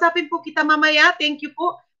 Kakausapin po kita mamaya. Thank you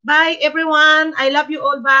po. Bye everyone. I love you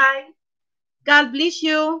all. Bye. God bless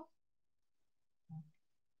you.